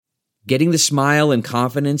Getting the smile and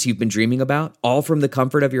confidence you've been dreaming about, all from the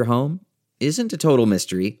comfort of your home, isn't a total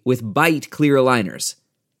mystery with Bite Clear Aligners.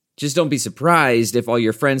 Just don't be surprised if all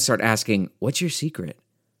your friends start asking, "What's your secret?"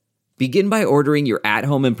 Begin by ordering your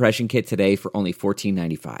at-home impression kit today for only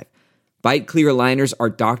 $14.95. Bite Clear Aligners are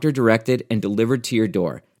doctor-directed and delivered to your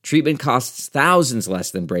door. Treatment costs thousands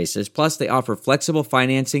less than braces, plus they offer flexible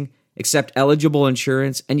financing, accept eligible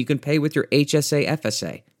insurance, and you can pay with your HSA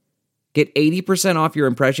FSA. Get 80% off your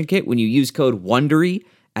impression kit when you use code WONDERY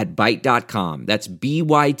at Byte.com. That's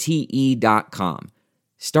BYTE.com.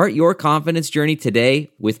 Start your confidence journey today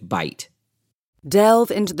with Byte.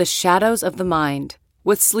 Delve into the shadows of the mind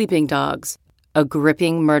with Sleeping Dogs, a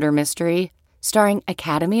gripping murder mystery starring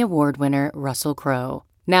Academy Award winner Russell Crowe.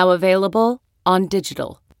 Now available on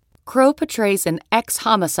digital. Crowe portrays an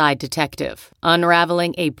ex-homicide detective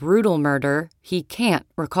unraveling a brutal murder he can't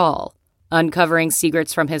recall. Uncovering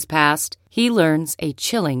secrets from his past, he learns a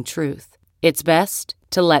chilling truth. It's best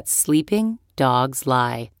to let sleeping dogs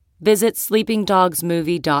lie. Visit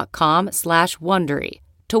sleepingdogsmovie.com/Wondery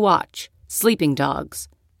to watch Sleeping Dogs,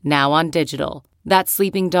 now on digital. That's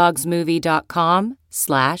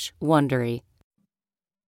sleepingdogsmovie.com/Wondery.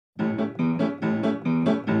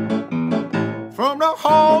 From the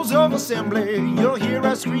halls of assembly, you'll hear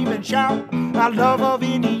us scream and shout. Our love of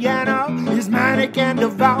Indiana is manic and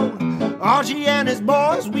devout. Archie and his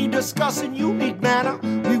boys, we discuss in unique manner.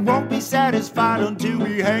 We won't be satisfied until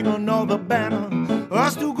we hang another banner.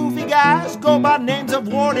 Us two goofy guys go by names of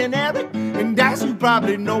Ward and Eric. And as you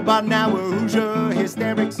probably know by now, we're Hoosier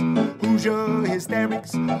Hysterics. Hoosier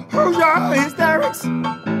Hysterics. Hoosier Hysterics.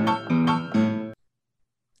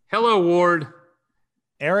 Hello, Ward.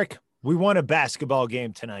 Eric, we won a basketball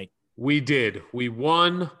game tonight. We did. We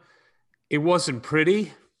won. It wasn't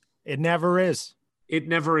pretty. It never is. It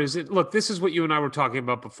never is. Look, this is what you and I were talking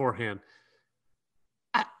about beforehand.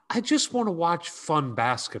 I just want to watch fun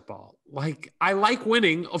basketball. Like, I like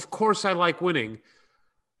winning. Of course I like winning.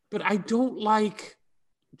 But I don't like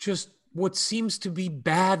just what seems to be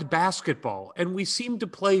bad basketball. And we seem to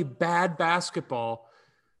play bad basketball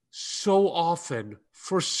so often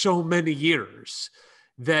for so many years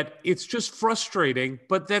that it's just frustrating.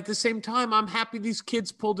 But at the same time, I'm happy these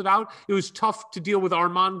kids pulled it out. It was tough to deal with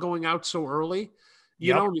Armand going out so early.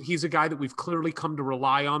 You know, he's a guy that we've clearly come to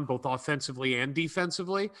rely on both offensively and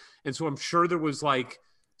defensively. And so I'm sure there was like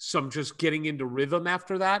some just getting into rhythm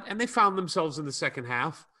after that. And they found themselves in the second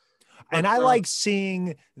half. And I like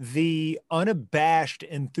seeing the unabashed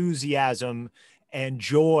enthusiasm and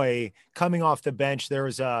joy coming off the bench. There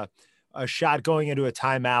was a shot going into a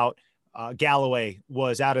timeout. Galloway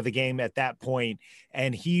was out of the game at that point,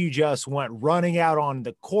 and he just went running out on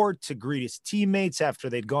the court to greet his teammates after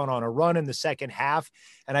they'd gone on a run in the second half.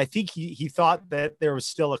 And I think he thought that there was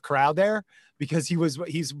still a crowd there because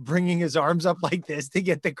he's bringing his arms up like this to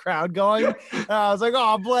get the crowd going. I was like,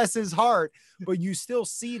 oh, bless his heart. But you still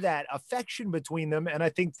see that affection between them. And I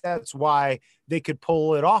think that's why they could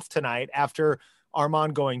pull it off tonight after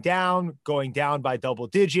Armand going down by double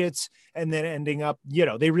digits, and then ending up,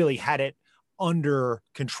 they really had it under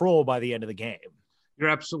control by the end of the game. You're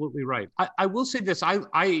absolutely right. I will say this.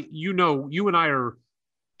 You and I are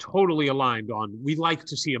totally aligned on, we like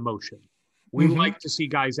to see emotion. We like to see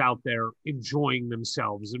guys out there enjoying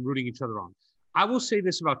themselves and rooting each other on. I will say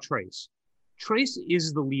this about Trace. Trace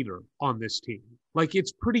is the leader on this team. Like,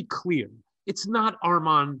 it's pretty clear. It's not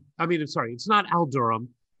Armand. It's not Al Durham.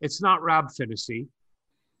 It's not Rob Finney,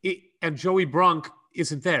 and Joey Brunk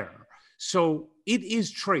isn't there. So it is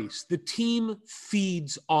Trace. The team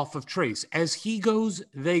feeds off of Trace. As he goes,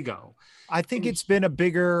 they go. I think it's been a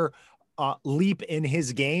bigger leap in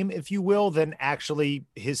his game, if you will, than actually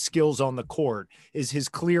his skills on the court, is his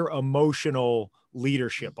clear emotional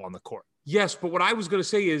leadership on the court. Yes, but what I was going to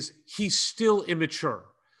say is he's still immature.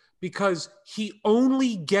 Because he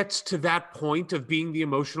only gets to that point of being the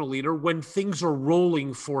emotional leader when things are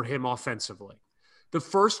rolling for him offensively. The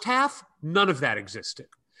first half, none of that existed.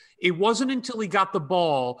 It wasn't until he got the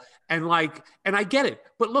ball and I get it.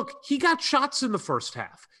 But look, he got shots in the first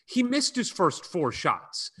half. He missed his first 4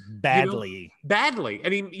 shots. Badly. Badly.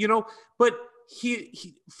 And but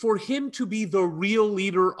he for him to be the real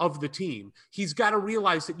leader of the team, he's got to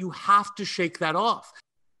realize that you have to shake that off.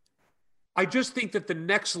 I just think that the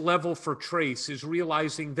next level for Trace is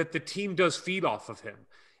realizing that the team does feed off of him.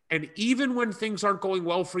 And even when things aren't going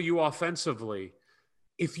well for you offensively,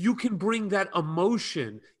 if you can bring that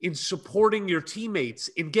emotion in supporting your teammates,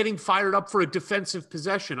 in getting fired up for a defensive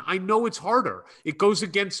possession, I know it's harder. It goes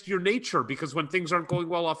against your nature because when things aren't going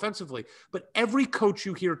well offensively. But every coach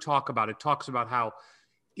you hear talk about it talks about how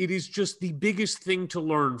it is just the biggest thing to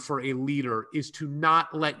learn for a leader is to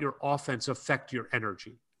not let your offense affect your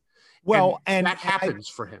energy. Well, and that happens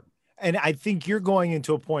for him. And I think you're going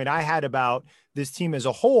into a point I had about this team as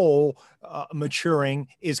a whole maturing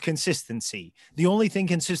is consistency. The only thing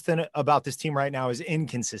consistent about this team right now is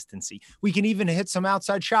inconsistency. We can even hit some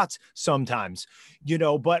outside shots sometimes,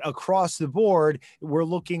 but across the board, we're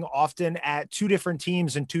looking often at two different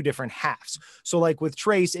teams and two different halves. So like with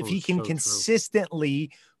Trace, if he can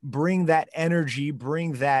consistently bring that energy,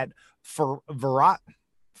 bring that ferocity,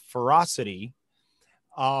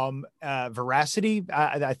 veracity.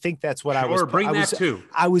 I think that's what I was.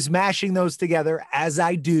 I was mashing those together as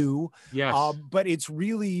I do. Yes. But it's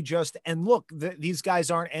really just, and look, these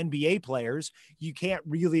guys aren't NBA players. You can't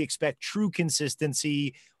really expect true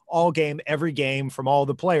consistency all game, every game from all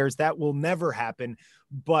the players. That will never happen.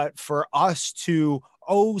 But for us to,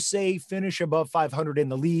 say finish above 500 in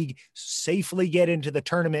the league, safely get into the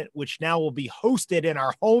tournament, which now will be hosted in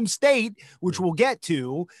our home state, which we'll get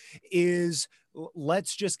to, is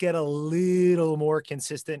let's just get a little more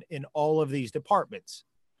consistent in all of these departments.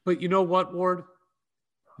 But you know what, Ward?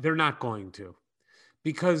 They're not going to.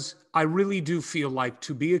 Because I really do feel like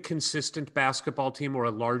to be a consistent basketball team or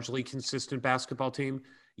a largely consistent basketball team,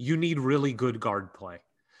 you need really good guard play.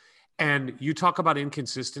 And you talk about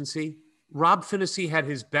inconsistency. Rob Finney had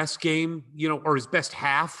his best game, or his best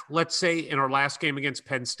half, let's say, in our last game against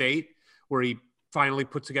Penn State, where he finally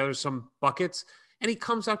put together some buckets. And he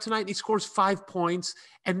comes out tonight and he scores 5 points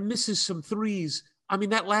and misses some threes. I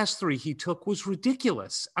mean, that last three he took was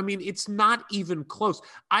ridiculous. I mean, it's not even close.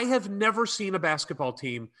 I have never seen a basketball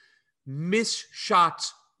team miss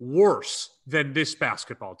shots worse than this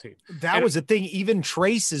basketball team. That was the thing. Even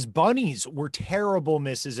Trace's bunnies were terrible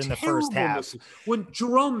misses in the first half. Misses. When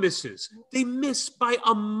Jerome misses, they miss by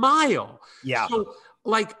a mile. Yeah. So,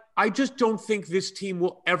 I just don't think this team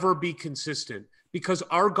will ever be consistent, because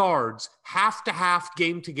our guards, half to half,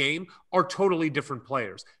 game to game, are totally different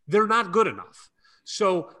players. They're not good enough.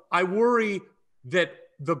 So I worry that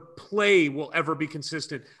the play will ever be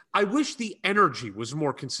consistent. I wish the energy was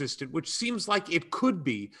more consistent, which seems like it could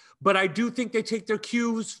be, but I do think they take their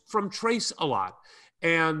cues from Trace a lot.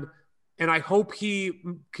 And I hope he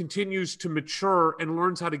continues to mature and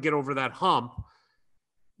learns how to get over that hump.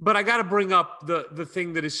 But I got to bring up the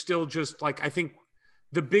thing that is still just I think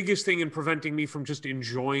the biggest thing in preventing me from just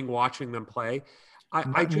enjoying watching them play.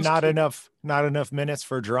 I just not enough minutes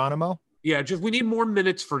for Geronimo. Yeah, we need more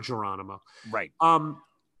minutes for Geronimo. Right.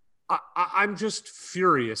 I'm just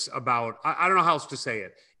furious about, I don't know how else to say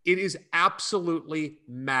it. It is absolutely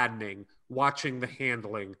maddening watching the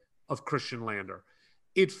handling of Christian Lander.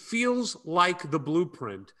 It feels like the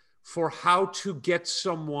blueprint for how to get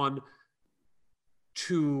someone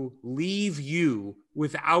to leave you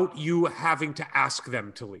without you having to ask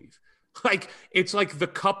them to leave. It's like the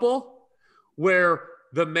couple where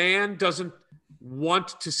the man doesn't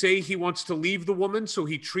want to say he wants to leave the woman, so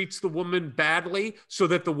he treats the woman badly so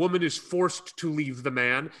that the woman is forced to leave the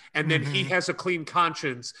man, and then he has a clean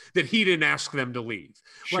conscience that he didn't ask them to leave.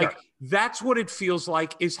 Sure. That's what it feels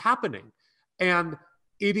like is happening, and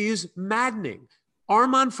it is maddening.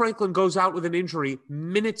 Armand Franklin goes out with an injury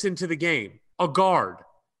minutes into the game, a guard,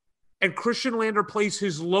 and Christian Lander plays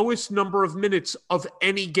his lowest number of minutes of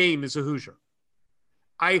any game as a Hoosier.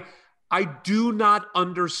 I do not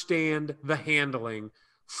understand the handling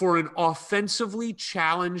for an offensively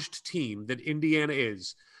challenged team that Indiana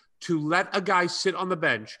is to let a guy sit on the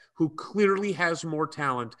bench who clearly has more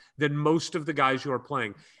talent than most of the guys you are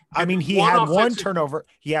playing. I mean, he had one turnover.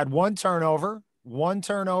 One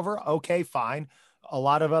turnover. Okay, fine. A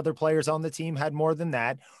lot of other players on the team had more than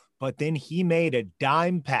that. But then he made a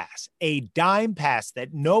dime pass that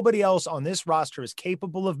nobody else on this roster is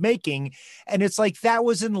capable of making. And it's like, that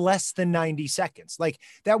was in less than 90 seconds.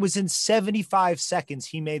 That was in 75 seconds.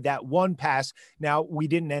 He made that one pass. Now, we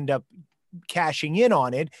didn't end up cashing in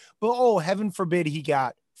on it, but heaven forbid he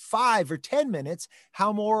got 5 or 10 minutes.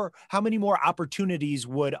 How many more opportunities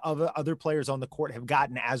would other players on the court have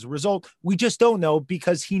gotten as a result? We just don't know,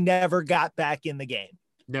 because he never got back in the game.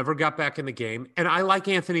 Never got back in the game. And I like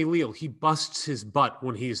Anthony Leal. He busts his butt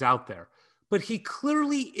when he's out there. But he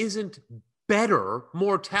clearly isn't better,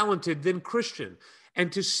 more talented than Christian. And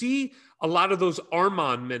to see a lot of those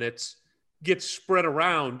Armand minutes get spread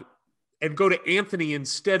around and go to Anthony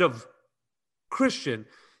instead of Christian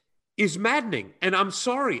is maddening. And I'm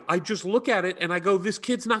sorry. I just look at it and I go, this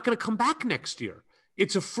kid's not going to come back next year.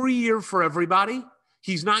 It's a free year for everybody.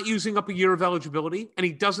 He's not using up a year of eligibility, and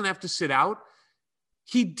he doesn't have to sit out.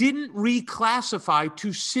 He didn't reclassify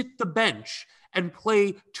to sit the bench and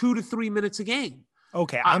play 2 to 3 minutes a game.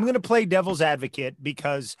 Okay, I'm going to play devil's advocate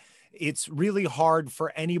because it's really hard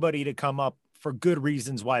for anybody to come up for good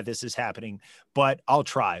reasons why this is happening, but I'll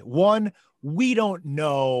try. One, we don't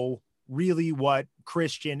know really what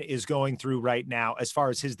Christian is going through right now as far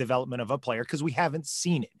as his development of a player because we haven't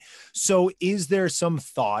seen it. So is there some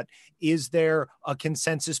thought? Is there a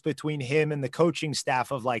consensus between him and the coaching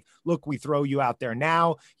staff of like, look, we throw you out there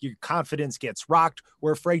now, your confidence gets rocked.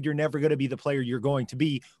 We're afraid you're never going to be the player you're going to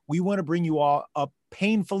be. We want to bring you all up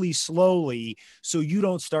painfully slowly so you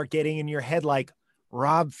don't start getting in your head like,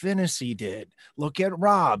 Rob Finney did. Look at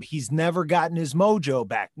Rob. He's never gotten his mojo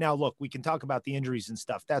back. Now, look, we can talk about the injuries and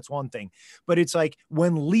stuff. That's one thing. But it's like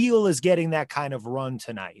when Leal is getting that kind of run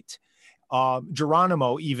tonight,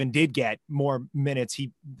 Geronimo even did get more minutes.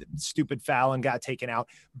 He stupid foul and got taken out.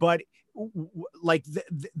 But like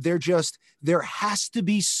there has to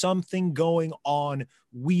be something going on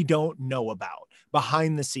we don't know about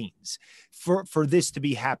behind the scenes for this to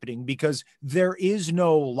be happening, because there is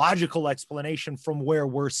no logical explanation from where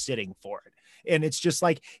we're sitting for it. And it's just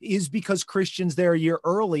like, is because Christian's there a year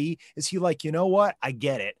early, is he like, you know what? I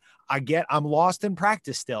get it. I'm lost in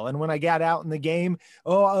practice still. And when I got out in the game,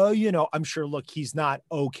 I'm sure, look, he's not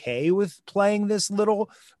okay with playing this little,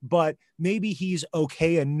 but maybe he's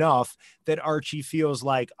okay enough that Archie feels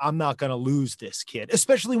like I'm not going to lose this kid,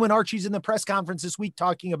 especially when Archie's in the press conference this week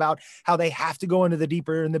talking about how they have to go into the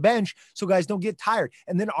deeper in the bench so guys don't get tired.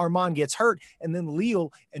 And then Armand gets hurt. And then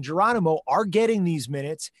Leal and Geronimo are getting these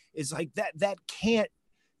minutes. Is like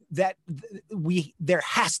there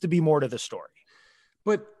has to be more to the story.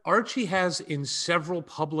 But Archie has, in several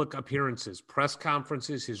public appearances, press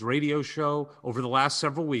conferences, his radio show over the last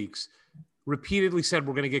several weeks, repeatedly said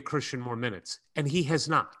we're going to get Christian more minutes, and he has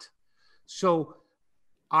not. So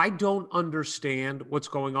I don't understand what's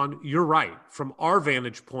going on. You're right. From our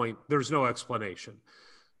vantage point, there's no explanation.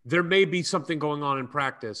 There may be something going on in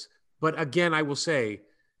practice, but again, I will say,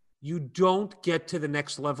 you don't get to the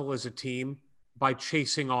next level as a team by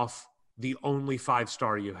chasing off the only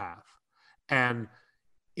 5-star you have. And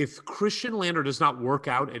if Christian Lander does not work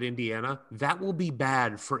out at Indiana, that will be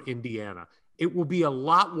bad for Indiana. It will be a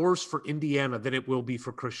lot worse for Indiana than it will be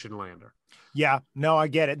for Christian Lander. Yeah, no, I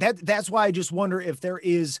get it. That's why I just wonder if there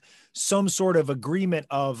is some sort of agreement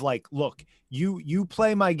of like, look, you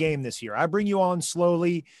play my game this year. I bring you on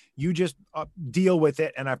slowly. You just deal with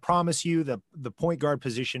it. And I promise you the point guard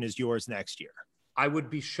position is yours next year. I would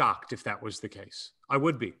be shocked if that was the case. I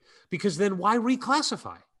would be, because then why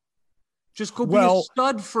reclassify? Just go be a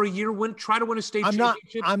stud for a year. Try to win a state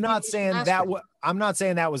championship. I'm not saying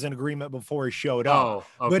that was an agreement before he showed up. Oh,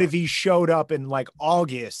 okay. But if he showed up in like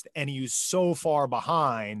August and he was so far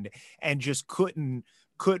behind and just couldn't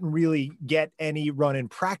really get any run in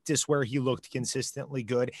practice where he looked consistently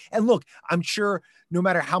good. And look, I'm sure no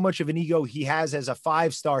matter how much of an ego he has as a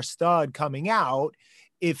 5-star stud coming out,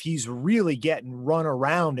 if he's really getting run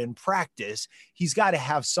around in practice, he's got to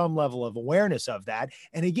have some level of awareness of that.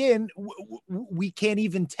 And again, we can't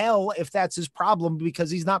even tell if that's his problem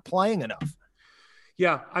because he's not playing enough.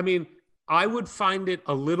 Yeah. I mean, I would find it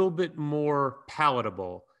a little bit more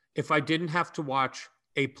palatable if I didn't have to watch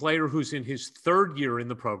a player who's in his 3rd year in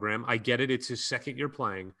the program. I get it. It's his 2nd year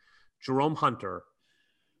playing. Jerome Hunter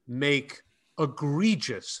make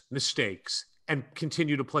egregious mistakes and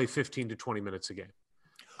continue to play 15 to 20 minutes a game.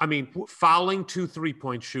 I mean, fouling 2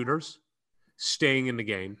 3-point shooters, staying in the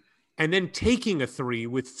game, and then taking a 3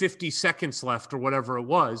 with 50 seconds left or whatever it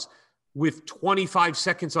was, with 25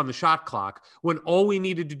 seconds on the shot clock, when all we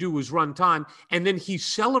needed to do was run time. And then he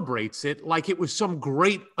celebrates it like it was some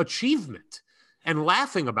great achievement and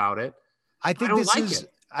laughing about it. I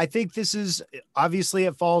think this is obviously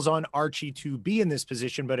it falls on Archie to be in this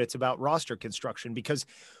position, but it's about roster construction, because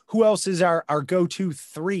who else is our go-to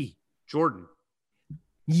 3? Jordan.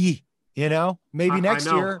 Maybe next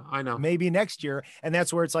year. I know. Maybe next year. And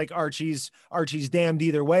that's where it's like Archie's damned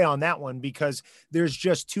either way on that one, because there's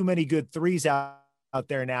just too many good 3s out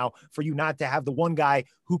there now for you not to have the one guy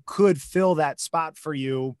who could fill that spot for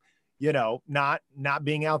you, not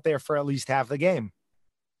being out there for at least half the game.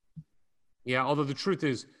 Yeah. Although the truth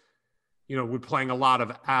is, we're playing a lot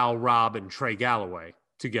of Al, Rob, and Trey Galloway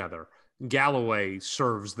together. Galloway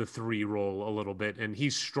serves the 3 role a little bit, and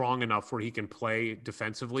he's strong enough where he can play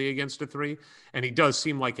defensively against a 3. And he does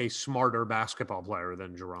seem like a smarter basketball player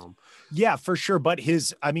than Jerome. Yeah, for sure. But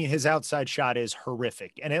his outside shot is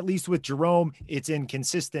horrific. And at least with Jerome, it's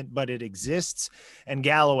inconsistent, but it exists. And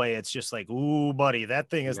Galloway, it's just like, ooh, buddy,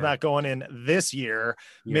 that thing is not going in this year.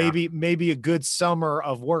 Yeah. Maybe a good summer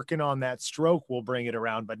of working on that stroke will bring it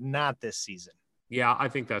around, but not this season. Yeah, I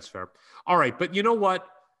think that's fair. All right. But you know what?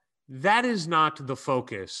 That is not the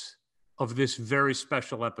focus of this very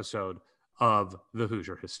special episode of the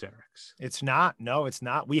Hoosier Hysterics. It's not. No, it's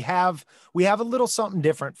not. We have a little something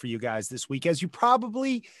different for you guys this week. As you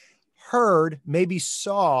probably heard, maybe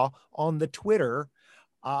saw on the Twitter,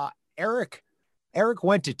 Eric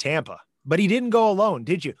went to Tampa, but he didn't go alone,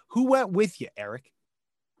 did you? Who went with you, Eric?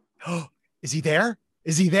 Oh, is he there?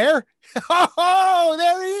 Is he there? Oh,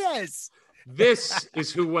 there he is. This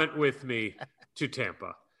is who went with me to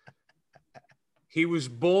Tampa. He was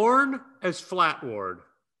born as Flat Ward,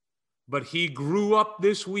 but he grew up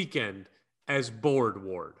this weekend as Board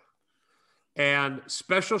Ward. And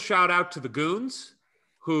special shout out to the Goons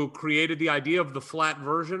who created the idea of the flat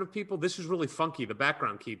version of people. This is really funky. The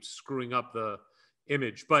background keeps screwing up the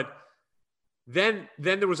image. But then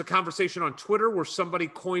there was a conversation on Twitter where somebody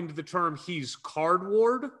coined the term he's Card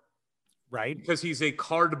Ward. Right. Because he's a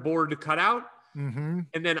cardboard cutout. Mm-hmm.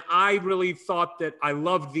 And then I really thought that I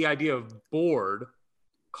loved the idea of board,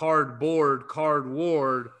 cardboard, card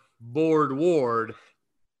ward, board ward.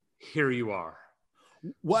 Here you are.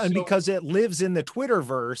 Well, and because it lives in the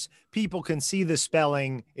Twitterverse, people can see the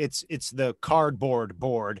spelling. It's the cardboard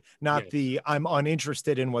board, not the I'm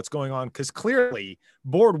uninterested in what's going on. Because clearly,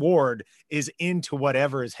 Board Ward is into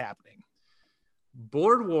whatever is happening.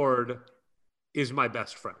 Board Ward is my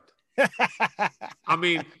best friend. I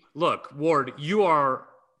mean, look, Ward, you are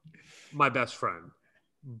my best friend,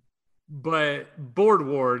 but Board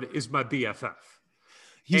Ward is my BFF.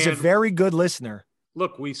 He's a very good listener.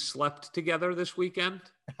 Look, we slept together this weekend.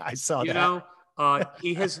 I saw that. You know,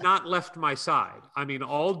 he has not left my side. I mean,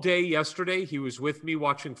 all day yesterday, he was with me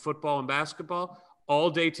watching football and basketball. All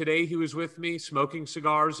day today, he was with me smoking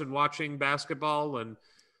cigars and watching basketball. And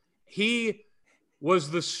he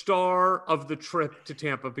was the star of the trip to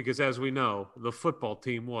Tampa because, as we know, the football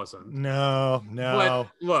team wasn't. No. But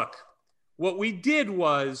look, what we did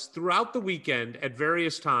was throughout the weekend at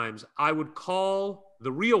various times, I would call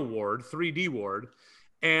the real Ward, 3D Ward,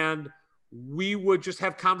 and we would just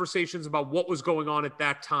have conversations about what was going on at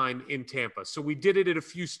that time in Tampa. So we did it at a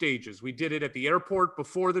few stages. We did it at the airport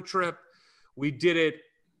before the trip. We did it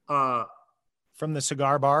from the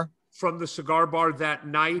cigar bar. From the cigar bar that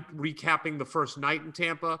night, recapping the first night in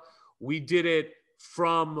Tampa. We did it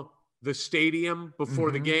from the stadium before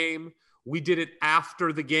the game. We did it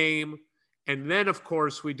after the game. And then, of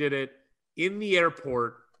course, we did it in the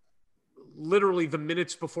airport, literally the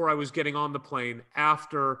minutes before I was getting on the plane,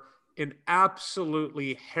 after an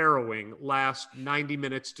absolutely harrowing last 90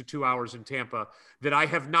 minutes to 2 hours in Tampa that I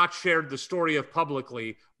have not shared the story of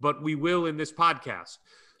publicly, but we will in this podcast.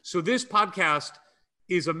 So this podcast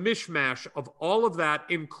is a mishmash of all of that,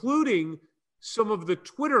 including some of the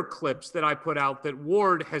Twitter clips that I put out that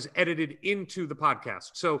Ward has edited into the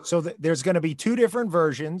podcast. So there's going to be two different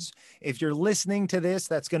versions. If you're listening to this,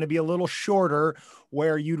 that's going to be a little shorter,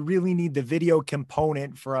 where you'd really need the video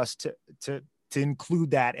component for us to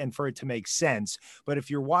include that and for it to make sense. But if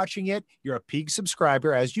you're watching it, you're a Peak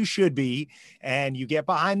subscriber, as you should be, and you get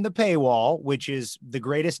behind the paywall, which is the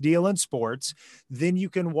greatest deal in sports, then you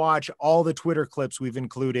can watch all the Twitter clips we've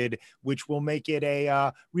included, which will make it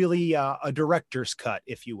a director's cut,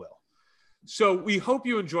 if you will. So we hope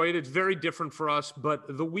you enjoy it. It's very different for us,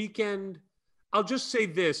 but the weekend, I'll just say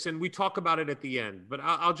this, and we talk about it at the end, but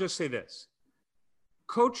I'll just say this.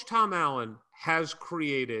 Coach Tom Allen has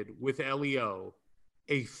created with LEO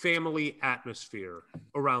a family atmosphere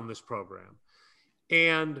around this program.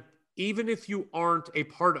 And even if you aren't a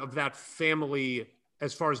part of that family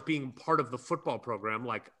as far as being part of the football program,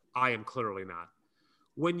 like I am clearly not,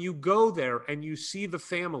 when you go there and you see the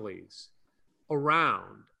families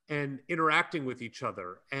around and interacting with each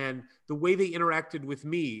other and the way they interacted with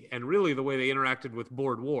me and really the way they interacted with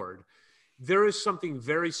Board Ward, there is something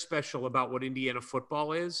very special about what Indiana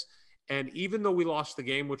football is. And even though we lost the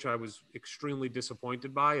game, which I was extremely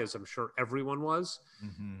disappointed by, as I'm sure everyone was,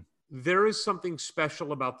 there is something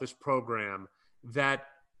special about this program that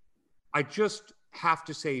I just have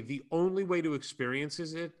to say the only way to experience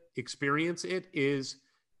it is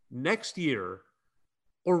next year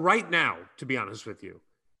or right now, to be honest with you.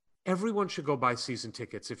 Everyone should go buy season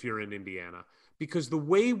tickets if you're in Indiana, because the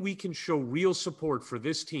way we can show real support for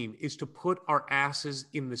this team is to put our asses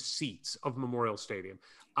in the seats of Memorial Stadium.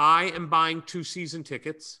 I am buying 2 season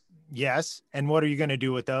tickets. Yes. And what are you going to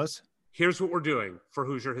do with those? Here's what we're doing for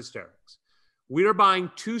Hoosier Hysterics. We are buying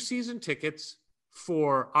 2 season tickets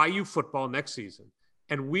for IU football next season.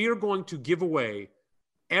 And we are going to give away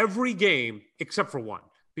every game except for one,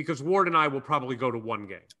 because Ward and I will probably go to one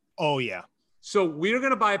game. Oh, yeah. So we're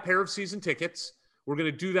going to buy a pair of season tickets. We're going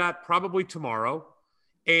to do that probably tomorrow.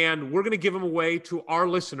 And we're going to give them away to our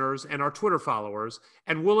listeners and our Twitter followers.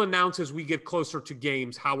 And we'll announce as we get closer to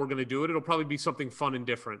games how we're going to do it. It'll probably be something fun and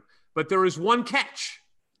different. But there is one catch.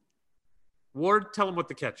 Ward, tell them what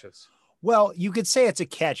the catch is. Well, you could say it's a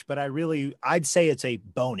catch, but I'd say it's a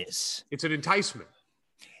bonus. It's an enticement.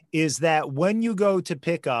 Is that when you go to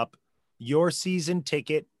pick up your season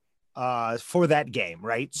ticket for that game,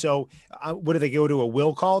 right? So what do they go to a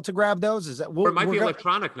will call to grab those? Is that or it might be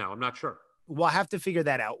electronic now. I'm not sure. We'll have to figure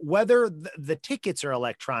that out. Whether the tickets are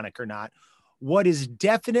electronic or not, what is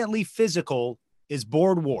definitely physical is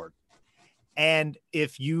Board Ward. And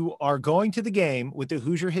if you are going to the game with the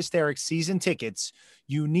Hoosier Hysterics season tickets,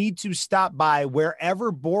 you need to stop by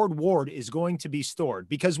wherever Board Ward is going to be stored,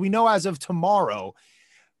 because we know as of tomorrow,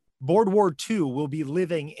 Board Ward 2 will be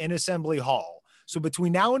living in Assembly Hall. So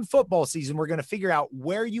between now and football season, we're going to figure out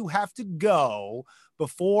where you have to go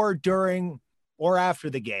before, during, or after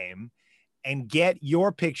the game and get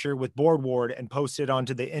your picture with Board Ward and post it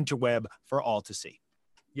onto the interweb for all to see.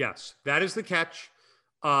 Yes, that is the catch.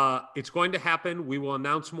 It's going to happen. We will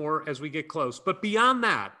announce more as we get close. But beyond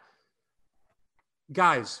that,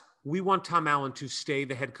 guys, we want Tom Allen to stay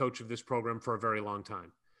the head coach of this program for a very long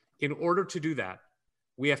time. In order to do that,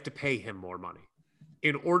 we have to pay him more money.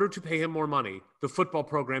 In order to pay him more money, the football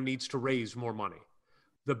program needs to raise more money.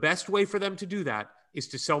 The best way for them to do that is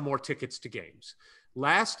to sell more tickets to games.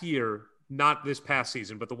 Last year, not this past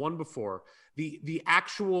season, but the one before, the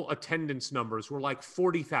actual attendance numbers were like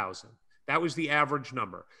 40,000. That was the average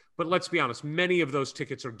number. But let's be honest, many of those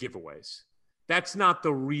tickets are giveaways. That's not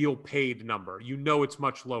the real paid number. You know it's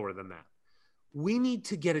much lower than that. We need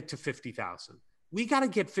to get it to 50,000. We got to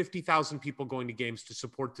get 50,000 people going to games to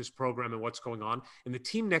support this program and what's going on. And the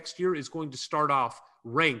team next year is going to start off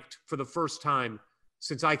ranked for the first time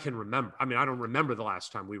since I can remember. I mean, I don't remember the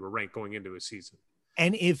last time we were ranked going into a season.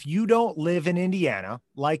 And if you don't live in Indiana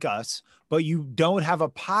like us, but you don't have a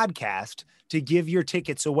podcast to give your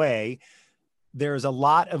tickets away, there's a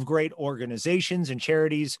lot of great organizations and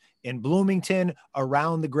charities in Bloomington,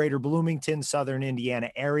 around the greater Bloomington, Southern Indiana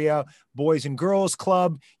area, Boys and Girls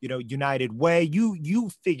Club, United Way, you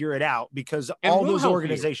figure it out, because all those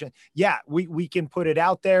organizations, we can put it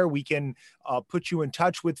out there. We can put you in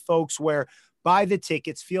touch with folks where buy the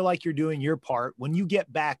tickets, feel like you're doing your part. When you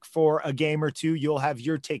get back for a game or two, you'll have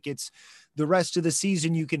your tickets. The rest of the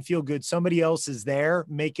season, you can feel good. Somebody else is there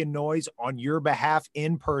making noise on your behalf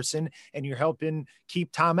in person, and you're helping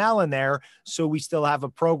keep Tom Allen there. So we still have a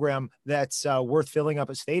program that's worth filling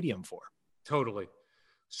up a stadium for. Totally.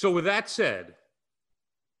 So with that said,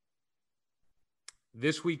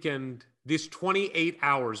 this weekend, this 28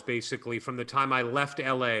 hours basically from the time I left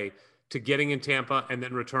LA to getting in Tampa and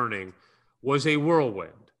then returning was a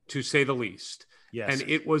whirlwind, to say the least. Yes. And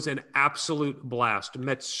it was an absolute blast.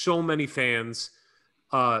 Met so many fans,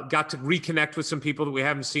 got to reconnect with some people that we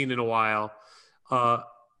haven't seen in a while.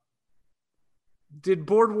 Did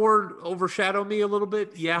Board Ward overshadow me a little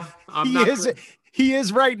bit? Yeah. He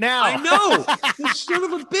is right now. I know. The son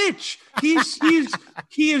of a bitch.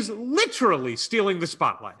 He is literally stealing the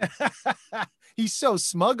spotlight. He's so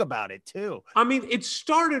smug about it too. I mean, it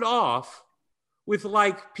started off with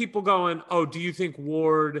like people going, "Oh, do you think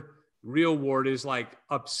real Ward is like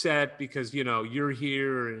upset because, you're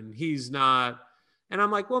here and he's not?" And I'm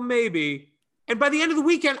like, well, maybe. And by the end of the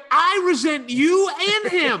weekend, I resent you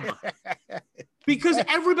and him because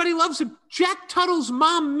everybody loves him. Jack Tuttle's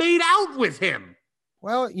mom made out with him.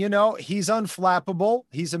 Well, he's unflappable.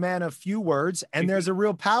 He's a man of few words, and there's a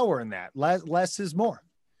real power in that. Less is more.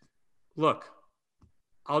 Look,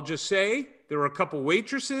 I'll just say there were a couple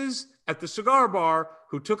waitresses at the cigar bar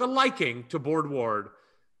who took a liking to Board Ward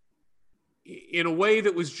in a way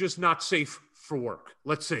that was just not safe for work.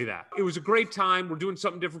 Let's say that. It was a great time. We're doing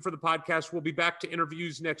something different for the podcast. We'll be back to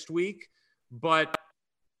interviews next week, but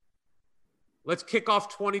let's kick off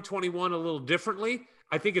 2021 a little differently.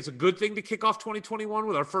 I think it's a good thing to kick off 2021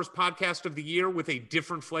 with our first podcast of the year with a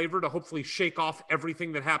different flavor to hopefully shake off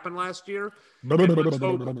everything that happened last year. And let's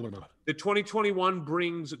hope that 2021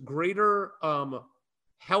 brings greater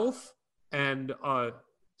health and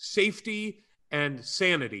safety and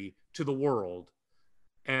sanity to the world.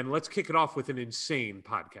 And let's kick it off with an insane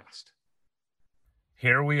podcast.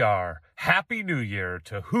 Here we are. Happy New Year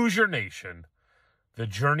to Hoosier Nation. The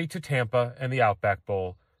journey to Tampa and the Outback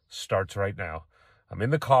Bowl starts right now. I'm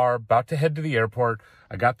in the car, about to head to the airport.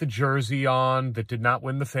 I got the jersey on that did not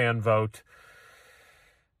win the fan vote.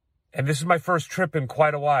 And this is my first trip in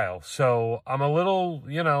quite a while. So I'm a little,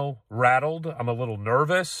 rattled. I'm a little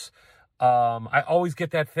nervous. I always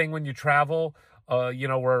get that thing when you travel,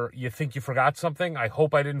 where you think you forgot something. I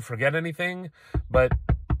hope I didn't forget anything, but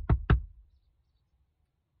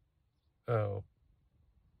Oh.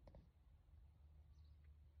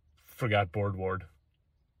 Forgot board ward.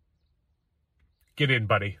 Get in,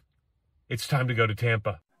 buddy. It's time to go to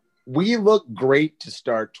Tampa. We look great to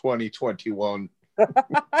start 2021.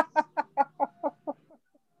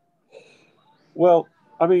 Well,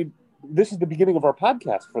 I mean, this is the beginning of our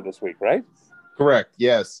podcast for this week, right? Correct.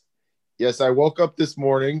 Yes. Yes, I woke up this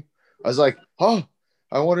morning. I was like, oh,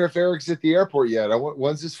 I wonder if Eric's at the airport yet.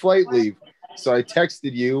 When's his flight leave? So I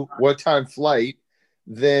texted you, what time flight?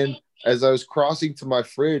 Then as I was crossing to my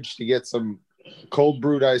fridge to get some cold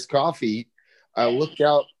brewed iced coffee, I looked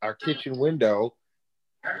out our kitchen window.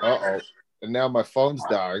 Uh-oh. And now my phone's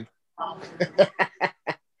dying.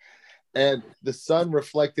 And the sun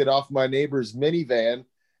reflected off my neighbor's minivan,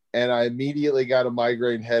 and I immediately got a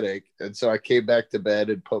migraine headache. And so I came back to bed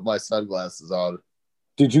and put my sunglasses on.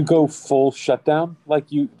 Did you go full shutdown like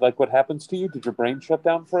what happens to you? Did your brain shut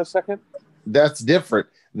down for a second? That's different.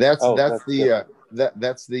 That's different.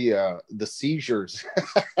 The seizures.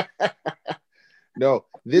 No,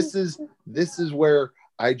 this is where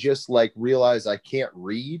I just like realize I can't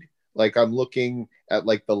read. Like I'm looking at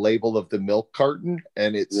like the label of the milk carton,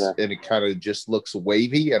 and it kind of just looks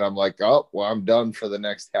wavy, and I'm like, oh well, I'm done for the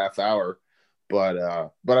next half hour. But I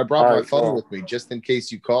brought my phone with me just in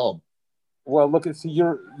case you called. Well, look, see,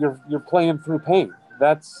 you're playing through pain.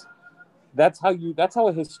 That's how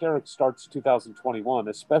a Hysterics starts 2021,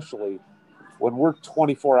 especially when we're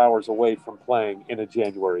 24 hours away from playing in a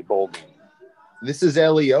January bowl game. This is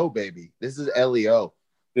LEO, baby. This is LEO.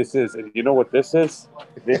 This is, and you know what this is?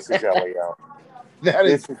 This is LEO. That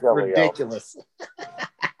is ridiculous.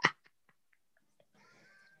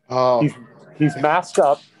 Oh, he's masked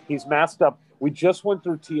up. He's masked up. We just went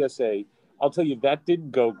through TSA. I'll tell you, that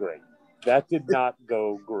didn't go great. That did not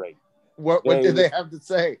go great. What did they have to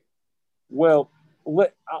say? Well,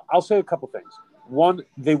 I'll say a couple things. One,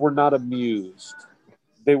 they were not amused.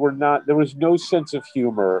 There was no sense of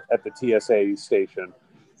humor at the TSA station.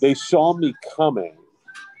 They saw me coming,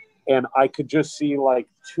 and I could just see like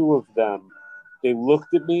two of them. They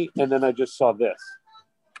looked at me, and then I just saw this.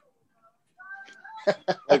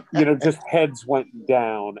 Like, just heads went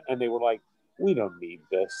down, and they were like, we don't need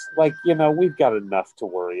this. Like, we've got enough to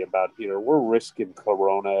worry about here. We're risking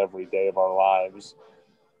corona every day of our lives.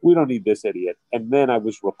 We don't need this idiot. And then I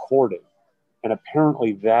was recording. And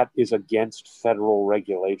apparently that is against federal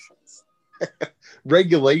regulations.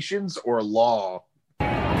 Regulations or law?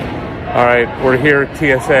 All right, we're here at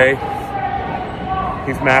TSA.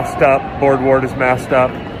 He's masked up. Board ward is masked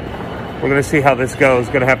up. We're going to see how this goes.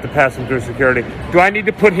 Going to have to pass him through security. Do I need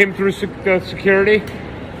to put him through security?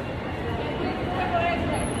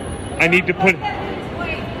 I need to put...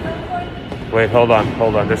 Wait, hold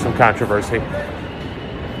on. There's some controversy.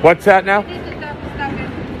 What's that now?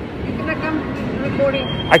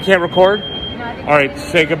 I can't record? All right,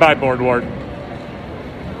 say goodbye, board ward.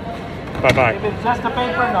 Bye-bye. If it's just a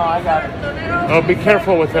paper, no, I got it. Oh, be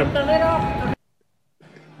careful with him.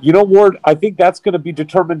 Ward, I think that's going to be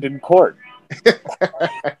determined in court.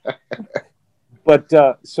 But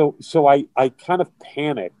so I kind of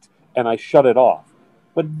panicked and I shut it off.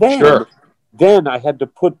 But then I had to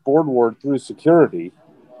put board ward through security,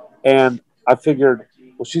 and I figured,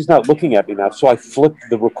 well, she's not looking at me now. So I flipped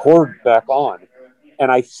the record back on,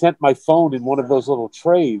 and I sent my phone in one of those little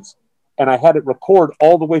trays, and I had it record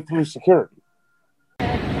all the way through security.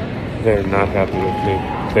 They're not happy with me.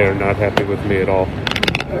 They're not happy with me at all.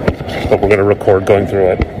 But we're going to record going through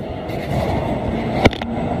it.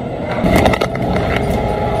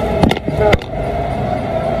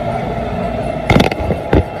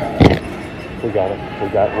 We got it.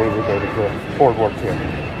 We're going to do it. Board ward's here.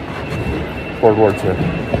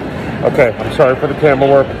 Okay, I'm sorry for the camera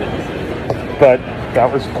work, but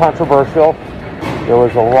that was controversial. There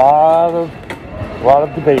was a lot of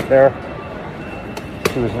debate there.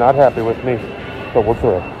 She was not happy with me, but we're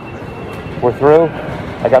through.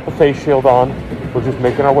 I got the face shield on. We're just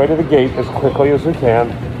making our way to the gate as quickly as we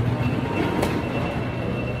can.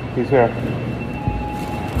 He's here.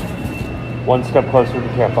 One step closer to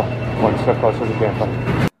Tampa.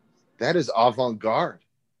 That is avant-garde.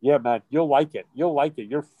 Yeah, man, you'll like it.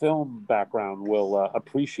 Your film background will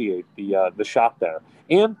appreciate the shot there.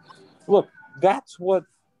 And look, that's what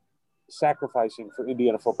sacrificing for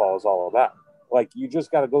Indiana football is all about. Like, you just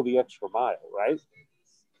got to go the extra mile, right?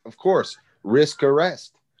 Of course. Risk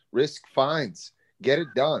arrest, risk fines, get it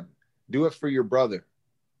done. Do it for your brother.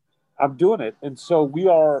 I'm doing it. And so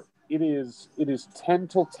it is 10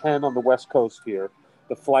 till 10 on the West Coast here.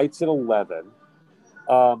 The flight's at 11.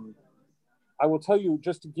 I will tell you,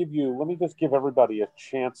 let me just give everybody a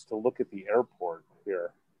chance to look at the airport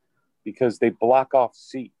here, because they block off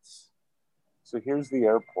seats. So here's the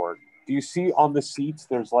airport. Do you see on the seats,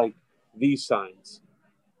 there's like these signs.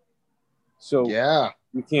 So Yeah.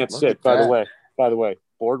 you can't Look sit. at By the that. way,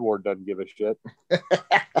 Boardward doesn't give a shit.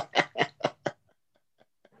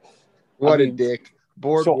 What a dick.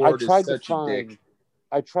 Boardward is such a dick.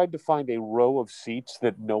 I tried to find a row of seats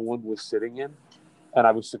that no one was sitting in, and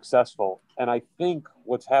I was successful. And I think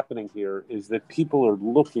what's happening here is that people are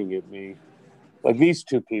looking at me, like these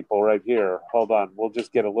two people right here. Hold on, we'll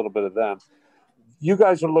just get a little bit of them. You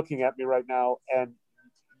guys are looking at me right now, and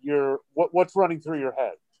what's running through your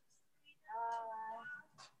head?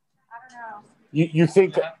 I don't know. You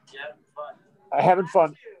think having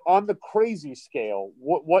fun on the crazy scale?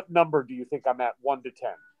 What number do you think I'm at? 1 to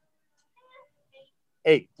 10.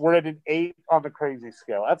 8. We're at an 8 on the crazy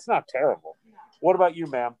scale. That's not terrible. What about you,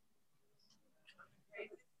 ma'am?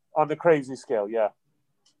 On the crazy scale, yeah.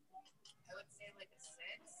 I would say like a 6.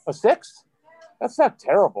 A 6? That's not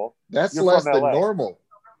terrible. That's You're less from than LA. normal.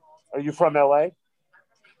 Are you from LA?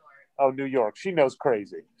 Oh, New York. She knows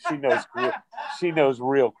crazy. She knows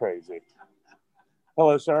real crazy.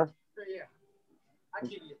 Hello, sir. Yeah. I'd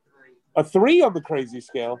give you A 3 on the crazy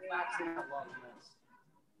scale. 3.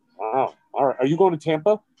 Wow. All right. Are you going to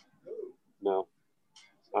Tampa? No.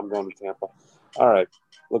 I'm going to Tampa. All right.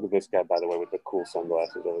 Look at this guy, by the way, with the cool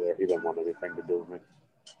sunglasses over there. He didn't want anything to do with me.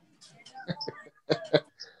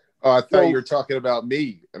 Oh, I thought you were talking about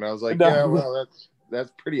me. And I was like, No. yeah, well,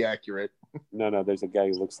 that's pretty accurate. No. There's a guy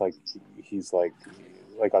who looks like he's like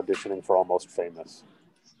auditioning for Almost Famous.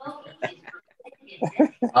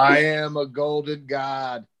 I am a golden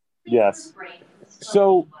god. Yes.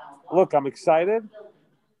 So, look, I'm excited.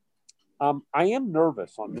 I am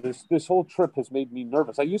nervous on this. This whole trip has made me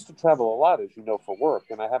nervous. I used to travel a lot, as you know, for work,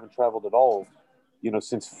 and I haven't traveled at all,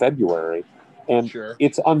 since February. And Sure.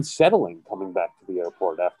 It's unsettling coming back to the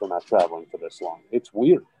airport after not traveling for this long. It's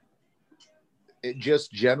weird.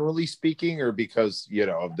 Just generally speaking, or because,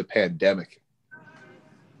 of the pandemic?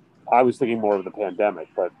 I was thinking more of the pandemic,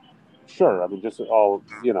 but sure. I mean, just all,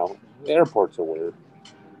 airports are weird.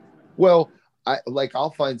 Well,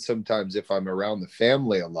 I'll find sometimes if I'm around the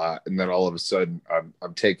family a lot, and then all of a sudden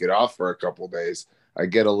I'm taking off for a couple of days, I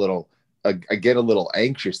get a little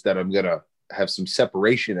anxious that I'm gonna have some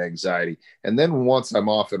separation anxiety, and then once I'm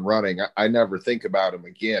off and running, I never think about them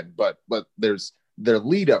again. But there's the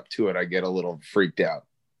lead up to it, I get a little freaked out.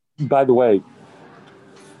 By the way,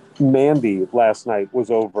 Mandy last night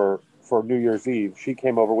was over for New Year's Eve. She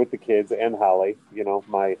came over with the kids and Holly.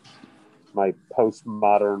 My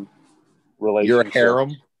postmodern relationship.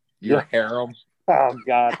 Your harem. Oh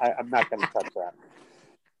God, I'm not going to touch that.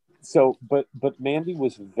 So, but Mandy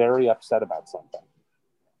was very upset about something,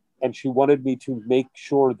 and she wanted me to make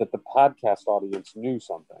sure that the podcast audience knew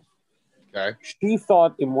something. Okay. She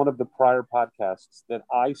thought in one of the prior podcasts that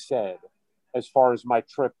I said, as far as my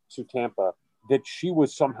trip to Tampa, that she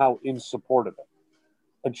was somehow in support of it,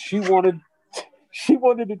 and she wanted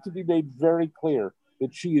it to be made very clear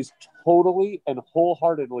that she is totally and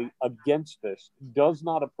wholeheartedly against this, does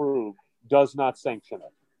not approve, does not sanction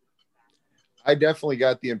it. I definitely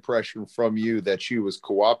got the impression from you that she was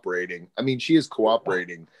cooperating. I mean, she is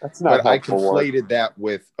cooperating, That's not but I helpful conflated that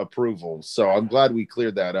with approval. So I'm glad we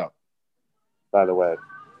cleared that up. By the way,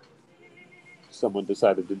 someone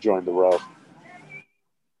decided to join the row.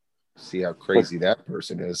 See how crazy that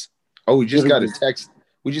person is. Oh, we just got a text.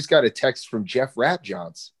 We just got a text from Jeff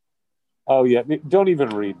Ratjohns. Oh yeah, don't even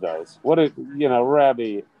read those.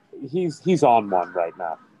 Rabbi, he's on one right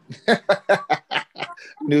now.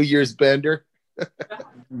 New Year's bender.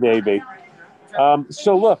 Maybe.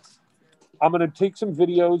 So look, I'm going to take some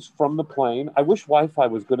videos from the plane. I wish Wi-Fi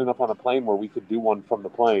was good enough on a plane where we could do one from the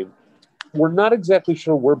plane. We're not exactly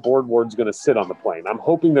sure where Boardward's going to sit on the plane. I'm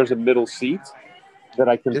hoping there's a middle seat that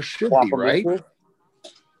I can. There should plop be, him right? into.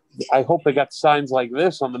 I hope they got signs like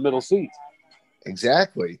this on the middle seat.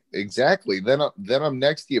 Exactly. Then I'm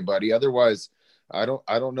next to you, buddy. Otherwise, I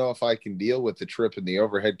don't know if I can deal with the trip in the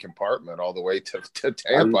overhead compartment all the way to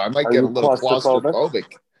Tampa. I might get a little claustrophobic.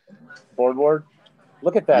 Boardward,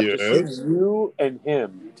 look at that. Yes. To see you and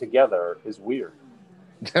him together is weird.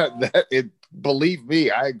 Believe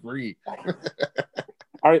me, I agree.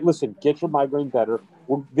 All right, listen, get your migraine better.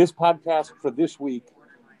 This podcast for this week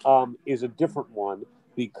is a different one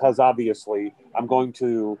because obviously I'm going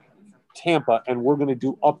to Tampa and we're going to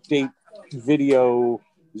do update video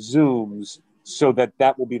Zooms so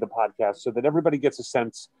that will be the podcast so that everybody gets a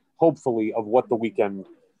sense, hopefully, of what the weekend,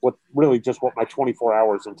 what my 24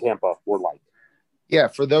 hours in Tampa were like. Yeah,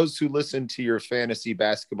 for those who listen to your fantasy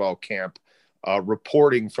basketball camp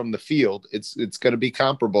reporting from the field, it's going to be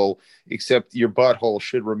comparable, except your butthole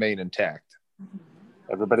should remain intact.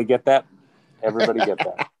 Everybody get that? Everybody get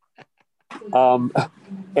that.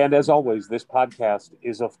 And as always, this podcast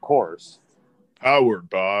is, of course, Powered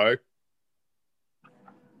by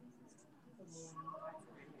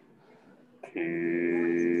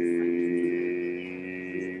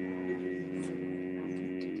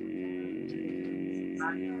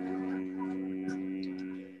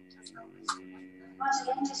Once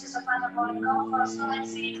again, this is a final boarding call for select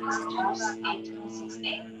seat passengers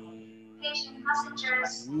 826A. Patient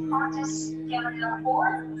passengers, artists, Gabriel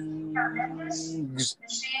Ford, Hernandez,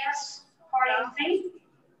 Macias, 43.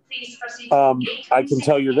 Please proceed to gate I can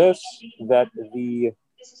tell you this, that the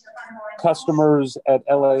customers at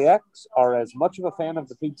LAX are as much of a fan of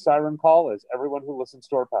the peak siren call as everyone who listens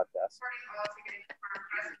to our podcast.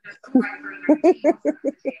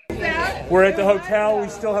 We're at the hotel. We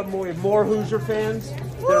still have more Hoosier fans.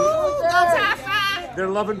 They're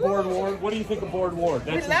loving Board Ward. What do you think of Board Ward?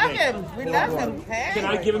 We love him. We love him. Hey. Can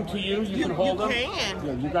I give him to you? You can hold him? Can.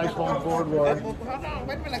 Yeah, you guys hold Board Ward. Hold on.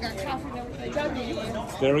 Wait a minute. I got coffee and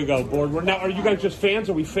everything. There we go, Board Ward. Now, are you guys just fans?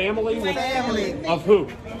 Are we family? Family. Of who?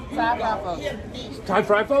 Ty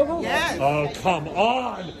Freifogel? Yes. Oh, come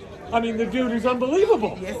on. I mean, the dude is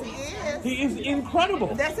unbelievable. Yes, he is. He is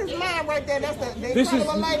incredible. That's his mom right there. That's the This is.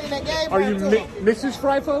 lady that gave Are her you to him. Mrs.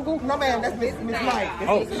 Freifogel? No, man. That's Miss Knight.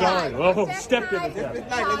 Oh, sorry. Oh, stepped in it there. Miss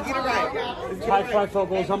Knight. Let's get it right. Ty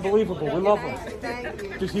Freifogel is unbelievable. We love him.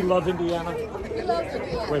 Does he love Indiana? He loves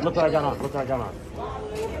Indiana. Wait, look what I got on. Look what I got on.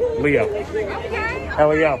 Leo.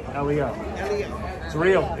 Leo. It's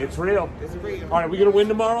real. It's real. All right, we going to win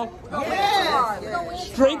tomorrow?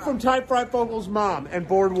 Yes. Straight from Ty Freifogel's mom and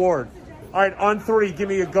Board Ward. All right, on three, give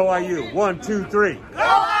me a go IU. 1, 2, 3. Go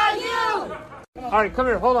IU! All right, come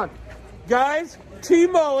here. Hold on. Guys, T.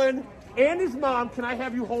 Mullen and his mom, can I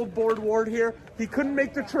have you hold Board Ward here? He couldn't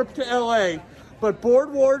make the trip to L.A., but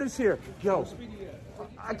Board Ward is here. Yo,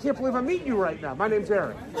 I can't believe I'm meeting you right now. My name's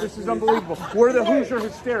Eric. This is unbelievable. We're the Hoosier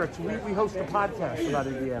Hysterics. We host a podcast about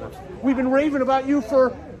Indiana. We've been raving about you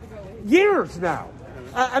for years now.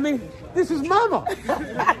 I mean, this is Mama.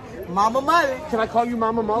 Mama Mullen. Can I call you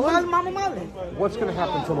Mama Mullen? Mama Mullen. What's going to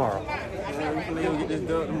happen tomorrow? We're going to get this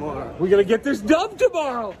dub tomorrow. We're going to get this dub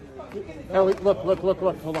tomorrow. Ellie, look.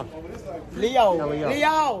 Hold on. Leo.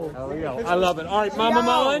 I love it. All right, Mama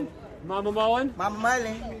Mullen. Mama Mullen.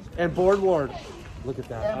 And Board Ward. Look at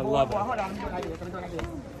that. I love it. Hold on. I'm doing like this.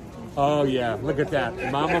 Oh, yeah. Look at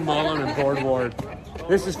that. Mama Mullen and Board Ward.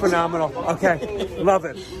 This is phenomenal. Okay. Love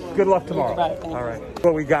it. Good luck tomorrow. All right.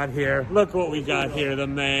 What we got here. Look what we got here, the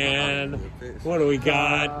man. What do we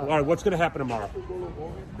got? All right. What's going to happen tomorrow?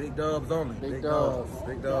 Big dubs only. Big dubs.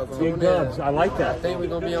 Big dubs Big dubs. I like I that. think we're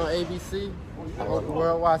going to be on ABC. I hope the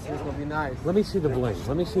world watches. It's going to be nice. Let me see the bling.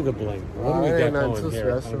 What do we Ain't got nothing going too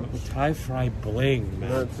here? special. Thai fry bling, man.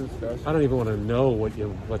 Nothing too special. I don't even want to know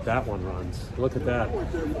what that one runs. Look at that.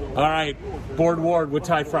 All right. Board Ward with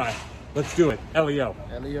Thai fry. Let's do it. Leo.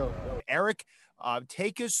 Eric,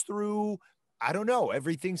 take us through, I don't know,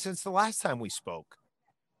 everything since the last time we spoke.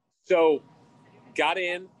 So, got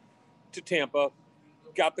in to Tampa,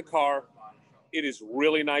 got the car. It is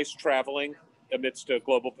really nice traveling amidst a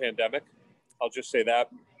global pandemic. I'll just say that.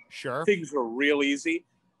 Sure. Things are real easy.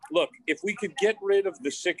 Look, if we could get rid of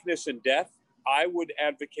the sickness and death, I would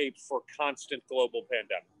advocate for constant global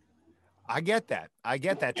pandemic. I get that.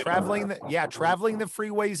 Traveling the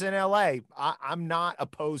freeways in LA, I'm not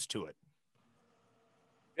opposed to it.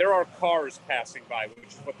 There are cars passing by, which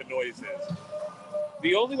is what the noise is.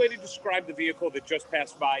 The only way to describe the vehicle that just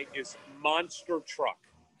passed by is monster truck.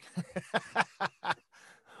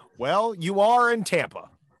 Well, you are in Tampa.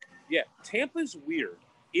 Yeah, Tampa's weird.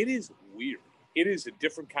 It is weird. It is a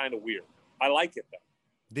different kind of weird. I like it, though.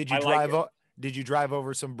 Did you drive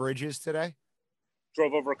over some bridges today?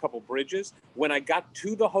 Drove over a couple bridges. When I got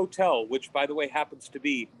to the hotel, which, by the way, happens to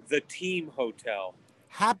be the team hotel.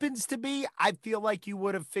 Happens to be? I feel like you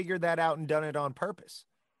would have figured that out and done it on purpose.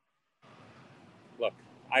 Look,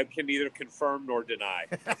 I can neither confirm nor deny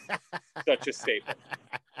such a statement.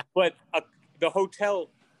 But the hotel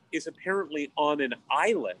is apparently on an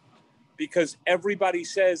island because everybody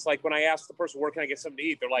says, like, when I ask the person, where can I get something to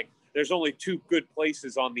eat? They're like, there's only 2 good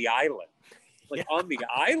places on the island. Like, on the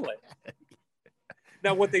island?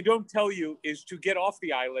 Now, what they don't tell you is to get off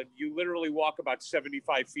the island, you literally walk about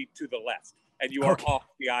 75 feet to the left, and you are off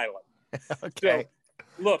the island. Okay.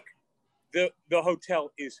 So, look, the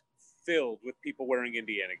hotel is filled with people wearing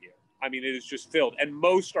Indiana gear. I mean, it is just filled. And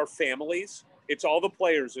most are families. It's all the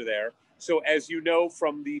players are there. So as you know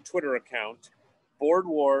from the Twitter account, Board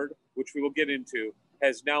Ward, which we will get into,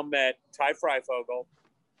 has now met Ty Freifogel,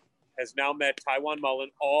 has now met Taiwan Mullen,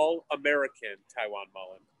 all American Taiwan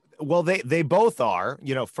Mullen. Well, they both are,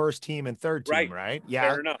 first team and third team, right? Yeah.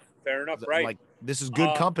 Fair enough. Right. Like, this is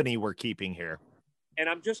good company we're keeping here. And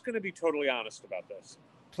I'm just going to be totally honest about this.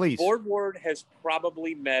 Please. Board Ward has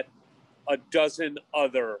probably met a dozen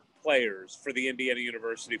other players for the Indiana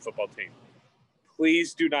University football team.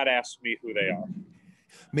 Please do not ask me who they are.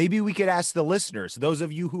 Maybe we could ask the listeners, those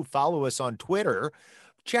of you who follow us on Twitter,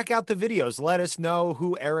 check out the videos. Let us know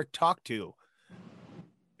who Eric talked to.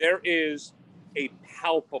 There is a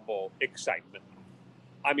palpable excitement.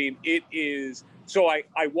 I mean, it is. So I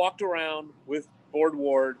walked around with Board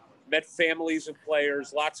Ward, met families of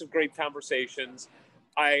players, lots of great conversations.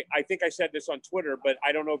 I think I said this on Twitter, but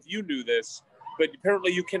I don't know if you knew this, but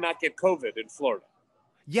apparently you cannot get COVID in Florida.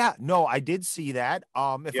 Yeah, no, I did see that.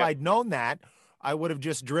 If I'd known that, I would have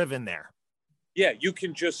just driven there. Yeah, you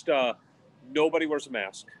can just, nobody wears a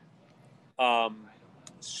mask.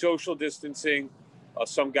 Social distancing.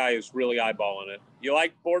 Some guy is really eyeballing it. You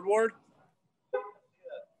like Board Ward?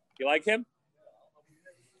 You like him?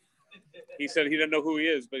 He said he doesn't know who he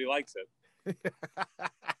is, but he likes it.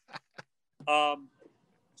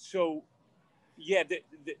 So, yeah,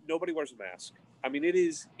 nobody wears a mask. I mean,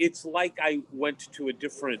 it's like I went to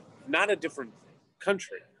not a different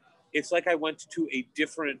country. It's like I went to a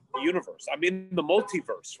different universe. I'm in the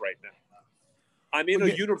multiverse right now. I'm in a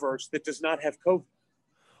universe that does not have COVID.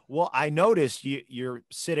 Well, I noticed you're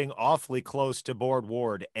sitting awfully close to Board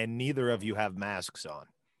Ward, and neither of you have masks on.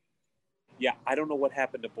 Yeah, I don't know what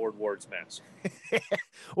happened to Board Ward's mask.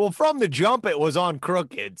 Well, from the jump, it was on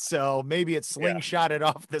crooked, so maybe it slingshotted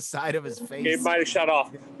off the side of his face. It might have shot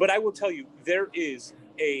off. But I will tell you, there is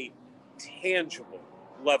a tangible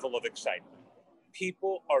level of excitement.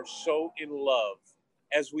 People are so in love,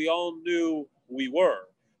 as we all knew we were.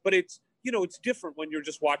 But it's different when you're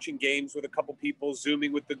just watching games with a couple people,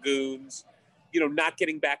 Zooming with the goons, not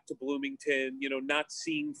getting back to Bloomington, not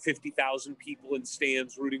seeing 50,000 people in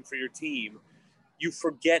stands rooting for your team. You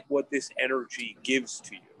forget what this energy gives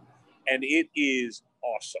to you. And it is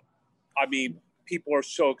awesome. I mean, people are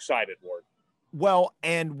so excited, Ward. Well,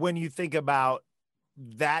 and when you think about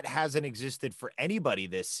that hasn't existed for anybody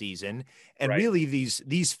this season, and really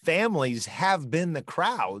these families have been the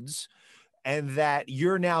crowds, and that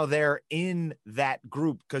you're now there in that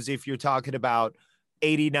group. Because if you're talking about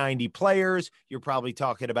 80, 90 players, you're probably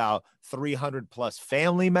talking about 300 plus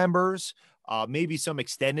family members, maybe some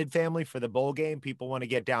extended family for the bowl game. People want to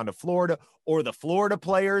get down to Florida, or the Florida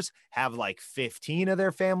players have like 15 of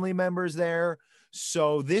their family members there.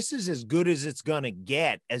 So this is as good as it's going to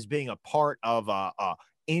get as being a part of a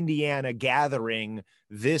Indiana gathering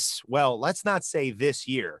this, well, let's not say this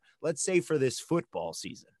year, let's say for this football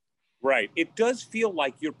season. Right. It does feel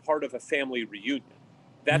like you're part of a family reunion.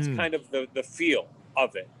 That's kind of the feel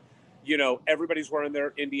of it. Everybody's wearing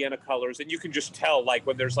their Indiana colors, and you can just tell, like,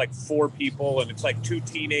 when there's like four people and it's like two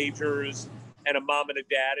teenagers and a mom and a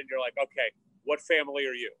dad, and you're like, okay, what family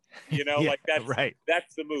are you?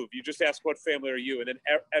 That's the move. You just ask, what family are you? And then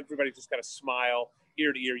everybody just got to smile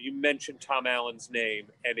ear to ear. You mention Tom Allen's name,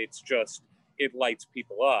 and it lights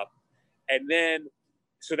people up. And then,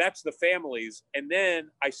 so that's the families. And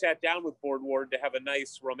then I sat down with Board Ward to have a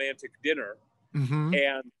nice romantic dinner. Mm-hmm.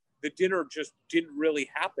 And the dinner just didn't really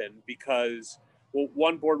happen because, well,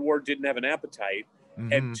 one, Board Ward didn't have an appetite.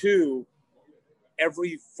 Mm-hmm. And two,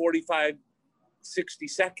 every 45, 60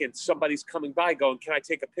 seconds, somebody's coming by going, can I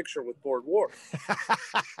take a picture with Board Ward?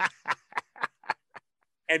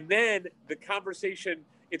 And then the conversation,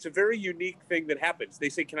 it's a very unique thing that happens. They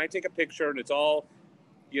say, can I take a picture? And it's all,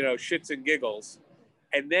 shits and giggles.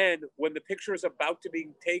 And then when the picture is about to be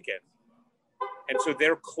taken, and so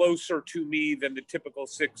they're closer to me than the typical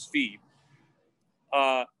 6 feet,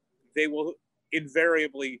 they will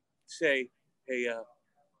invariably say, hey,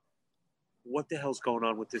 what the hell's going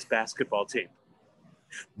on with this basketball team?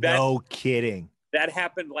 No kidding. That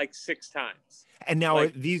happened like 6 times. And now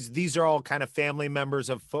these are all kind of family members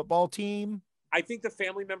of football team? I think the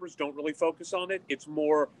family members don't really focus on it. It's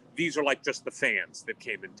more, these are like just the fans that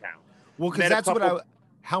came in town. Well, because that's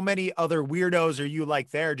how many other weirdos are you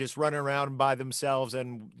like there just running around by themselves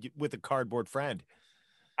and with a cardboard friend?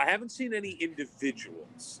 I haven't seen any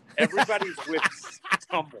individuals. Everybody's with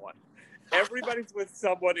someone. Everybody's with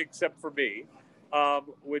someone except for me,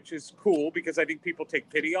 which is cool because I think people take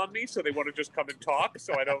pity on me, so they want to just come and talk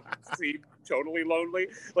so I don't seem totally lonely,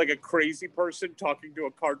 like a crazy person talking to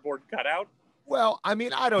a cardboard cutout. Well, I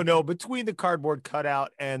mean, I don't know. Between the cardboard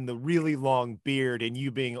cutout and the really long beard and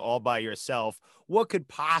you being all by yourself, what could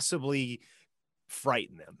possibly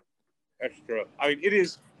frighten them? That's true. I mean,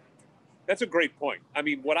 that's a great point. I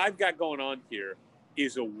mean, what I've got going on here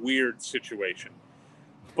is a weird situation.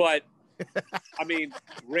 But I mean,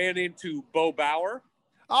 ran into Bo Bauer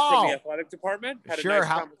from Oh, the athletic department. Had sure. a nice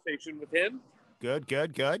conversation with him. Good.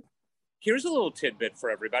 Here's a little tidbit for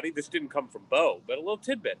everybody. This didn't come from Bo, but a little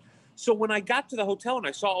tidbit. So when I got to the hotel and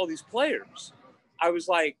I saw all these players, I was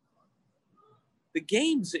like, the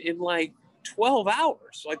game's in like 12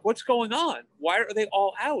 hours. Like, what's going on? Why are they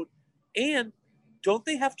all out? And don't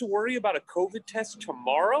they have to worry about a COVID test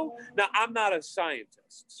tomorrow? Now, I'm not a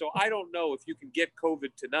scientist, so I don't know if you can get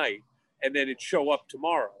COVID tonight and then it show up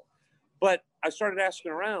tomorrow. But I started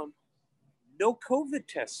asking around, no COVID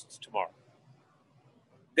tests tomorrow.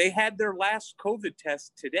 They had their last COVID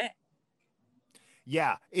test today.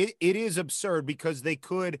 Yeah, it is absurd because they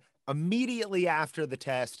could immediately after the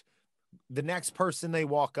test, the next person they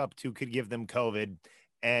walk up to could give them COVID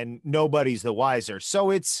and nobody's the wiser.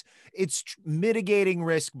 So it's mitigating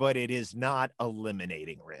risk, but it is not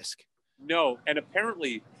eliminating risk. No, and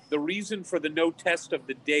apparently the reason for the no test of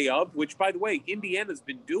the day of, which, by the way, Indiana's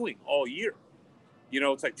been doing all year. You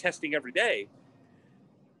know, it's like testing every day.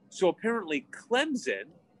 So apparently Clemson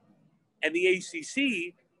and the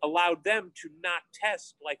ACC allowed them to not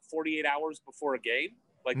test like 48 hours before a game.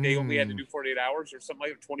 Like they only had to do 48 hours or something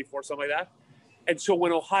like 24, something like that. And so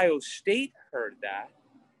when Ohio State heard that,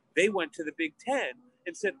 they went to the Big Ten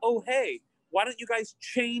and said, oh, hey, why don't you guys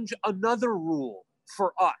change another rule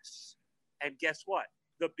for us? And guess what?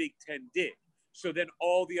 The Big Ten did. So then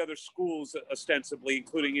all the other schools, ostensibly,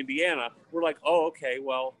 including Indiana, were like, oh, okay,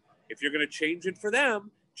 well, if you're going to change it for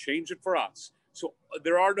them, change it for us. So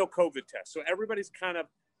there are no COVID tests. So everybody's kind of,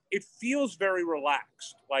 it feels very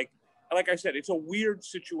relaxed. Like I said, it's a weird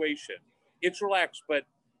situation. It's relaxed, but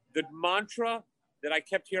the mantra that I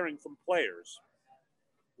kept hearing from players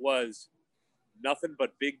was nothing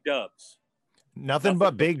but big dubs. Nothing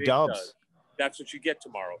but big dubs. That's what you get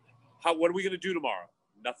tomorrow. What are we going to do tomorrow?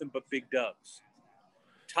 Nothing but big dubs.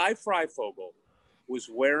 Ty Freifogel was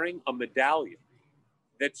wearing a medallion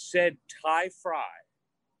that said Ty Fry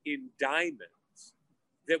in diamonds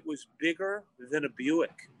that was bigger than a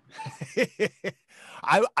Buick.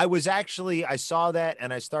 I saw that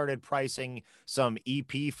and I started pricing some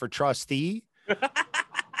EP for trustee.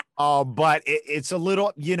 But it's a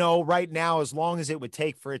little, right now, as long as it would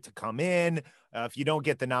take for it to come in, if you don't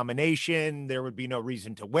get the nomination, there would be no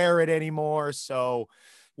reason to wear it anymore. So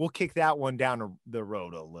we'll kick that one down the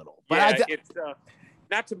road a little. But yeah, it's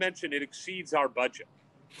not to mention it exceeds our budget.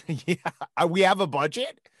 Yeah, we have a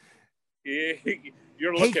budget.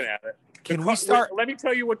 You're looking at it. Can we start? Let me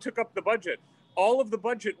tell you what took up the budget. All of the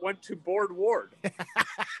budget went to Board Ward.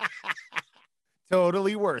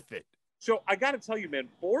 Totally worth it. So I got to tell you, man,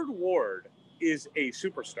 Board Ward is a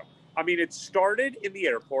superstar. I mean, it started in the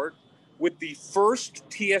airport with the first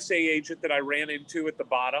TSA agent that I ran into at the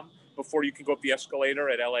bottom before you can go up the escalator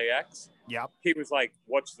at LAX. Yep. He was like,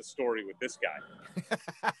 what's the story with this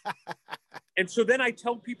guy? And so then I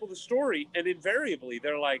tell people the story, and invariably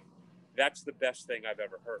they're like, that's the best thing I've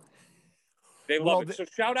ever heard. They love it. So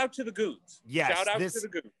shout out to the Goons. Yes. Shout out to the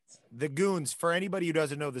Goons. The Goons, for anybody who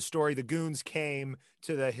doesn't know the story, the Goons came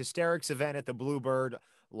to the Hysterics event at the Bluebird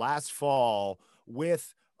last fall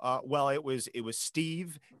with, it was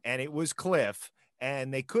Steve and it was Cliff,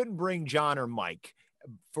 and they couldn't bring John or Mike.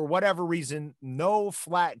 For whatever reason, no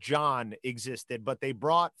Flat John existed, but they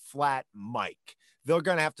brought Flat Mike. They're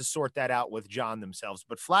going to have to sort that out with John themselves.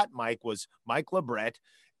 But Flat Mike was Mike Lebret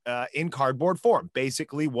in cardboard form,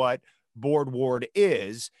 basically what Board Ward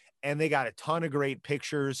is. And they got a ton of great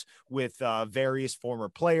pictures with various former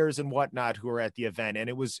players and whatnot who were at the event. And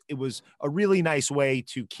it was a really nice way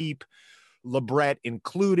to keep Lebret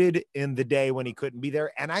included in the day when he couldn't be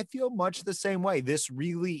there. And I feel much the same way. This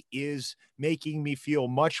really is making me feel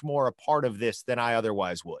much more a part of this than I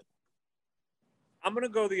otherwise would. I'm going to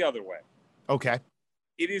go the other way. Okay.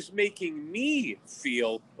 It is making me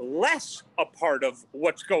feel less a part of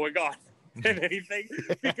what's going on than anything,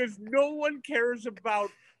 because no one cares about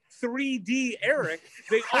 3D Eric.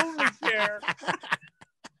 They only care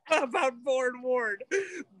about Board Ward.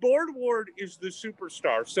 Board Ward is the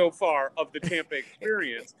superstar so far of the Tampa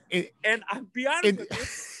experience. And I'll be honest with you,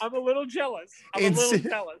 I'm a little jealous.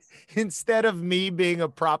 Instead of me being a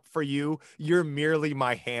prop for you, you're merely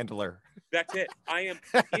my handler. That's it.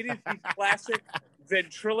 It is the classic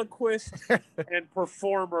ventriloquist and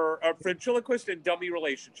performer, ventriloquist and dummy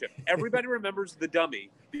relationship. Everybody remembers the dummy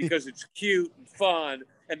because it's cute and fun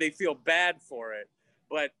and they feel bad for it,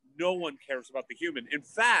 but no one cares about the human. In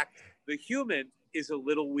fact, the human is a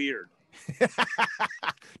little weird.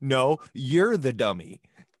 No, you're the dummy.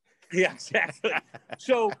 Yeah, exactly.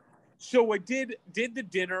 So I did the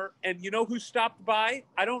dinner, and you know who stopped by?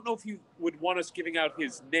 I don't know if you would want us giving out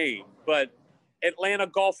his name, but Atlanta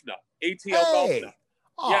Golf Nut, ATL Golf Nut.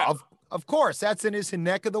 Oh, Yeah. of course. That's in his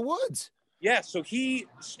neck of the woods. Yeah, so he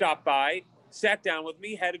stopped by, sat down with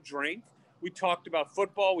me, had a drink. We talked about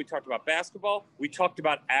football. We talked about basketball. We talked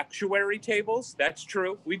about actuary tables. That's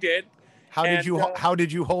true. We did. How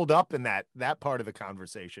did you hold up in that part of the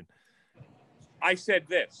conversation? I said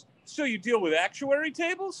this. So you deal with actuary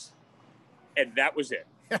tables? And that was it.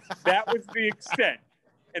 That was the extent.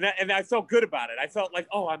 And I felt good about it. I felt like,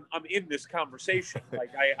 oh, I'm in this conversation. Like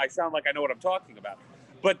I sound like I know what I'm talking about.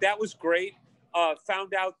 But that was great.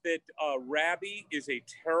 Found out that Rabbi is a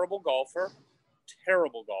terrible golfer.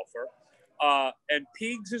 And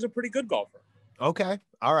Pigs is a pretty good golfer. Okay.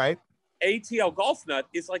 All right. ATL Golf Nut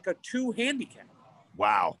is like a 2 handicap.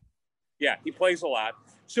 Wow. Yeah, he plays a lot.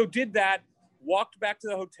 So did that, walked back to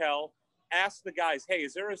the hotel, asked the guys, hey,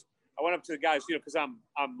 I went up to the guys, because I'm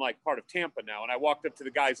like part of Tampa now. And I walked up to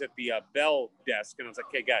the guys at the Bell desk and I was like,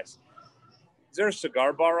 hey guys, is there a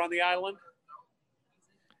cigar bar on the island?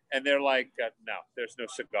 And they're like, no, there's no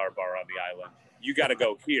cigar bar on the island. You got to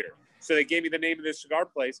go here. So they gave me the name of this cigar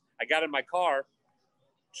place. I got in my car,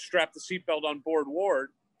 strapped the seatbelt on board Ward,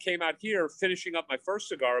 came out here, finishing up my first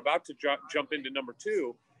cigar, about to jump into number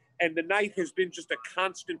 2. And the night has been just a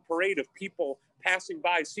constant parade of people passing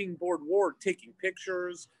by, seeing board Ward, taking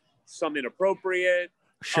pictures, some inappropriate.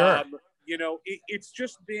 Sure. It's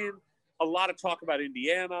just been a lot of talk about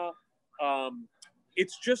Indiana.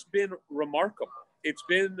 It's just been remarkable. It's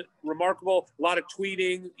been remarkable. A lot of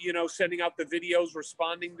tweeting, sending out the videos,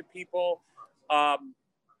 responding to people.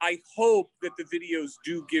 I hope that the videos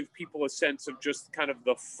do give people a sense of just kind of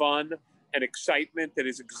the fun and excitement that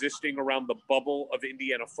is existing around the bubble of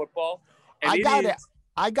Indiana football. And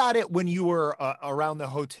I got it when you were around the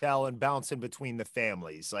hotel and bouncing between the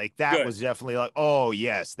families. Like that was definitely like, oh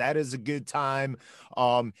yes, that is a good time.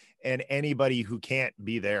 And anybody who can't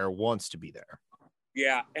be there wants to be there.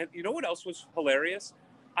 Yeah. And you know what else was hilarious?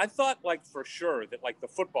 I thought like for sure that like the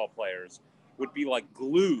football players would be like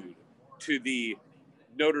glued to the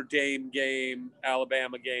Notre Dame game,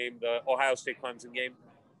 Alabama game, the Ohio State Clemson game.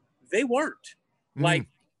 They weren't. Like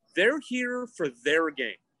they're here for their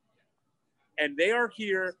game. And they are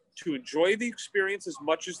here to enjoy the experience as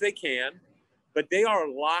much as they can, but they are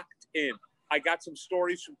locked in. I got some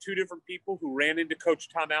stories from 2 different people who ran into Coach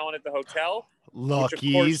Tom Allen at the hotel.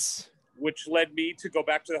 Luckies. Which led me to go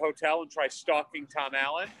back to the hotel and try stalking Tom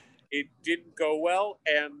Allen. It didn't go well,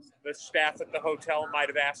 and the staff at the hotel might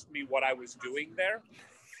have asked me what I was doing there.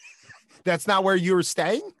 That's not where you were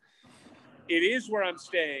staying? It is where I'm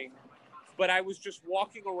staying, but I was just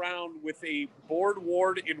walking around with a board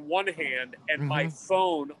Ward in one hand and my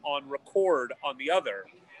phone on record on the other.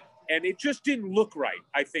 And it just didn't look right,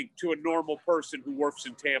 I think, to a normal person who works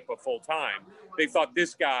in Tampa full time. They thought,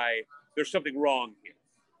 this guy, there's something wrong here.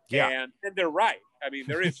 Yeah. And they're right. I mean,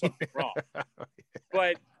 there is something wrong.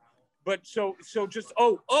 But so just,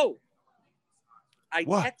 I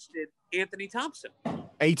texted Anthony Thompson.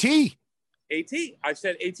 AT. I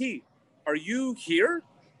said, AT, are you here?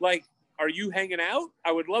 Like, are you hanging out?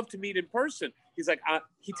 I would love to meet in person. He's like,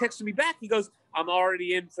 he texted me back. He goes, I'm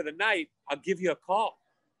already in for the night. I'll give you a call.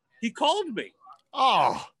 He called me.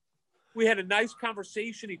 Oh. We had a nice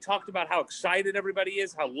conversation. He talked about how excited everybody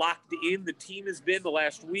is, how locked in the team has been the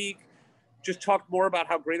last week. Just talked more about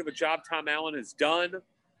how great of a job Tom Allen has done,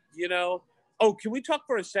 Oh, can we talk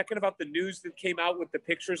for a second about the news that came out with the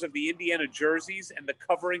pictures of the Indiana jerseys and the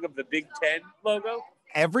covering of the Big Ten logo?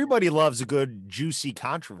 Everybody loves a good, juicy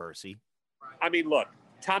controversy. I mean, look,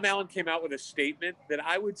 Tom Allen came out with a statement that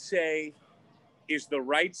I would say is the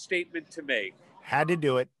right statement to make. Had to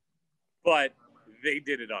do it. But they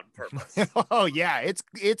did it on purpose. Oh yeah,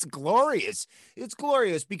 it's glorious. It's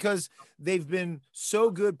glorious because they've been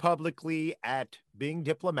so good publicly at being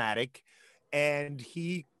diplomatic, and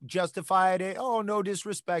he justified it. Oh, no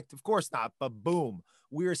disrespect, of course not. But boom,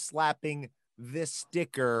 we're slapping this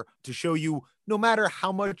sticker to show you, no matter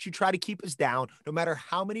how much you try to keep us down, no matter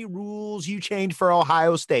how many rules you change for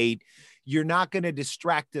Ohio State, you're not going to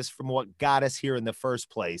distract us from what got us here in the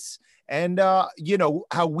first place. And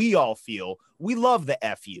how we all feel. We love the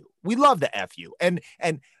FU. We love the FU. And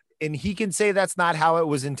he can say that's not how it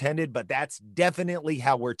was intended, but that's definitely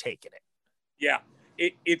how we're taking it. Yeah.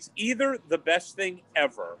 It's either the best thing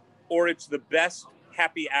ever or it's the best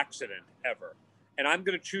happy accident ever. And I'm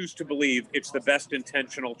going to choose to believe it's the best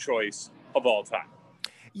intentional choice of all time.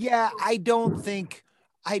 Yeah, I don't think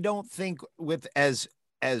with as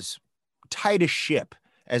tight a ship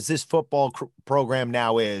as this football program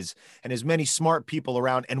now is, and as many smart people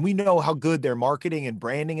around, and we know how good their marketing and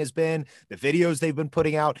branding has been, the videos they've been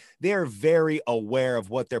putting out, they're very aware of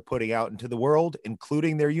what they're putting out into the world,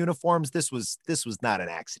 including their uniforms. This was not an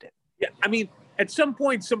accident. Yeah, I mean, at some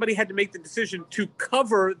point, somebody had to make the decision to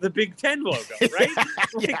cover the Big Ten logo, right?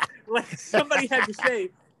 Like somebody had to say,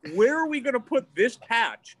 where are we going to put this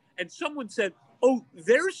patch? And someone said, oh,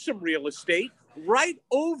 there's some real estate right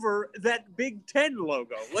over that Big Ten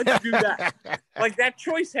logo. Let's do that. Like that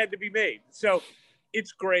choice had to be made. So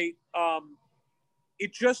it's great.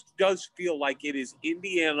 It just does feel like it is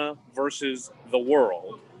Indiana versus the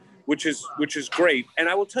world, which is great. And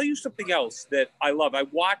I will tell you something else that I love. I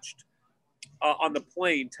watched on the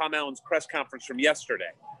plane Tom Allen's press conference from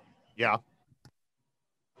yesterday. Yeah.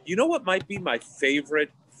 You know what might be my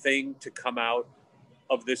favorite thing to come out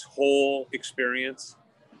of this whole experience?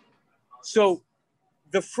 So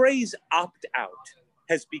the phrase opt out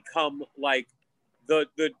has become like the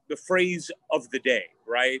phrase of the day,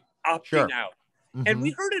 right? Opting out. Mm-hmm. And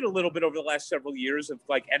we heard it a little bit over the last several years of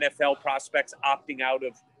like NFL prospects opting out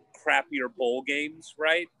of crappier bowl games,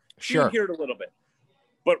 right? Sure. You hear it a little bit.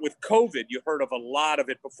 But with COVID, you heard of a lot of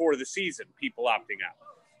it before the season, people opting out.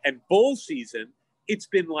 And bowl season, it's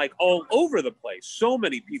been like all over the place. So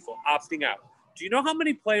many people opting out. Do you know how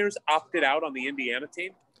many players opted out on the Indiana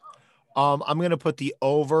team? I'm going to put the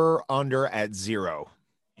over under at 0.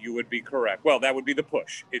 You would be correct. Well, that would be the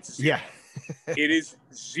push. It's 0. Yeah. It is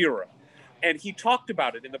 0. And he talked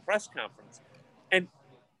about it in the press conference. And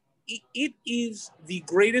it is the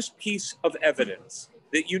greatest piece of evidence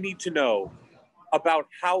that you need to know about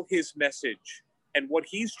how his message and what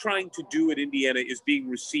he's trying to do at Indiana is being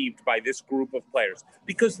received by this group of players.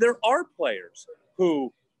 Because there are players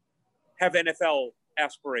who have NFL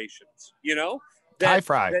aspirations, you know? Ty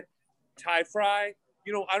Fry, I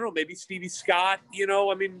don't know, maybe Stevie Scott,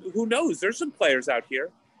 I mean, who knows? There's some players out here,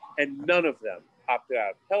 and none of them opted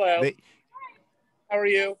out. Hello. How are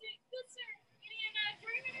you?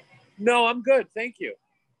 No, I'm good. Thank you.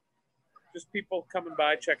 Just people coming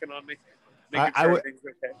by, checking on me. Making sure everything's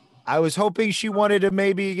okay. I was hoping she wanted to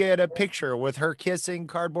maybe get a picture with her kissing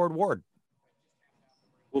Cardboard Ward.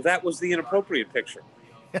 Well, that was the inappropriate picture.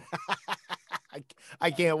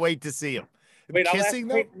 I can't wait to see him. Wait, kissing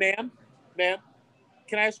them? Wait, ma'am,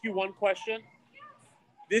 can I ask you one question?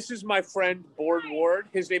 This is my friend, Board Ward.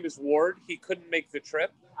 His name is Ward. He couldn't make the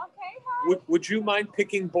trip. Okay. Would you mind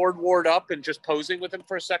picking Board Ward up and just posing with him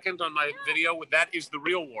for a second on my video? That is the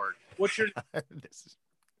real Ward. What's your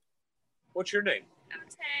name? I'm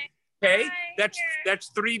Tay. Tay? That's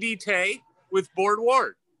 3D Tay with Board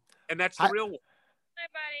Ward. And that's the real one. My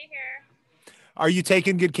body here. Are you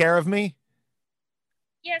taking good care of me?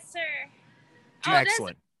 Yes, sir.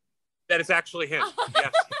 Excellent. That is actually him.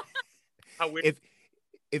 Yes. How weird.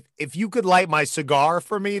 If you could light my cigar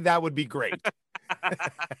for me, that would be great.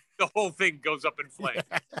 The whole thing goes up in flames.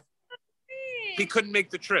 He couldn't make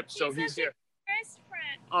the trip, so he's here. Best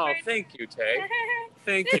friend. Oh, thank you, Tay.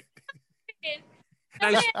 Thank you.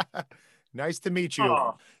 Nice to meet you.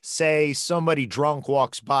 Oh. Say somebody drunk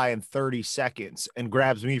walks by in 30 seconds and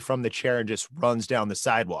grabs me from the chair and just runs down the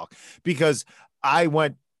sidewalk, because I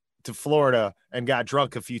went to Florida and got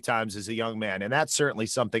drunk a few times as a young man, and that's certainly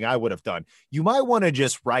something I would have done. You might want to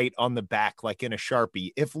just write on the back, like in a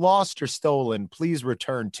Sharpie, if lost or stolen, please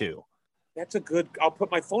return to. That's I'll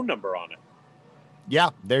put my phone number on it.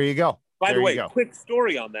 Yeah, there you go. By the way, quick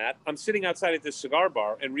story on that. I'm sitting outside at this cigar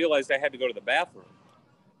bar and realized I had to go to the bathroom.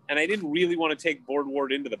 And I didn't really want to take Board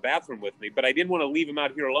Ward into the bathroom with me, but I didn't want to leave him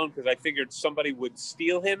out here alone because I figured somebody would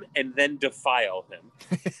steal him and then defile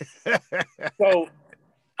him. So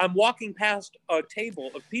I'm walking past a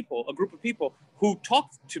group of people who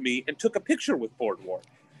talked to me and took a picture with Board Ward.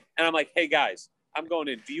 And I'm like, hey, guys, I'm going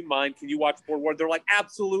in. Do you mind? Can you watch Board Ward? They're like,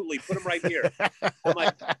 absolutely. Put him right here. I'm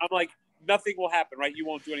like, nothing will happen, right? You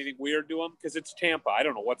won't do anything weird to him because it's Tampa. I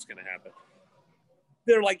don't know what's going to happen.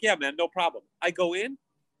 They're like, yeah, man, no problem. I go in.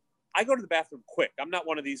 I go to the bathroom quick. I'm not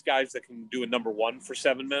one of these guys that can do a number one for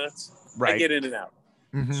 7 minutes. Right. I get in and out.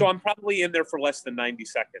 Mm-hmm. So I'm probably in there for less than 90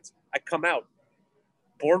 seconds. I come out.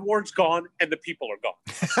 Board Ward's gone and the people are gone.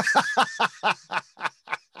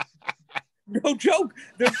 No joke.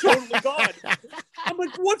 They're totally gone. I'm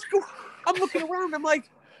like, what's going on? I'm looking around. I'm like,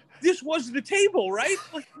 this was the table, right?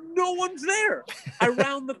 Like, no one's there. I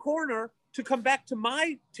round the corner to come back to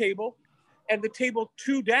my table, and the table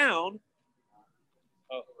 2 down.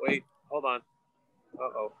 Oh, wait, hold on.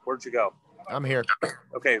 Uh-oh, where'd you go? I'm here.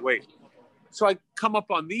 Okay, wait. So I come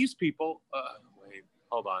up on these people. Wait,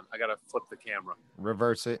 hold on. I got to flip the camera.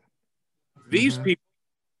 Reverse it. These people,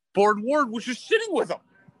 Board Ward was just sitting with them.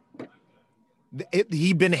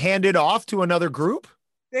 He been handed off to another group?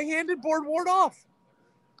 They handed Board Ward off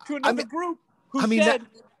to another group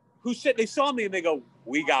who said they saw me and they go,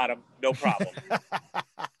 "We got him, no problem."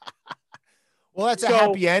 Well, that's a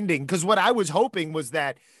happy ending, because what I was hoping was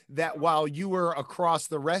that while you were across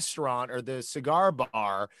the restaurant or the cigar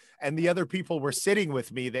bar and the other people were sitting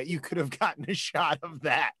with me, that you could have gotten a shot of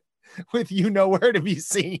that with you nowhere to be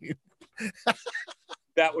seen.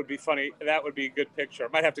 That would be funny. That would be a good picture. I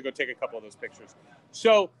might have to go take a couple of those pictures.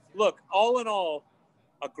 So, look, all in all,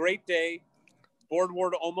 a great day. Board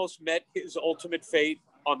Ward almost met his ultimate fate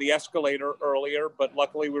on the escalator earlier, but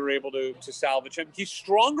luckily we were able to salvage him. He's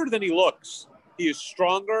stronger than he looks. He is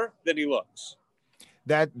stronger than he looks.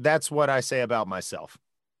 That's what I say about myself.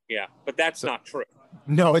 Yeah, but that's not true.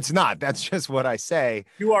 No, it's not. That's just what I say.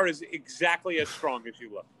 You are exactly as strong as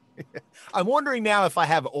you look. I'm wondering now if I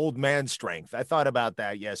have old man strength. I thought about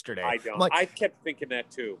that yesterday. I don't. I kept thinking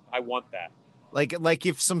that too. I want that. Like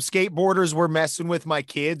if some skateboarders were messing with my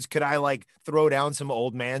kids, could I like throw down some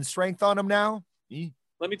old man strength on them now?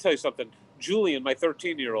 Let me tell you something. Julian, my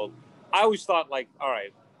 13-year-old, I always thought like, all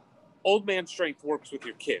right, old man strength works with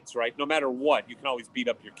your kids, right? No matter what, you can always beat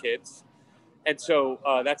up your kids. And so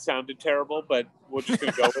that sounded terrible, but we're just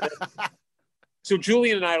going to go with it. So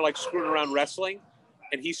Julian and I are like screwing around wrestling,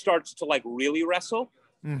 and he starts to like really wrestle.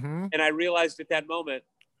 Mm-hmm. And I realized at that moment,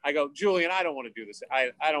 I go, Julian, I don't want to do this.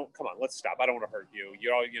 I don't, come on, let's stop. I don't want to hurt you.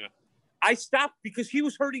 You're all, I stopped because he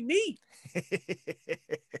was hurting me.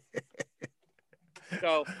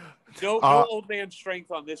 So no old man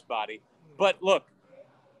strength on this body. But look,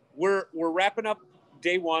 we're wrapping up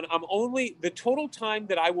day one. The total time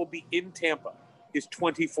that I will be in Tampa is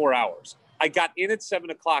 24 hours. I got in at 7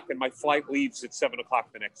 o'clock and my flight leaves at 7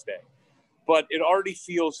 o'clock the next day. But it already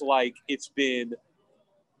feels like it's been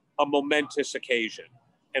a momentous occasion.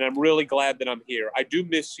 And I'm really glad that I'm here. I do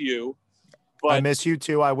miss you. But I miss you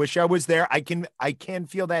too. I wish I was there. I can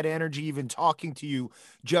feel that energy even talking to you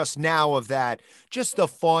just now, of that, just the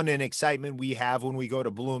fun and excitement we have when we go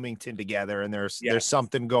to Bloomington together and there's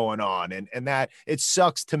something going on, and that it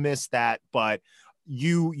sucks to miss that, but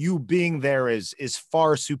you being there is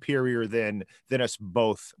far superior than us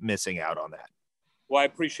both missing out on that. Well, I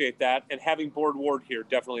appreciate that. And having Board Ward here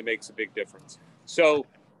definitely makes a big difference. So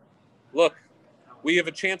look, we have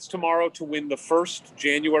a chance tomorrow to win the first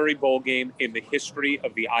January bowl game in the history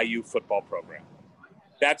of the IU football program.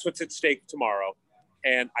 That's what's at stake tomorrow,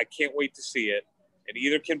 and I can't wait to see it, and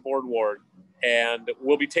either can Board Ward. And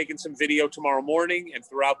we'll be taking some video tomorrow morning and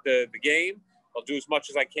throughout the game. I'll do as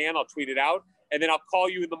much as I can. I'll tweet it out, and then I'll call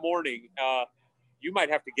you in the morning. You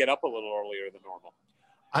might have to get up a little earlier than normal.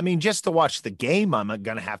 I mean, just to watch the game, I'm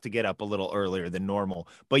going to have to get up a little earlier than normal.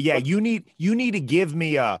 But yeah, you need to give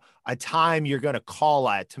me a time you're going to call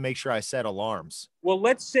at to make sure I set alarms. Well,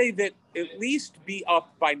 let's say that at least be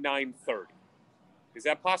up by 9:30. Is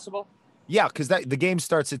that possible? Yeah, because the game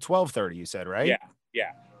starts at 12:30. You said, right?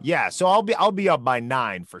 Yeah. So I'll be up by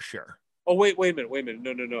 9 for sure. Oh wait a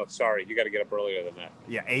minute. No. Sorry, you got to get up earlier than that.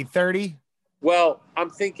 Yeah, 8:30. Well, I'm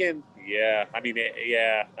thinking. Yeah. I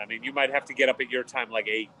mean, you might have to get up at your time, like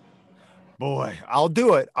 8. Boy, I'll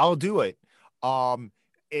do it.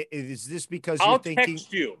 Is this because you're thinking?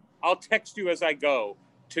 I'll text you as I go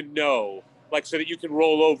to know, like, so that you can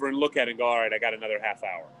roll over and look at it and go, all right, I got another half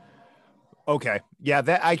hour. Okay. Yeah,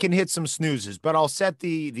 that I can hit some snoozes, but I'll set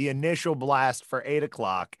the initial blast for 8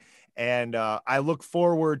 o'clock. And I look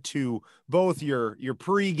forward to both your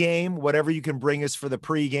pregame, whatever you can bring us for the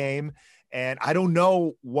pregame. And I don't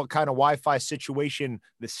know what kind of Wi-Fi situation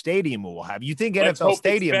the stadium will have. You think NFL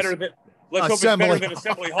stadiums? Let's hope it's better than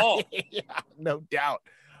Assembly Hall. Yeah, no doubt.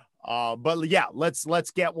 But yeah,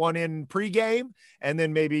 let's get one in pregame, and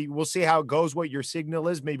then maybe we'll see how it goes, what your signal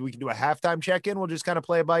is. Maybe we can do a halftime check-in. We'll just kind of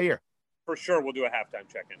play it by ear. For sure, we'll do a halftime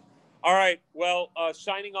check-in. All right, well,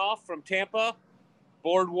 signing off from Tampa,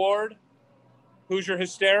 Board Ward, Hoosier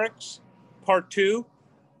Hysterics, Part 2,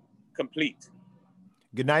 complete.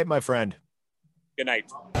 Good night, my friend. Good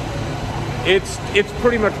night. It's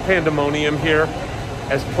pretty much pandemonium here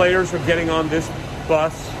as players are getting on this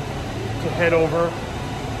bus to head over.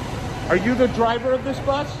 Are you the driver of this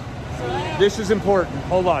bus? This is important.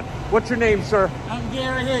 Hold on. What's your name, sir? I'm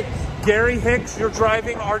Gary Hicks. Gary Hicks, you're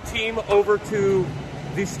driving our team over to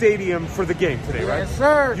the stadium for the game today, right? Yes,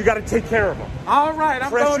 sir. You got to take care of them. All right,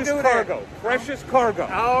 I'm going to do that. Precious cargo.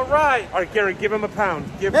 All right. All right, Gary, give him a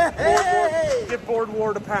pound. Give Board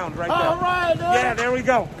Ward a pound right there. All right. Yeah, there we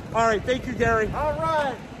go. All right, thank you, Gary. All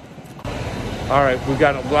right. All right, we've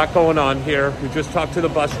got a lot going on here. We just talked to the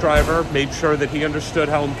bus driver, made sure that he understood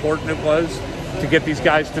how important it was to get these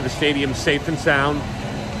guys to the stadium safe and sound.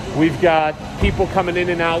 We've got people coming in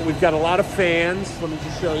and out. We've got a lot of fans. Let me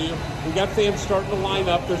just show you. We got fans starting to line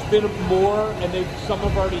up. There's been more, and some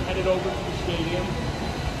have already headed over to the stadium.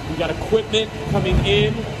 We got equipment coming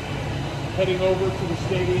in, heading over to the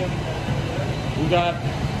stadium. We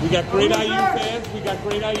got great IU fans. We got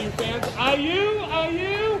great IU fans. IU,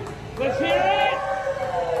 let's hear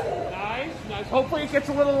it. Nice. Hopefully it gets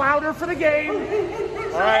a little louder for the game.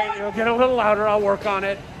 All right, it'll get a little louder. I'll work on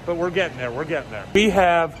it. But we're getting there. We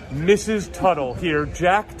have Mrs. Tuttle here.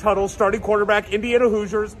 Jack Tuttle, starting quarterback, Indiana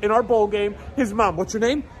Hoosiers, in our bowl game. His mom, what's your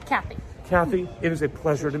name? Kathy, it is a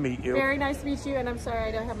pleasure to meet you. Very nice to meet you, and I'm sorry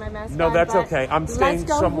I don't have my mask No, on, that's okay. I'm staying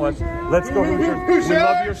somewhat. Hoosier. Let's go Hoosiers. We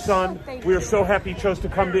love your son. Thank We are you. so happy he chose to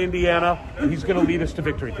come to Indiana. He's going to lead us to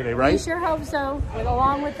victory today, right? We sure hope so,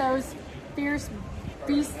 along with those fierce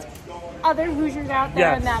beast other Hoosiers out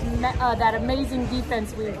there, Yes. and that amazing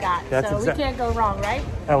defense we've got. That's so we can't go wrong, right?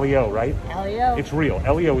 LEO, right? LEO. It's real.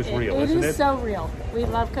 LEO is real, isn't it? It is so real. We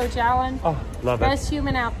love Coach Allen. Oh, love it. Best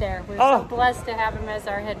human out there. We're so blessed to have him as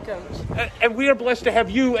our head coach. And we are blessed to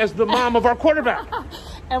have you as the mom of our quarterback.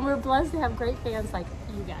 And we're blessed to have great fans like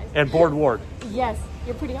you guys. And Board Ward. Yes,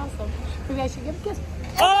 you're pretty awesome. You guys should give a kiss.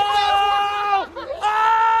 Oh!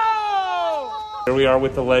 Here we are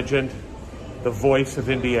with the legend, the voice of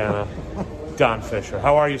Indiana, Don Fisher.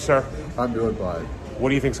 How are you, sir? I'm doing fine. What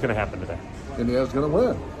do you think is going to happen today? Indiana's going to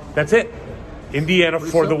win. That's it. Indiana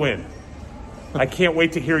Pretty for the simple. win. I can't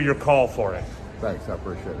wait to hear your call for it. Thanks, I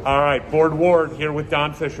appreciate it. All right, Board Ward here with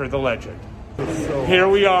Don Fisher, the legend. Here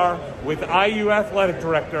we are with IU Athletic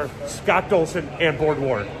Director Scott Dolson and Board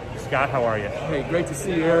Ward. Scott, how are you? Hey, great to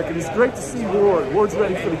see you, Eric. And it's great to see Ward. Ward's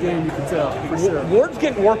ready for the game, you can tell, for sure. Ward's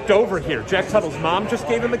getting worked over here. Jack Tuttle's mom just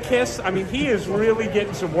gave him a kiss. I mean, he is really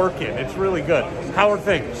getting some work in. It's really good. How are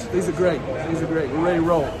things? These are great. We're ready to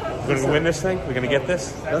roll. We're going to win this thing? We're going to get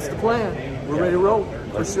this? That's the plan. We're ready to roll,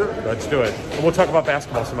 for sure. Let's do it. And we'll talk about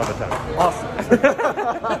basketball some other time. Awesome.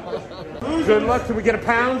 Good luck. Can we get a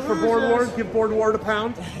pound for Board Ward? Give Board Ward a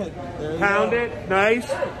pound. Pound it. Nice.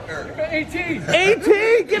 18.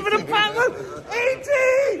 18. Give it a pound.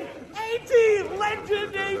 18. 18.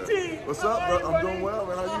 Legend 18. What's up, bro? I'm doing well,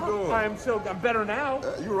 man. How you doing? I'm better now.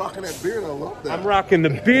 You rocking that beard. I love that. I'm rocking the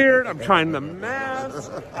beard. I'm trying the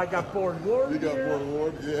mask. I got Board Ward. You got Board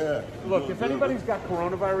Ward? Yeah. Look, if anybody's got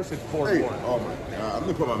coronavirus, it's Board Ward. Oh, my God. I'm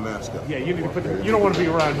going to put my mask up. Yeah, you need to put you don't want to be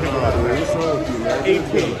around him. What's wrong with you, man?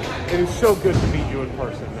 18. It is so good to meet you in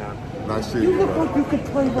person, man. Nice seeing You you, look man. like you could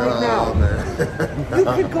play right now. Man.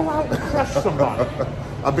 You could go out and crush somebody.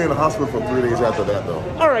 I'll be in the hospital for 3 days after that, though.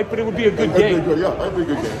 All right, but it would be a good game. Yeah, that'd be a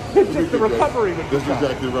good game. It's just the recovery would be That's tough.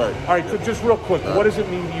 exactly right. All right, so just real quick, what does it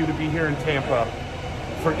mean to you to be here in Tampa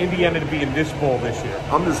for Indiana to be in this bowl this year?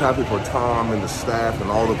 I'm just happy for Tom and the staff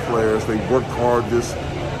and all the players. They worked hard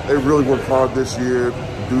they really worked hard this year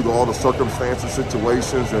due to all the circumstances,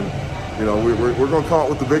 situations, and you know, we're going to come out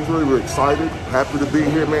with the victory. We're excited, happy to be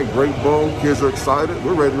here, man. Great bowl. Kids are excited.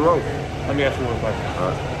 We're ready to roll. Let me ask you one question. All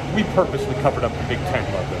right. We purposely covered up the Big Ten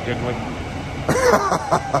logo, didn't we?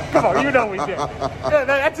 Come on, you know we did. Yeah,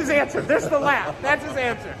 that's his answer. There's the laugh. That's his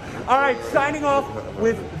answer. All right, signing off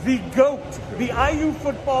with the GOAT, the IU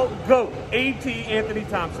football GOAT, A.T. Anthony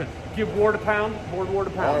Thompson. Give Ward a pound. Ward a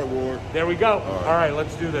pound. All right, Ward. There we go. All right,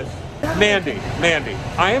 let's do this. Mandy,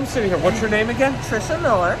 I am sitting here. What's your name again? Trisha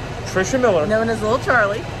Miller. Trisha Miller. Known as Little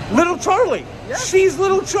Charlie. Little Charlie. Yep. She's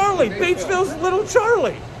Little Charlie. Batesville's Little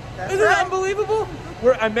Charlie. That's Isn't right. that unbelievable?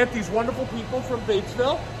 I met these wonderful people from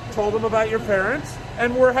Batesville, told them about your parents,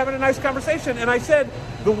 and we're having a nice conversation. And I said,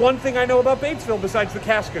 the one thing I know about Batesville, besides the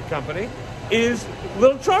casket company, is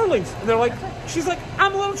Little Charlie's. And they're like, she's like,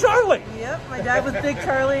 I'm Little Charlie. Yep, my dad was Big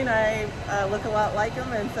Charlie, and I look a lot like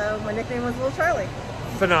him, and so my nickname was Little Charlie.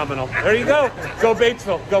 Phenomenal. There you go. Go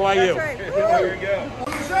Batesville. Go IU. That's right. There you go.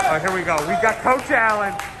 All right, here we go. We got Coach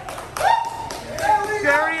Allen.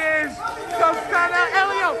 There he is. Coach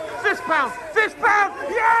Elio. Fist pound.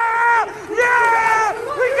 Yeah! Yeah!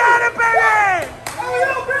 We got it, baby!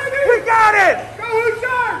 We got it! Go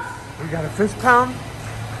Hoosiers! We got a fist pound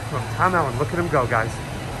from Tom Allen. Look at him go, guys.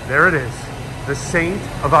 There it is. The saint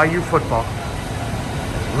of IU football,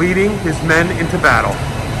 leading his men into battle.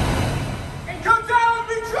 And Coach Allen,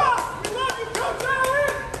 we trust! We love you, Coach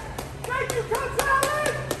Allen! Thank you, Coach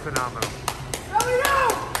Allen! Phenomenal.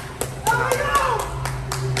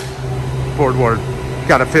 Elio! Ward.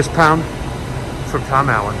 Got a fist pound from Tom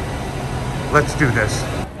Allen. Let's do this.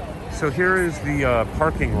 So here is the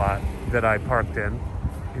parking lot that I parked in.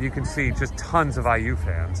 And you can see just tons of IU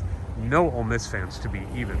fans. No Ole Miss fans to be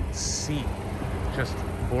even seen. Just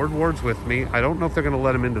Ward's with me. I don't know if they're going to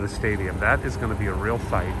let him into the stadium. That is going to be a real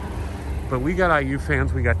fight. But we got IU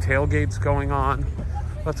fans. We got tailgates going on.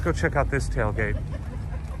 Let's go check out this tailgate.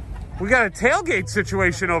 We got a tailgate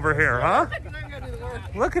situation over here, huh?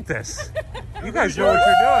 Look at this. You guys know what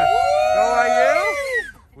you're doing. Go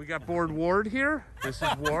IU. We got Board Ward here. This is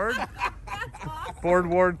Ward. Board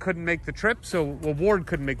Ward couldn't make the trip, Ward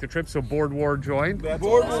couldn't make the trip, so Board Ward joined. Board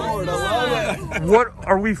Ward, I love it. What,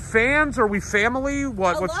 are we fans? Are we family?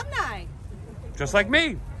 What's Alumni. just like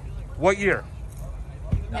me. What year?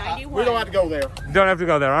 91. We don't have to go there. Don't have to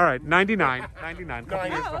go there. All right, 99. 99, couple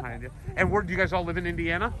years behind you. And where do you guys all live in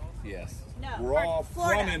Indiana? Yes. No, We're all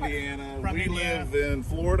Florida. from Indiana. From We Indiana. live in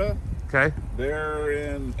Florida. Okay. They're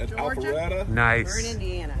at Georgia? Alpharetta. Nice. We're in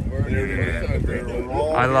Indiana. We're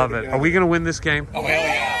all I love it. together. Are we going to win this game? Oh, hell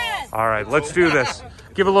yeah. All right, let's do this.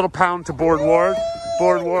 Give a little pound to Board Ward.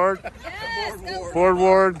 Board Ward. Board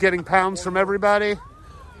Ward getting pounds from everybody.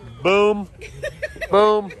 Boom.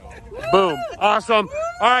 Boom. Boom. Awesome.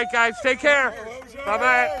 All right, guys, take care.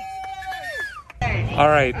 Bye-bye. All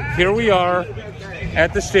right, here we are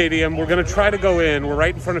at the stadium. We're going to try to go in. We're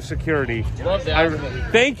right in front of security.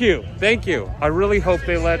 Thank you. Thank you. I really hope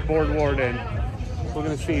they let Board Ward in. We're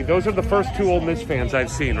going to see. Those are the first two Ole Miss fans I've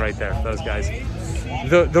seen right there, those guys.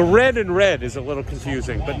 The red and red is a little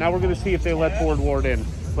confusing, but now we're going to see if they let Board Ward in.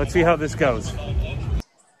 Let's see how this goes.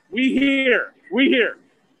 We here.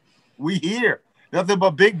 Nothing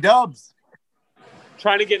but big dubs.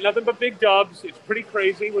 Trying to get nothing but big dubs. It's pretty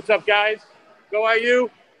crazy. What's up, guys? Go IU.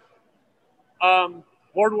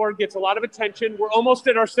 Board Ward gets a lot of attention. We're almost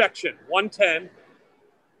in our section, 110.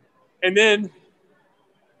 And then,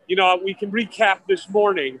 we can recap this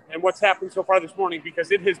morning and what's happened so far this morning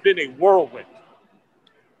because it has been a whirlwind.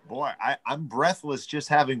 Boy, I'm breathless just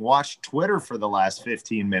having watched Twitter for the last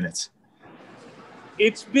 15 minutes.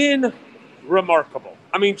 It's been remarkable.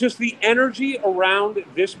 I mean, just the energy around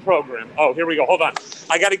this program. Oh, here we go. Hold on.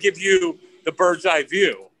 I got to give you the bird's eye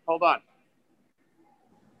view. Hold on.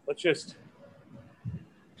 Let's just.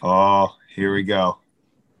 Oh, here we go.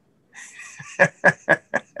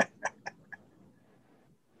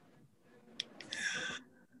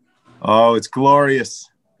 Oh, it's glorious.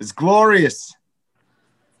 It's glorious.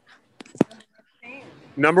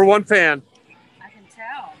 Number one fan. I can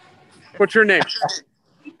tell. What's your name?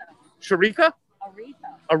 Sharika?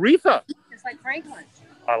 Aretha. It's like Franklin.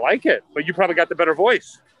 I like it, but you probably got the better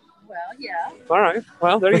voice. Well, yeah. All right.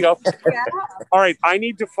 Well, there you go. Yeah. All right. I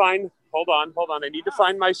need to find. Hold on. I need to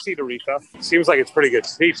find my seat, Aretha. Seems like it's pretty good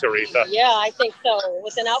seats, Aretha. Yeah, I think so.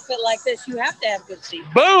 With an outfit like this, you have to have good seats.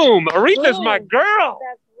 Boom! Aretha's my Boom. girl.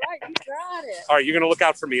 That's right. You got it. All right, you're going to look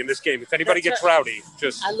out for me in this game. If anybody That's gets right. rowdy,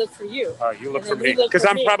 just... I look for you. All right, you look And for then me. you look Because for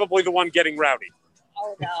I'm me. probably the one getting rowdy.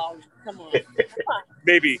 Oh, no. Come on.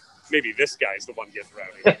 Maybe this guy's the one getting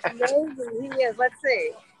rowdy. Maybe he is. Let's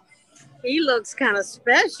see. He looks kind of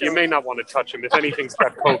special. You may not want to touch him. If anything's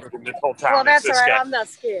got COVID in this whole town, Well, that's it's all this right. guy. I'm not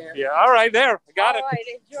scared. Yeah, all right, there. I got it. All right.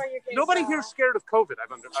 Enjoy your game. Nobody here's scared of COVID.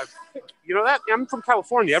 You know that? I'm from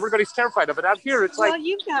California. Everybody's terrified of it. Out here, it's Well, like,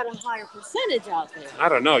 you've got a higher percentage out there. I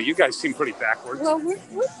don't know. You guys seem pretty backwards. Well, we're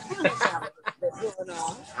kind of got a bit going on.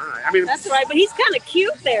 All right. I mean, That's right, but he's kind of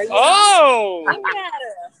cute there. You oh! know? Look at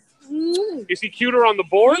her. Mm. Is he cuter on the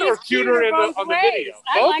board He's or cuter both on the ways. video?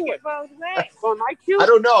 I Both like ways. it both ways. Well, am I cute? I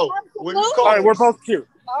don't know. When you All called right, we're both cute.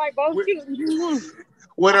 All right, both cute.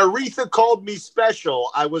 When Aretha called me special,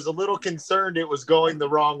 I was a little concerned it was going the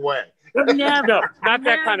wrong way. Never. No, not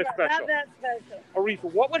that kind of Not special. that special. Aretha,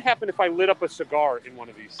 what would happen if I lit up a cigar in one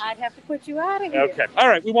of these? I'd have to put you out of here. Okay. All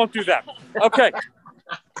right, we won't do that. Okay.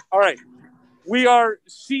 All right. We are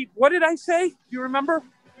what did I say? Do you remember?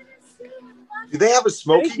 Do they have a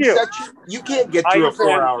smoking Thank you. section? You can't get through IU a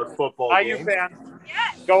 4-hour football IU game. fan.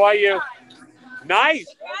 Go IU. Nice.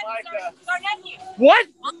 What?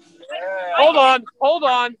 Hold on.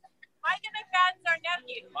 Micah McFadden's our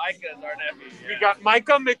nephew. Micah's our nephew. We got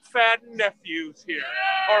Micah McFadden nephews here.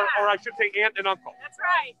 Or I should say aunt and uncle. That's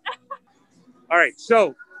right. All right,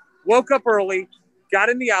 so woke up early, got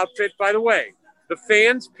in the outfit. By the way, the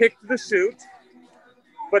fans picked the suit,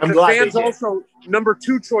 but I'm the glad fans they did. also, number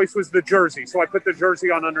 2 choice was the jersey. So I put the jersey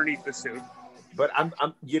on underneath the suit. But I'm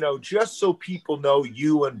just so people know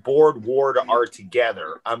you and Board Ward are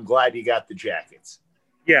together, I'm glad you got the jackets.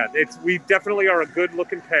 Yeah, we definitely are a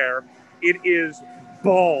good-looking pair. It is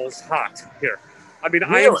balls hot here. I mean,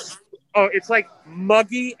 Really? it's like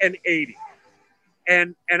muggy and 80.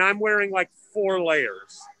 And I'm wearing like 4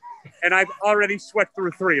 layers. And I've already sweat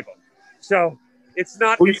through 3 of them. So it's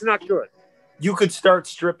not good. You could start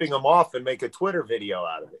stripping them off and make a Twitter video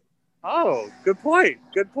out of it. Oh, good point.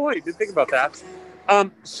 Didn't think about that.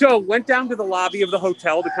 So went down to the lobby of the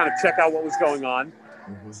hotel to kind of check out what was going on.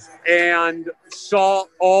 And saw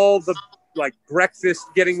all the like breakfast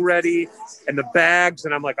getting ready and the bags.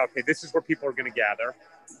 And I'm like, okay, this is where people are going to gather.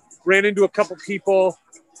 Ran into a couple people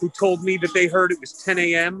who told me that they heard it was 10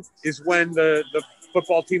 a.m. is when the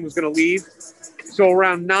football team was going to leave. So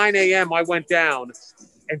around 9 a.m. I went down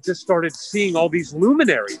and just started seeing all these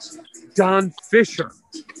luminaries. Don Fisher.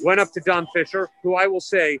 Went up to Don Fisher, who I will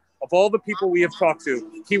say, of all the people we have talked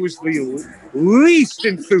to, he was the least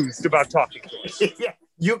enthused about talking to us. Yeah,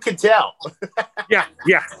 you could tell. Yeah.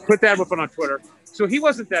 Put that up on Twitter. So he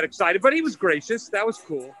wasn't that excited, but he was gracious. That was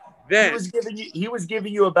cool. Then he was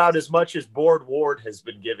giving you about as much as Board Ward has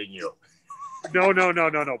been giving you. No.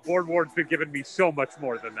 Board Ward's been giving me so much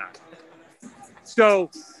more than that.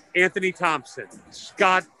 So Anthony Thompson,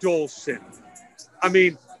 Scott Dolson. I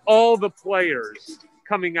mean, all the players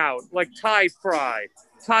coming out, like Ty Fry,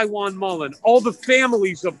 Tywan Mullen, all the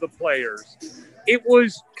families of the players. It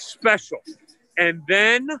was special. And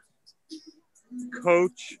then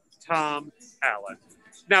Coach Tom Allen.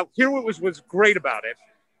 Now, here what was great about it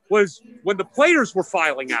was when the players were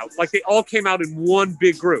filing out, like they all came out in one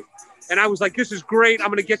big group. And I was like, this is great. I'm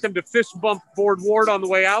going to get them to fist bump Board Ward on the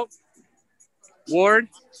way out. Ward,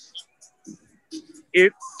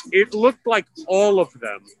 it looked like all of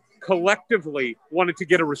them collectively wanted to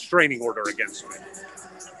get a restraining order against me.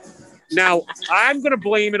 Now, I'm going to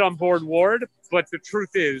blame it on Board Ward, but the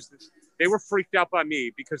truth is they were freaked out by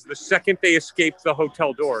me because the second they escaped the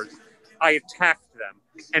hotel doors, I attacked them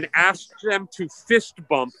and asked them to fist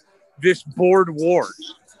bump this Board Ward.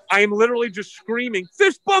 I am literally just screaming,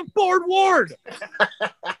 fist bump Board Ward!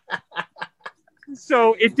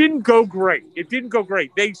 So it didn't go great.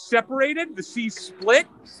 They separated. The seas split.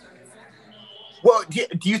 Well,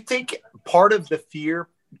 do you think part of the fear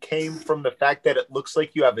came from the fact that it looks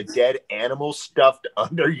like you have a dead animal stuffed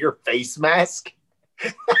under your face mask?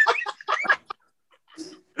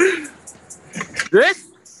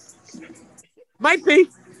 This might be.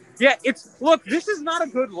 Yeah, this is not a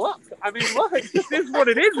good look. I mean, look, it just is what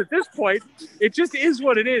it is at this point. It just is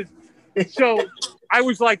what it is. So I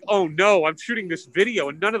was like, oh no, I'm shooting this video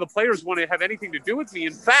and none of the players want to have anything to do with me.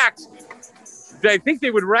 In fact, I think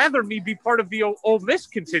they would rather me be part of the Ole Miss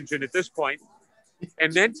contingent at this point.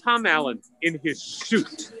 And then Tom Allen in his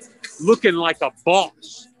suit, looking like a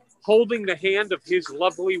boss, holding the hand of his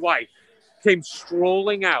lovely wife, came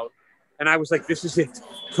strolling out. And I was like, this is it.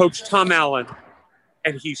 Coach Tom Allen.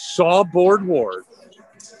 And he saw Board Ward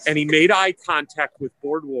and he made eye contact with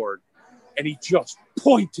Board Ward and he just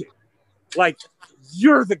pointed like,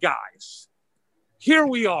 you're the guys. Here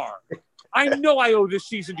we are. I know I owe this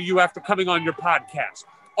season to you after coming on your podcast.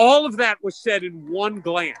 All of that was said in one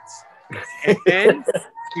glance. And then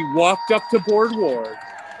he walked up to Board Ward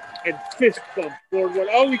and fist bumped Board Ward.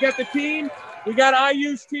 Oh, we got the team. We got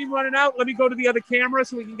IU's team running out. Let me go to the other camera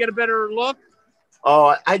so we can get a better look.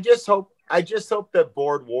 Oh, I just hope that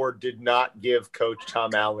Board Ward did not give Coach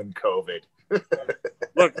Tom Allen COVID.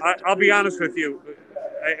 Look, I'll be honest with you.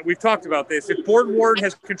 We've talked about this. If Board Ward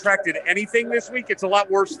has contracted anything this week, it's a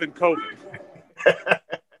lot worse than COVID.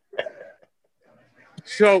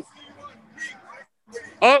 So,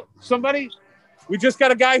 we just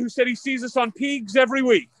got a guy who said he sees us on Peegs every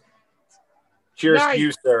week. Cheers to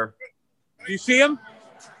you, sir. Do you see him?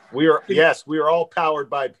 We are all powered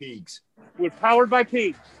by Peegs. We're powered by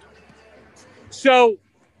Peegs. So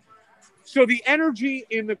the energy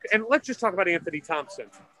and let's just talk about Anthony Thompson.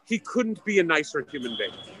 He couldn't be a nicer human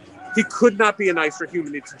being. He could not be a nicer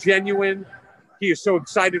human. It's genuine. He is so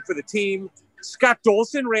excited for the team. Scott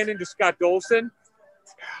Dolson, ran into Scott Dolson.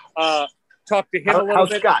 Talked to him a little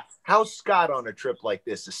bit. How's Scott on a trip like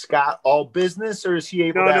this? Is Scott all business or is he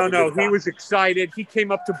able to? No. He was excited. He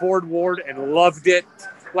came up to Board Ward and loved it.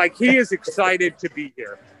 Like, he is excited to be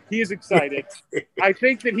here. He is excited. I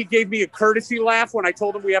think that he gave me a courtesy laugh when I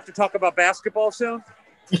told him we have to talk about basketball soon.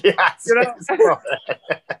 Yes. You know?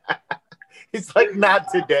 He's like,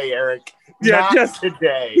 not today, Eric. Yeah, not just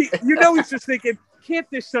today. He's just thinking, can't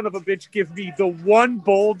this son of a bitch give me the one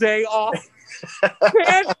bowl day off?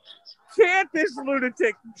 Can't this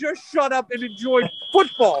lunatic just shut up and enjoy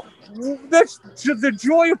football? That's the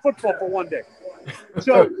joy of football for one day.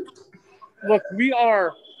 So, look,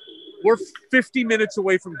 we're 50 minutes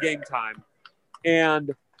away from game time,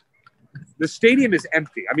 and the stadium is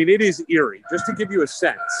empty. I mean, it is eerie, just to give you a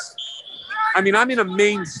sense. I mean, I'm in a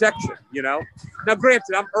main section, you know? Now,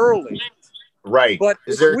 granted, I'm early. Right. But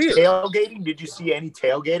is there weird. Tailgating? Did you see any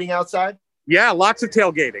tailgating outside? Yeah, lots of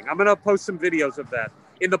tailgating. I'm going to post some videos of that.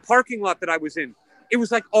 In the parking lot that I was in, it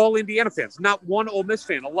was like all Indiana fans, not one Ole Miss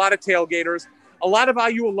fan. A lot of tailgaters, a lot of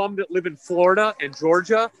IU alum that live in Florida and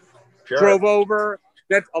Georgia drove over.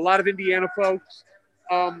 That's a lot of Indiana folks.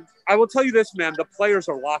 I will tell you this, man, the players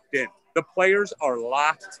are locked in. The players are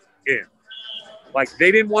locked in. Like,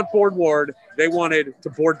 they didn't want board Ward. They wanted to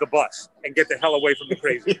board the bus and get the hell away from the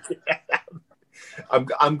crazy.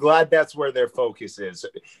 I'm glad that's where their focus is.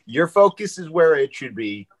 Your focus is where it should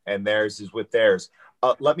be, and theirs is with theirs.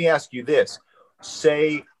 Let me ask you this.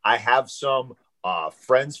 Say I have some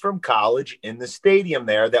friends from college in the stadium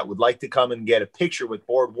there that would like to come and get a picture with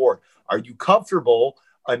Board Ward. Are you comfortable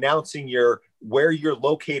announcing where you're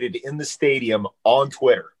located in the stadium on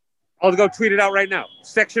Twitter? I'll go tweet it out right now.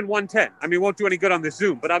 Section 110. I mean, it won't do any good on the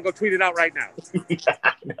Zoom, but I'll go tweet it out right now. Yeah,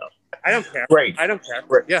 I know. I don't care. Great. I don't care.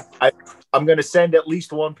 Great. Yeah. I'm going to send at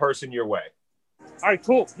least one person your way. All right,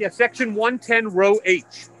 cool. Yeah, section 110, row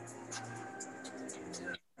H.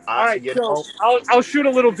 All right, so I'll shoot a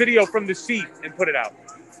little video from the seat and put it out.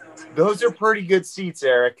 Those are pretty good seats,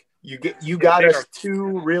 Eric. You got us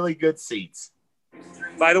 2 really good seats.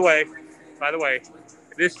 By the way,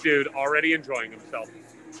 this dude already enjoying himself.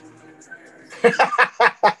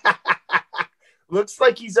 Looks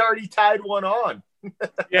like he's already tied one on.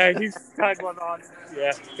 Yeah, he's tied one on.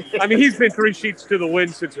 Yeah. I mean, he's been 3 sheets to the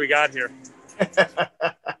wind since we got here.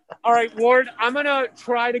 All right, Ward, I'm going to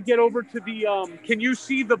try to get over to the can you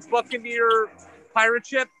see the Buccaneer pirate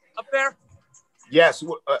ship up there? Yes,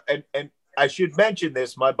 and I should mention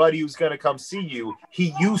this. My buddy who's going to come see you,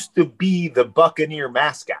 he used to be the Buccaneer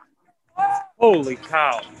mascot. Holy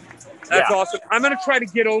cow. That's awesome. I'm going to try to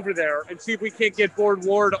get over there and see if we can't get Board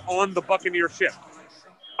Ward on the Buccaneer ship.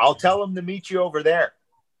 I'll tell him to meet you over there.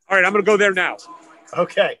 All right, I'm going to go there now.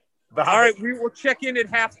 Okay. Bye. All right, we will check in at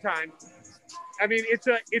halftime. I mean, it's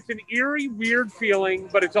an eerie, weird feeling,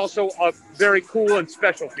 but it's also a very cool and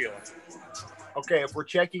special feeling. Okay, if we're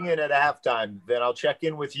checking in at halftime, then I'll check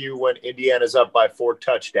in with you when Indiana's up by 4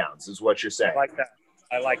 touchdowns, is what you're saying. I like that.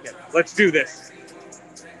 I like it. Let's do this.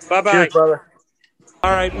 Bye-bye. Cheers, brother.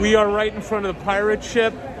 All right, we are right in front of the pirate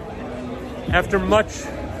ship. After much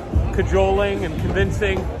cajoling and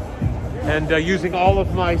convincing and using all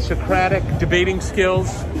of my Socratic debating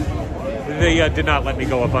skills, they did not let me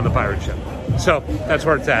go up on the pirate ship. So that's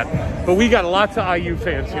where it's at. But we got lots of IU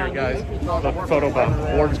fans here, guys. Look,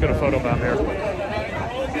 photobomb. Ward's going to photobomb here.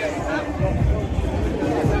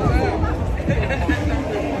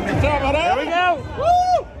 There we go.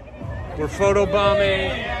 Woo! We're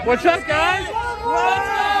photobombing. What's up, guys? What's up,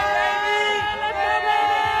 baby?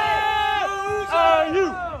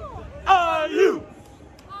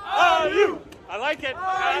 IU! I like it.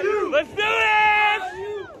 Let's do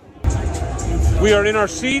this! We are in our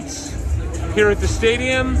seats here at the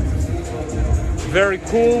stadium. Very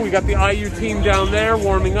cool. We got the IU team down there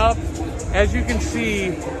warming up. As you can see,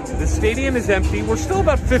 the stadium is empty. We're still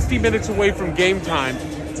about 50 minutes away from game time,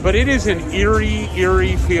 but it is an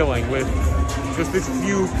eerie feeling with just this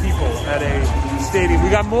few people at a stadium. We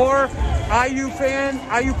got more IU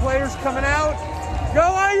players coming out.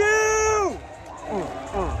 Go IU!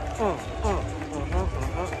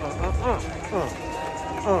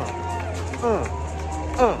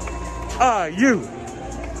 IU.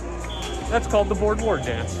 That's called the Board Ward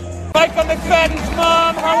dance. Michael McFadden's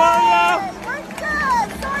mom, how are you? We're good.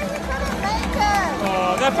 Sorry you couldn't make it.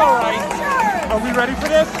 Oh, that's all right. Are we ready for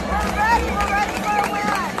this? We're ready. We're ready for a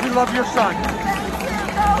win. We love your son. Thank you.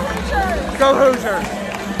 Go Hoosiers. Go Hoosiers.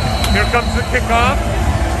 Here comes the kickoff.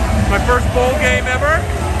 My first bowl game ever.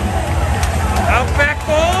 Outback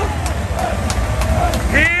Bowl.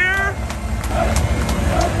 Here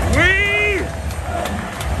we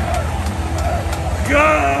go.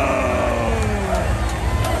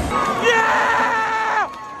 Yeah!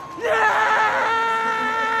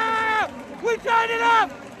 Yeah! We tied it up.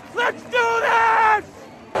 Let's do this.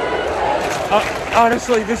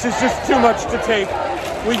 Honestly, this is just too much to take.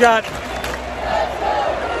 We got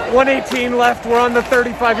 1:18 left. We're on the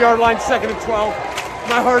 35-yard line, 2nd and 12.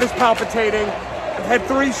 My heart is palpitating. I've had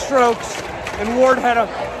 3 strokes, and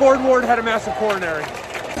Board Ward had a massive coronary.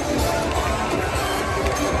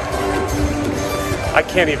 I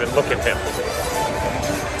can't even look at him.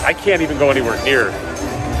 I can't even go anywhere near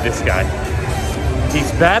this guy. He's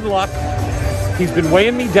bad luck. He's been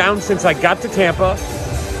weighing me down since I got to Tampa.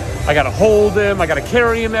 I got to hold him. I got to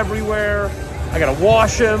carry him everywhere. I got to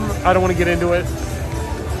wash him. I don't want to get into it.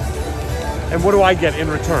 And what do I get in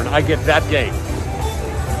return? I get that game.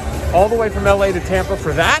 All the way from LA to Tampa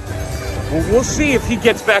for that? Well, we'll see if he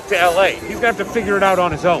gets back to LA. He's going to have to figure it out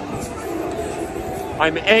on his own.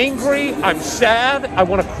 I'm angry. I'm sad. I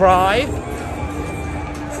want to cry.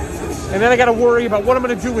 And then I got to worry about what I'm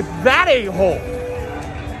going to do with that a-hole.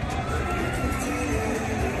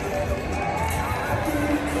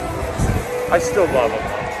 I still love him.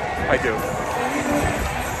 I do.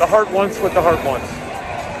 The heart wants what the heart wants.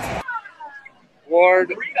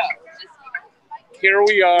 Ward, Here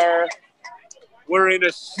we are. We're in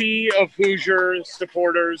a sea of Hoosier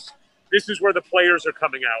supporters. This is where the players are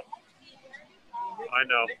coming out. I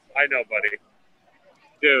know, buddy.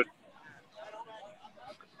 Dude.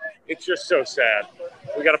 It's just so sad.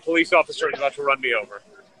 We got a police officer who's about to run me over.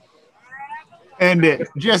 End it.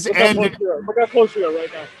 Just end it. Look how close we are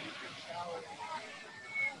right now.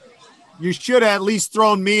 You should have at least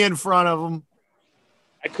thrown me in front of him.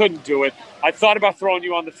 I couldn't do it. I thought about throwing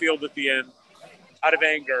you on the field at the end out of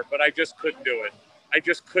anger, but I just couldn't do it. I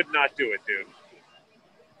just could not do it, dude.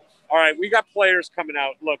 All right, we got players coming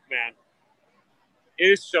out. Look, man, it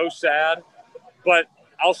is so sad, but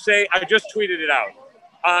I'll say I just tweeted it out.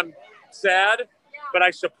 I'm sad, but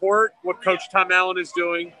I support what Coach Tom Allen is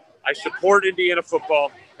doing. I support Indiana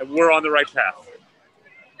football, and we're on the right path.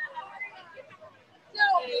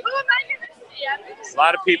 A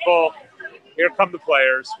lot of people. Here come the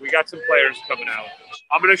players. We got some players coming out.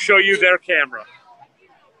 I'm going to show you their camera.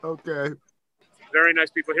 Okay. Very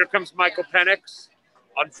nice people. Here comes Michael Penix.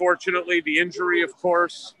 Unfortunately, the injury, of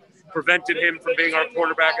course, prevented him from being our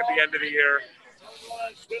quarterback at the end of the year.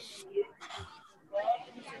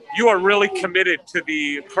 You are really committed to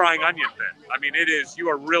the crying onion thing. I mean, it is. You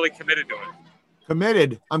are really committed to it.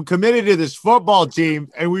 Committed. I'm committed to this football team,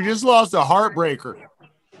 and we just lost a heartbreaker.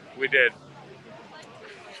 We did.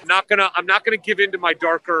 I'm not gonna give in to my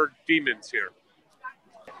darker demons here.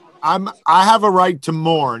 I have a right to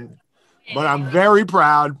mourn, but I'm very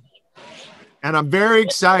proud and I'm very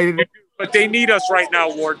excited. But they need us right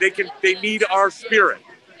now, Ward. They need our spirit.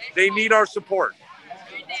 They need our support.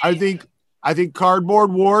 I think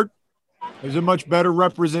Cardboard Ward is a much better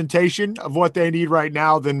representation of what they need right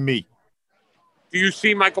now than me. Do you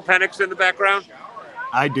see Michael Penix in the background?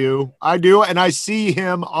 I do, and I see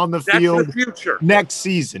him on the field the future. Next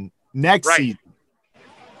season. Season.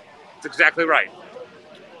 That's exactly right.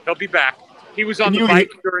 He'll be back. He was on the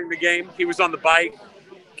bike during the game. He was on the bike,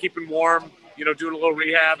 keeping warm, doing a little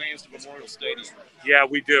rehab. Memorial Stadium. Yeah,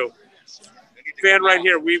 we do. Fan right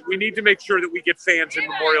here. We need to make sure that we get fans in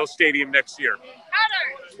Memorial Stadium next year.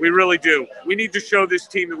 We really do. We need to show this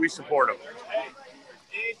team that we support them.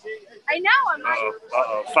 I know.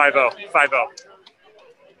 Uh-oh. 5-0.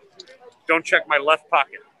 Don't check my left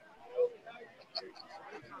pocket.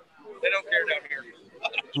 They don't care down here.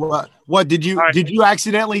 What did you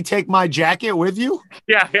accidentally take my jacket with you?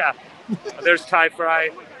 Yeah. There's Ty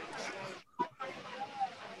Fry.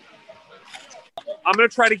 I'm going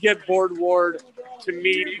to try to get Board Ward to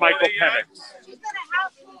meet Michael Penix.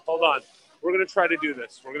 Hold on. We're going to try to do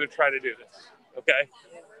this. Okay?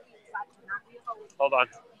 Hold on.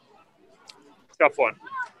 Tough one.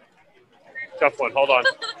 Hold on.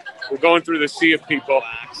 We're going through the sea of people.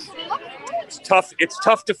 It's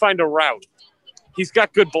tough to find a route. He's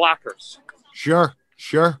got good blockers. Sure.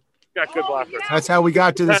 Got good blockers. That's how we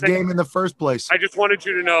got to this game in the first place. I just wanted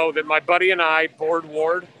you to know that my buddy and I, Board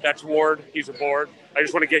Ward, that's Ward, he's a board. I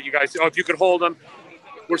just want to get you guys, if you could hold him.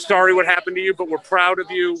 We're sorry what happened to you, but we're proud of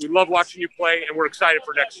you. We love watching you play, and we're excited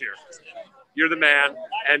for next year. You're the man,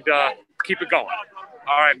 and keep it going.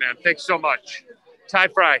 All right, man. Thanks so much. Ty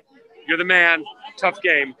Fry, you're the man. Tough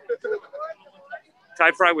game.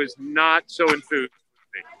 Ty Fry was not so enthused.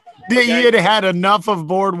 Okay? He had enough of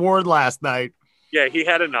Board Ward last night. Yeah, he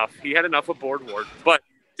had enough. He had enough of Board Ward. But,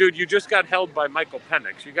 dude, you just got held by Michael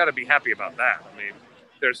Penix. You got to be happy about that. I mean,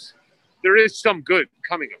 there is some good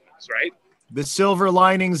coming of this, right? The silver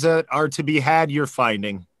linings that are to be had, you're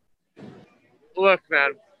finding. Look,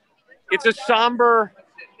 man, it's a somber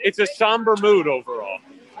mood overall.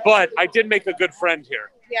 But I did make a good friend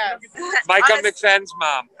here. Yes. Micah McFadden's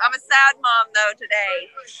mom. I'm a sad mom though today,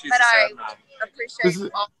 She's a sad mom.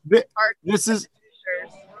 Appreciate all the hard This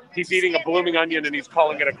He's eating a blooming onion and he's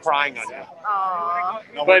calling it a crying onion.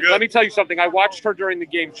 Aww. But let me tell you something. I watched her during the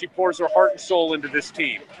game. She pours her heart and soul into this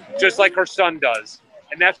team, just like her son does.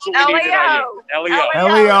 And that's what we need tonight.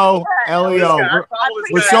 Elio.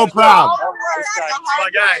 We're so proud. My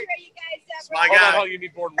guy. My guy. Oh, you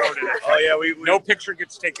need Board Ward in it. Oh, yeah. We no picture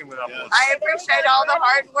gets taken without Board. I appreciate all the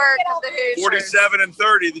hard work of the Hoosiers. 47 and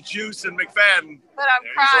 30, the Juice and McFadden. But I'm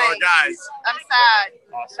crying. Guys. I'm sad.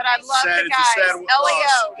 Awesome. But I love the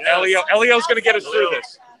guys. Elio's going to get us through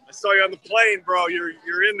this. I saw you on the plane, bro. You're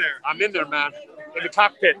in there. I'm in there, man. In the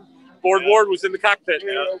cockpit. Board Ward was in the cockpit.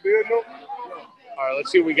 All right,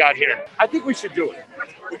 let's see what we got here. I think we should do it.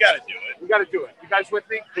 We got to do it. You guys with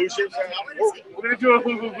me? Hoosiers. We're going to do a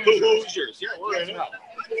Hoosiers. Yeah, we're in it.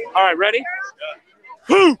 All right, ready?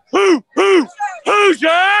 Yeah.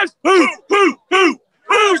 Hoosiers!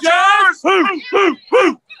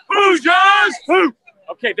 Hoosiers!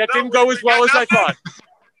 Okay, that didn't go as well as I thought.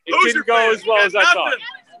 It didn't go as well as I thought.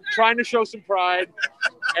 trying to show some pride,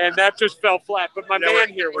 and that just fell flat. But my man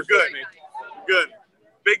here was good. with me. Good.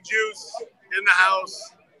 Big Juice in the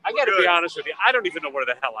house. I got to be honest with you. I don't even know where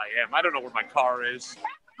the hell I am. I don't know where my car is.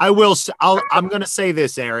 I'm going to say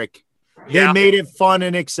this, Eric. They made it fun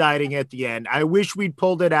and exciting at the end. I wish we'd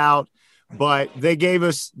pulled it out, but they gave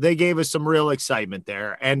us some real excitement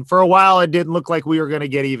there. And for a while, it didn't look like we were going to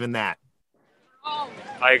get even that.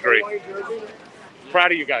 I agree.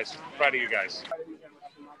 Proud of you guys.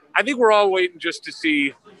 I think we're all waiting just to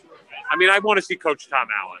see. I mean, I want to see Coach Tom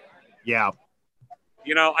Allen. Yeah.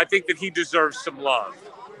 You know, I think that he deserves some love.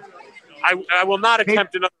 I will not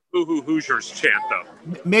attempt another Boo-Hoo Hoosiers chant, though.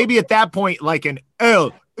 Maybe at that point, like an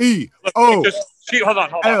L-E-O. Hold on.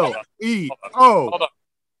 L-E-O. Hold on.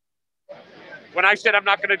 When I said I'm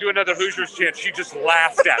not going to do another Hoosiers chant, she just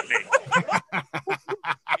laughed at me.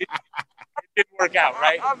 It didn't work out,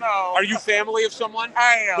 right? I know. Are you family of someone?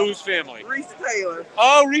 I am. Whose family? Reese Taylor.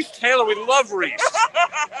 Oh, Reese Taylor. We love Reese.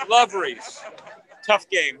 Love Reese. Tough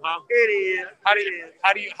game, huh? It is.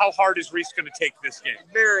 How hard is Reese going to take this game?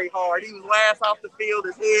 Very hard. He was last off the field.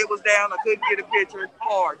 His head was down. I couldn't get a picture.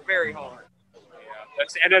 Hard. Very hard. Yeah.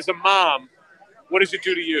 And as a mom, what does it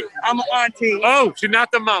do to you? I'm an auntie. Oh, so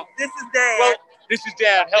not the mom. This is Dad. Well, this is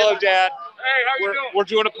Dad. Hello, Dad. Hey, how you doing? We're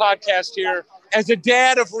doing a podcast here. As a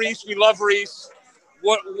dad of Reese, we love Reese.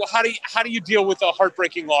 How do you deal with a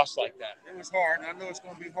heartbreaking loss like that? It was hard, and I know it's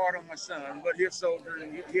going to be hard on my son, but he's a soldier,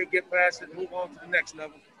 and he'll get past it and move on to the next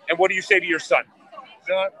level. And what do you say to your son?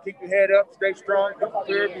 Son, keep your head up, stay strong, be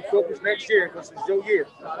prepared, be focused next year, because it's your year.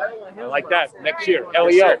 I like that. Next year.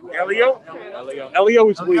 LEO. LEO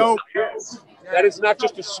is real. That is not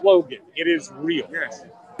just a slogan. It is real. Yes.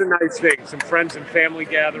 It's a nice thing. Some friends and family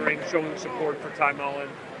gathering, showing support for Ty Mullen,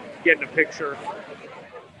 getting a picture.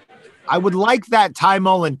 I would like that Ty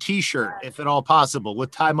Mullen t-shirt, if at all possible, with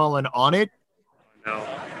Ty Mullen on it. No.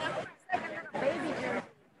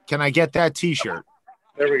 Can I get that t-shirt?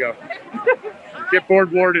 There we go. Get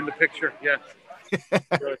Board Ward in the picture. Yeah.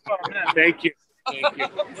 Thank you.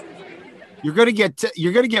 You're gonna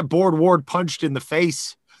get Board Ward punched in the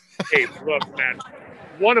face. Hey, look, man.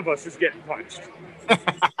 One of us is getting punched.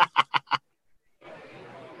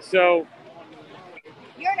 So.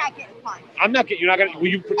 You're not getting punched. I'm not getting. You're not gonna. Will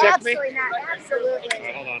you protect me? Absolutely not. Absolutely.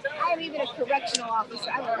 Right, hold on. I am even a correctional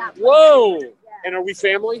officer. I will not. Whoa! And are we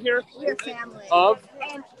family here? We're family. Of?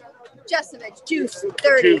 And Justovich, Juice,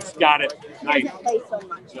 30. Juice, got it. Nice. He doesn't play so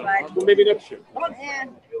much, but. Well, maybe next year.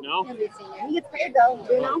 And no. He'll be a senior. He gets paid though,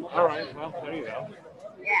 you know. All right. Well, there you go.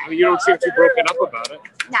 Yeah. I mean, you don't seem too broken up about it.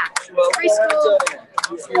 Nah. Free school.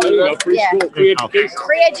 There you go. Free school. Free education.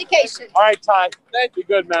 Free education. All right, Ty. Thank you.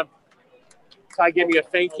 Good, man. Ty gave me a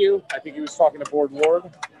thank you. I think he was talking to Board Ward.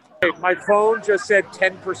 Hey, my phone just said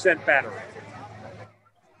 10% battery.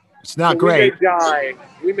 It's not great.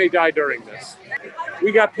 We may die during this.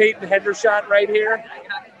 We got Peyton Hendershot right here,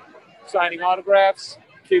 signing autographs.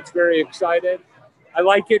 Kids very excited. I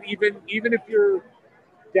like it. Even if you're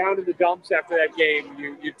down in the dumps after that game,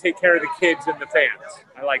 you take care of the kids and the fans.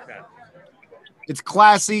 I like that. It's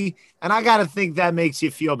classy, and I got to think that makes you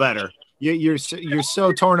feel better. You're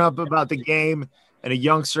so torn up about the game, and a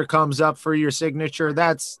youngster comes up for your signature.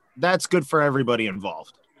 That's good for everybody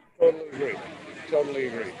involved. Totally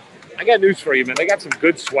agree. I got news for you, man. They got some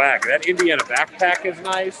good swag. That Indiana backpack is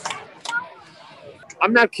nice.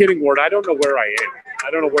 I'm not kidding, Ward. I don't know where I am.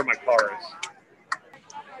 I don't know where my car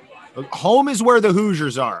is. Home is where the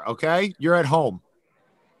Hoosiers are, okay? You're at home.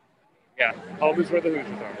 Yeah, home is where the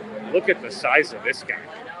Hoosiers are. Look at the size of this guy.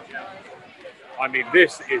 I mean,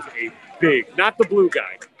 this is a big, not the blue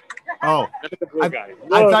guy. Oh, not the blue guy.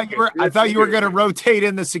 I thought you were going to rotate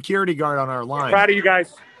in the security guard on our line. Proud of you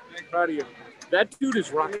guys. Proud of you. That dude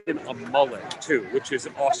is rocking a mullet too, which is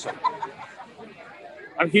awesome.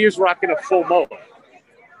 I mean, he is rocking a full mullet.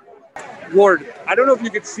 Ward, I don't know if you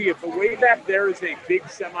can see it, but way back there is a big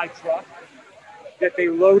semi-truck that they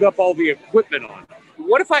load up all the equipment on.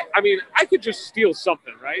 What if I could just steal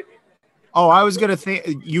something, right? Oh, I was going to think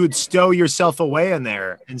you would stow yourself away in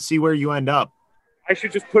there and see where you end up. I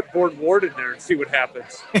should just put Board Ward in there and see what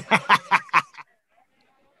happens.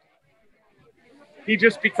 He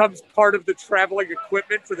just becomes part of the traveling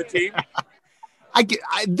equipment for the team.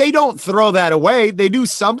 They don't throw that away. They do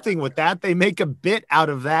something with that. They make a bit out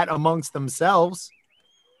of that amongst themselves.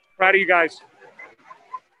 Proud of you guys.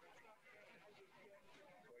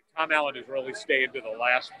 Tom Allen is really staying to the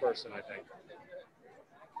last person, I think.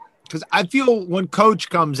 Because I feel when Coach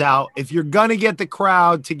comes out, if you're going to get the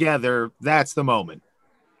crowd together, that's the moment.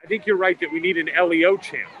 I think you're right that we need an LEO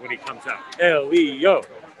chant when he comes out. LEO.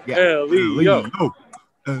 Yeah. LEO.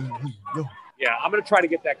 Yeah, I'm going to try to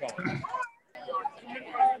get that going.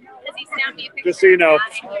 Just so you know,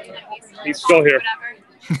 he's still here.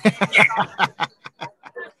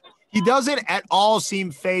 He doesn't at all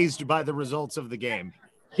seem fazed by the results of the game.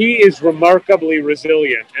 He is remarkably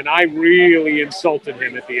resilient, and I really insulted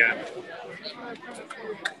him at the end.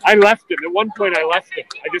 I left him. At one point, I left him.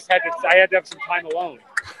 I had to have some time alone,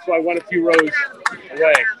 so I went a few rows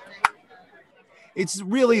away. It's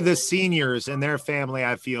really the seniors and their family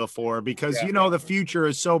I feel for because, the future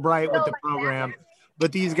is so bright with the program.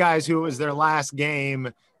 But these guys who it was their last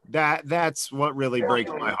game, that's what really breaks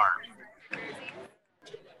my heart.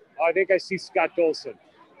 I think I see Scott Dolson.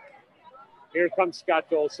 Here comes Scott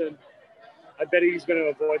Dolson. I bet he's going to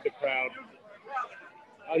avoid the crowd.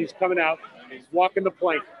 Oh, he's coming out. He's walking the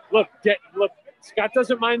plank. Look, Scott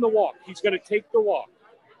doesn't mind the walk. He's going to take the walk.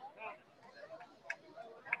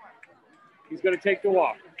 He's going to take the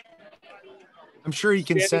walk. I'm sure he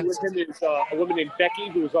can Standing sense. with him is a woman named Becky,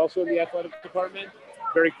 who is also in the athletic department.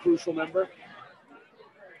 Very crucial member.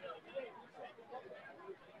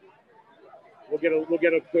 We'll get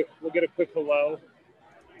a quick hello.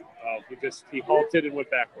 He halted and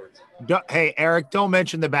went backwards. Hey, Eric, don't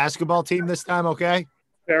mention the basketball team this time, okay?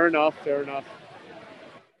 Fair enough.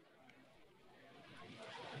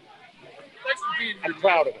 I'm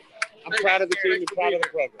proud of it. I'm proud of the team and proud of the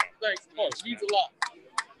program. Thanks. Oh, it means a lot.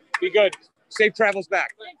 Be good. Safe travels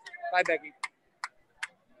back. Bye, Becky.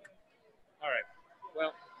 All right.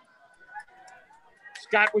 Well,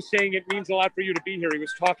 Scott was saying it means a lot for you to be here. He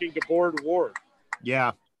was talking to Board Ward.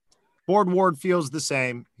 Yeah. Board Ward feels the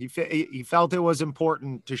same. He felt it was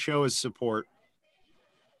important to show his support.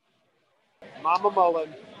 Mama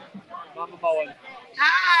Mullen.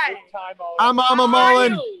 Hi. I'm Mama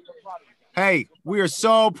Mullen. Hey, we are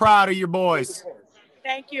so proud of your boys.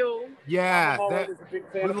 Thank you. Yeah,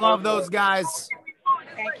 we love those guys.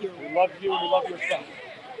 Thank you. We love you and we love your son.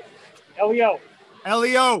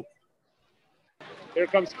 Elio. Here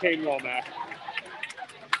comes Kane Womack.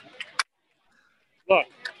 Look,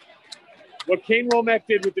 what Kane Womack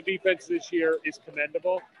did with the defense this year is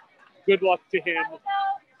commendable. Good luck to him.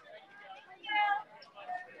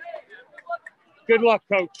 Good luck,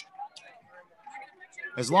 Coach.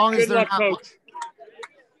 As long as Good they're luck, not. Coach.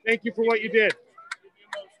 Thank you for what you did.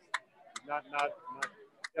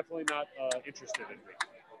 Definitely not interested in me.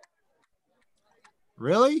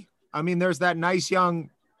 Really? I mean, there's that nice young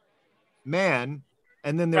man,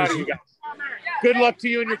 and then Proud there's of you guys. Good luck to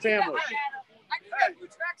you and your family.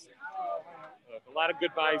 Look, a lot of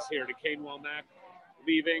goodbyes here to Kane Womack,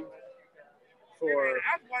 leaving for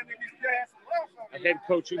a head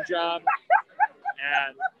coaching job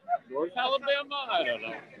at North Alabama. I don't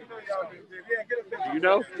know. Do you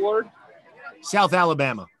know, Ward? South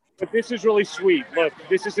Alabama. But this is really sweet. Look,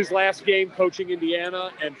 this is his last game coaching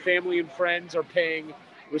Indiana, and family and friends are paying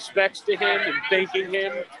respects to him and thanking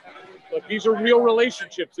him. Look, these are real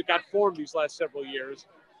relationships that got formed these last several years,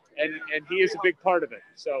 and he is a big part of it.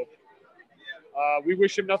 So we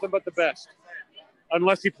wish him nothing but the best,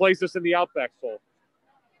 unless he plays us in the Outback Bowl.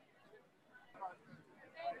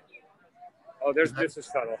 Oh, there's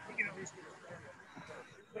Mrs. Tuttle.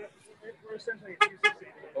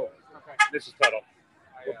 Oh, Mrs. Tuttle.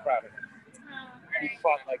 We're proud of him. He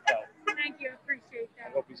fought like hell. Thank you. Appreciate that.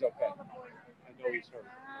 I hope he's okay. I know he's hurt.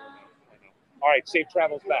 I know. All right, safe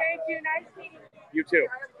travels back. Thank you. Nice meeting you. You too.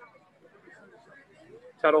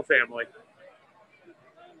 Tuttle family.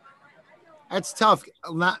 That's tough.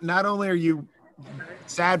 Not only are you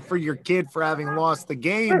sad for your kid for having lost the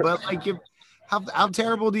game, but like how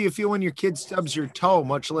terrible do you feel when your kid stubs your toe,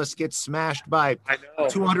 much less gets smashed by a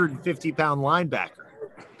 250-pound linebacker?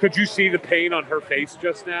 Could you see the pain on her face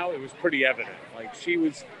just now? It was pretty evident. Like she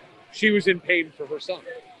was in pain for her son.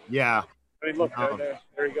 Yeah. I mean, look,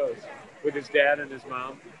 there he goes with his dad and his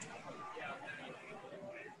mom.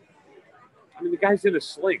 I mean, the guy's in a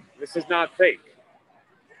sling. This is not fake.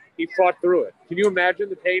 He fought through it. Can you imagine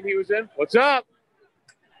the pain he was in? What's up?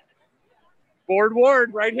 Board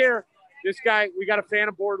Ward right here. This guy, we got a fan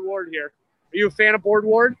of Board Ward here. Are you a fan of Board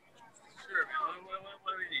Ward? Sure, man.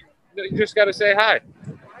 What do you need? You just got to say hi.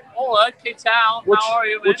 Oh, okay, Tal. How are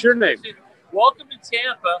you, man? What's your name? Welcome to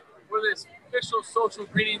Tampa. We're the official social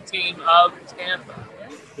greeting team of Tampa.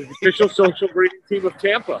 The official social greeting team of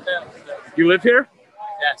Tampa. You live here?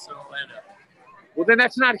 Yes, in Orlando. Well, then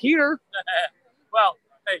that's not here. Well,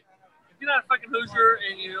 hey, if you're not a fucking Hoosier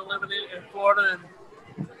and you're living in Florida,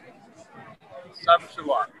 then sorry for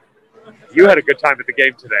luck. You had a good time at the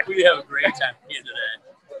game today. We have a great time here today.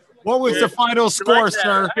 What was the final score,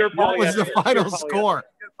 sir? What was the final score?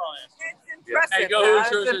 Hey, go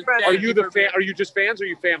Hoosiers and Are you the fan? Are you just fans or are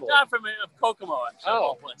you family? Not from Kokomo, actually.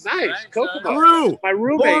 Oh, nice. Right? Kokomo. Peru. My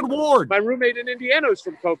roommate, Ward. my roommate in Indiana is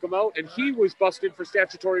from Kokomo, and he was busted for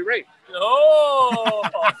statutory rape. Oh,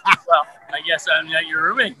 well, I guess I'm not your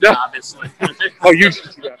roommate, No. obviously. Oh, you?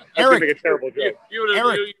 I Eric. make a terrible joke. You would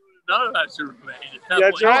have none of that's your roommate.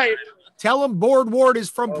 That's right. Tell him Ward is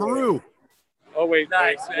from Peru. Oh wait,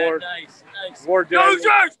 Nice, wait, man. Ward. Nice. Ward did.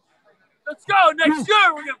 Hoosiers! Let's go next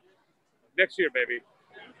year. We're gonna. Next year, baby.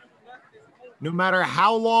 No matter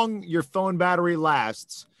how long your phone battery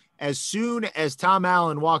lasts, as soon as Tom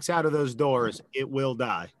Allen walks out of those doors, it will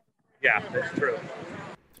die. Yeah, that's true.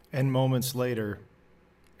 And moments later,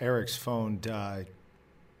 Eric's phone died.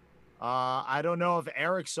 I don't know if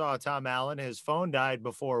Eric saw Tom Allen. His phone died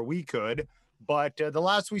before we could. But the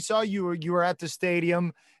last we saw you were at the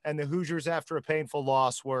stadium, and the Hoosiers, after a painful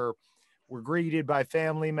loss, were greeted by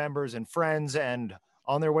family members and friends and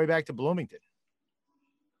on their way back to Bloomington.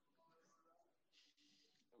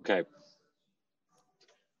 Okay.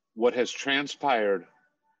 What has transpired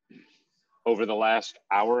over the last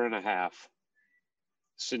hour and a half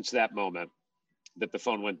since that moment that the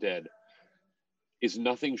phone went dead is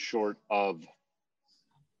nothing short of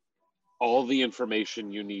all the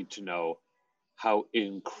information you need to know how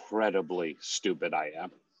incredibly stupid I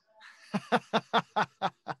am.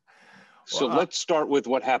 So let's start with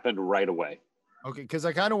what happened right away. Okay, because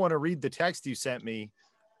I kind of want to read the text you sent me.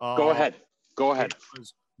 Go ahead. Go ahead.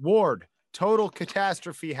 Ward, total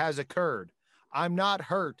catastrophe has occurred. I'm not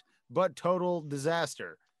hurt, but total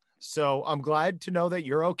disaster. So I'm glad to know that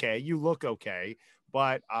you're okay. You look okay.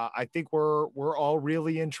 But I think we're all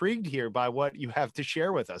really intrigued here by what you have to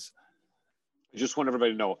share with us. I just want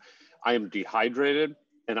everybody to know I am dehydrated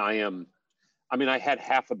and I had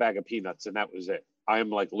half a bag of peanuts and that was it. I am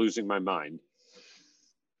like losing my mind.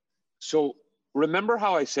 So remember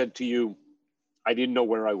how I said to you, I didn't know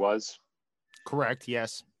where I was? Correct.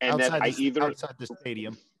 Yes. And outside outside the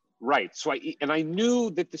stadium. Right. So I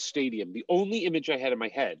knew that the stadium, the only image I had in my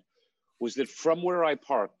head was that from where I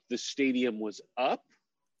parked, the stadium was up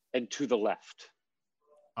and to the left.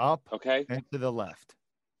 Up. Okay. And to the left.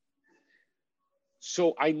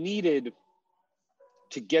 So I needed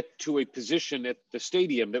to get to a position at the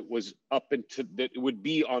stadium that was that would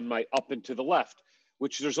be on my up and to the left,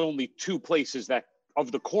 which there's only two places that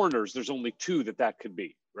of the corners, there's only two that could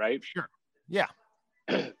be, right? Sure. Yeah.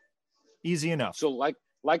 Easy enough. So like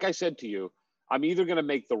I said to you, I'm either going to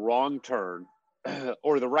make the wrong turn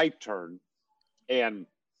or the right turn, and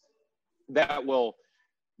that will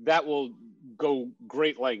go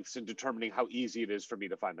great lengths in determining how easy it is for me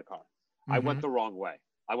to find the car. I went the wrong way.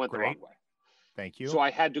 The wrong way. Thank you. So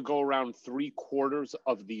I had to go around 3/4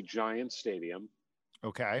 of the Giant Stadium.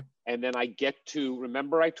 Okay. And then I get to,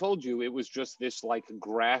 remember I told you it was just this like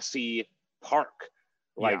grassy park.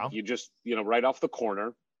 Like you just, right off the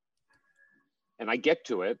corner. And I get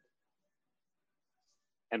to it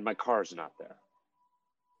and my car's not there.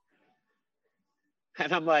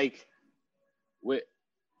 And I'm like, wait,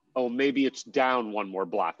 oh, maybe it's down one more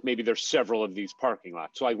block. Maybe there's several of these parking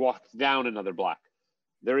lots. So I walked down another block.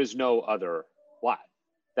 There is no other lot.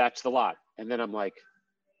 That's the lot. And then I'm like,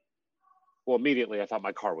 well, immediately I thought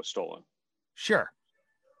my car was stolen. Sure.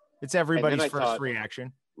 It's everybody's first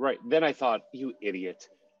reaction. Right. Then I thought, you idiot.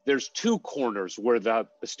 There's two corners where the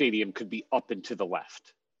stadium could be up and to the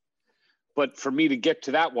left. But for me to get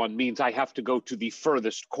to that one means I have to go to the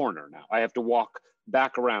furthest corner now. I have to walk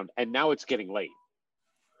back around. And now it's getting late.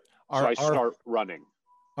 So I start running.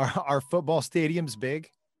 Are football stadiums big?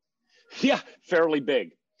 Yeah, fairly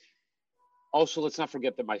big. Also, let's not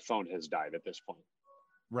forget that my phone has died at this point.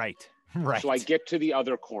 Right. Right. So I get to the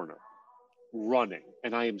other corner running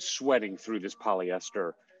and I am sweating through this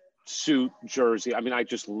polyester suit, jersey. I mean, I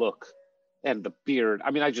just look, and the beard.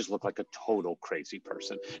 I mean, I just look like a total crazy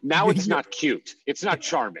person. Now it's not cute. It's not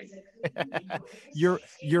charming. You're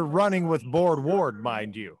running with Board Ward,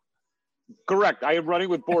 mind you. Correct. I am running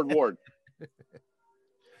with Board Ward.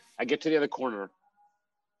 I get to the other corner.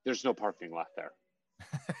 There's no parking lot there.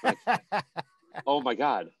 Like, oh my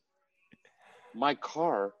God. My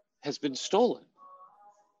car has been stolen.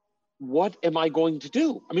 What am I going to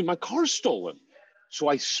do? I mean, my car's stolen. So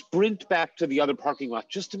I sprint back to the other parking lot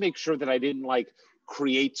just to make sure that I didn't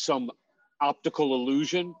create some optical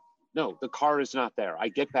illusion. No, the car is not there. I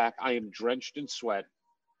get back. I am drenched in sweat.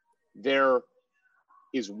 There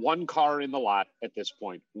is one car in the lot at this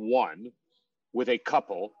point, one with a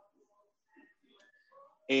couple.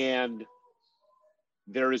 And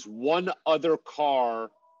there is one other car.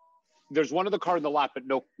 There's one other car in the lot, but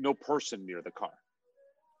no person near the car.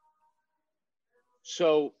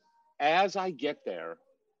 So as I get there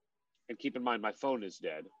and keep in mind my phone is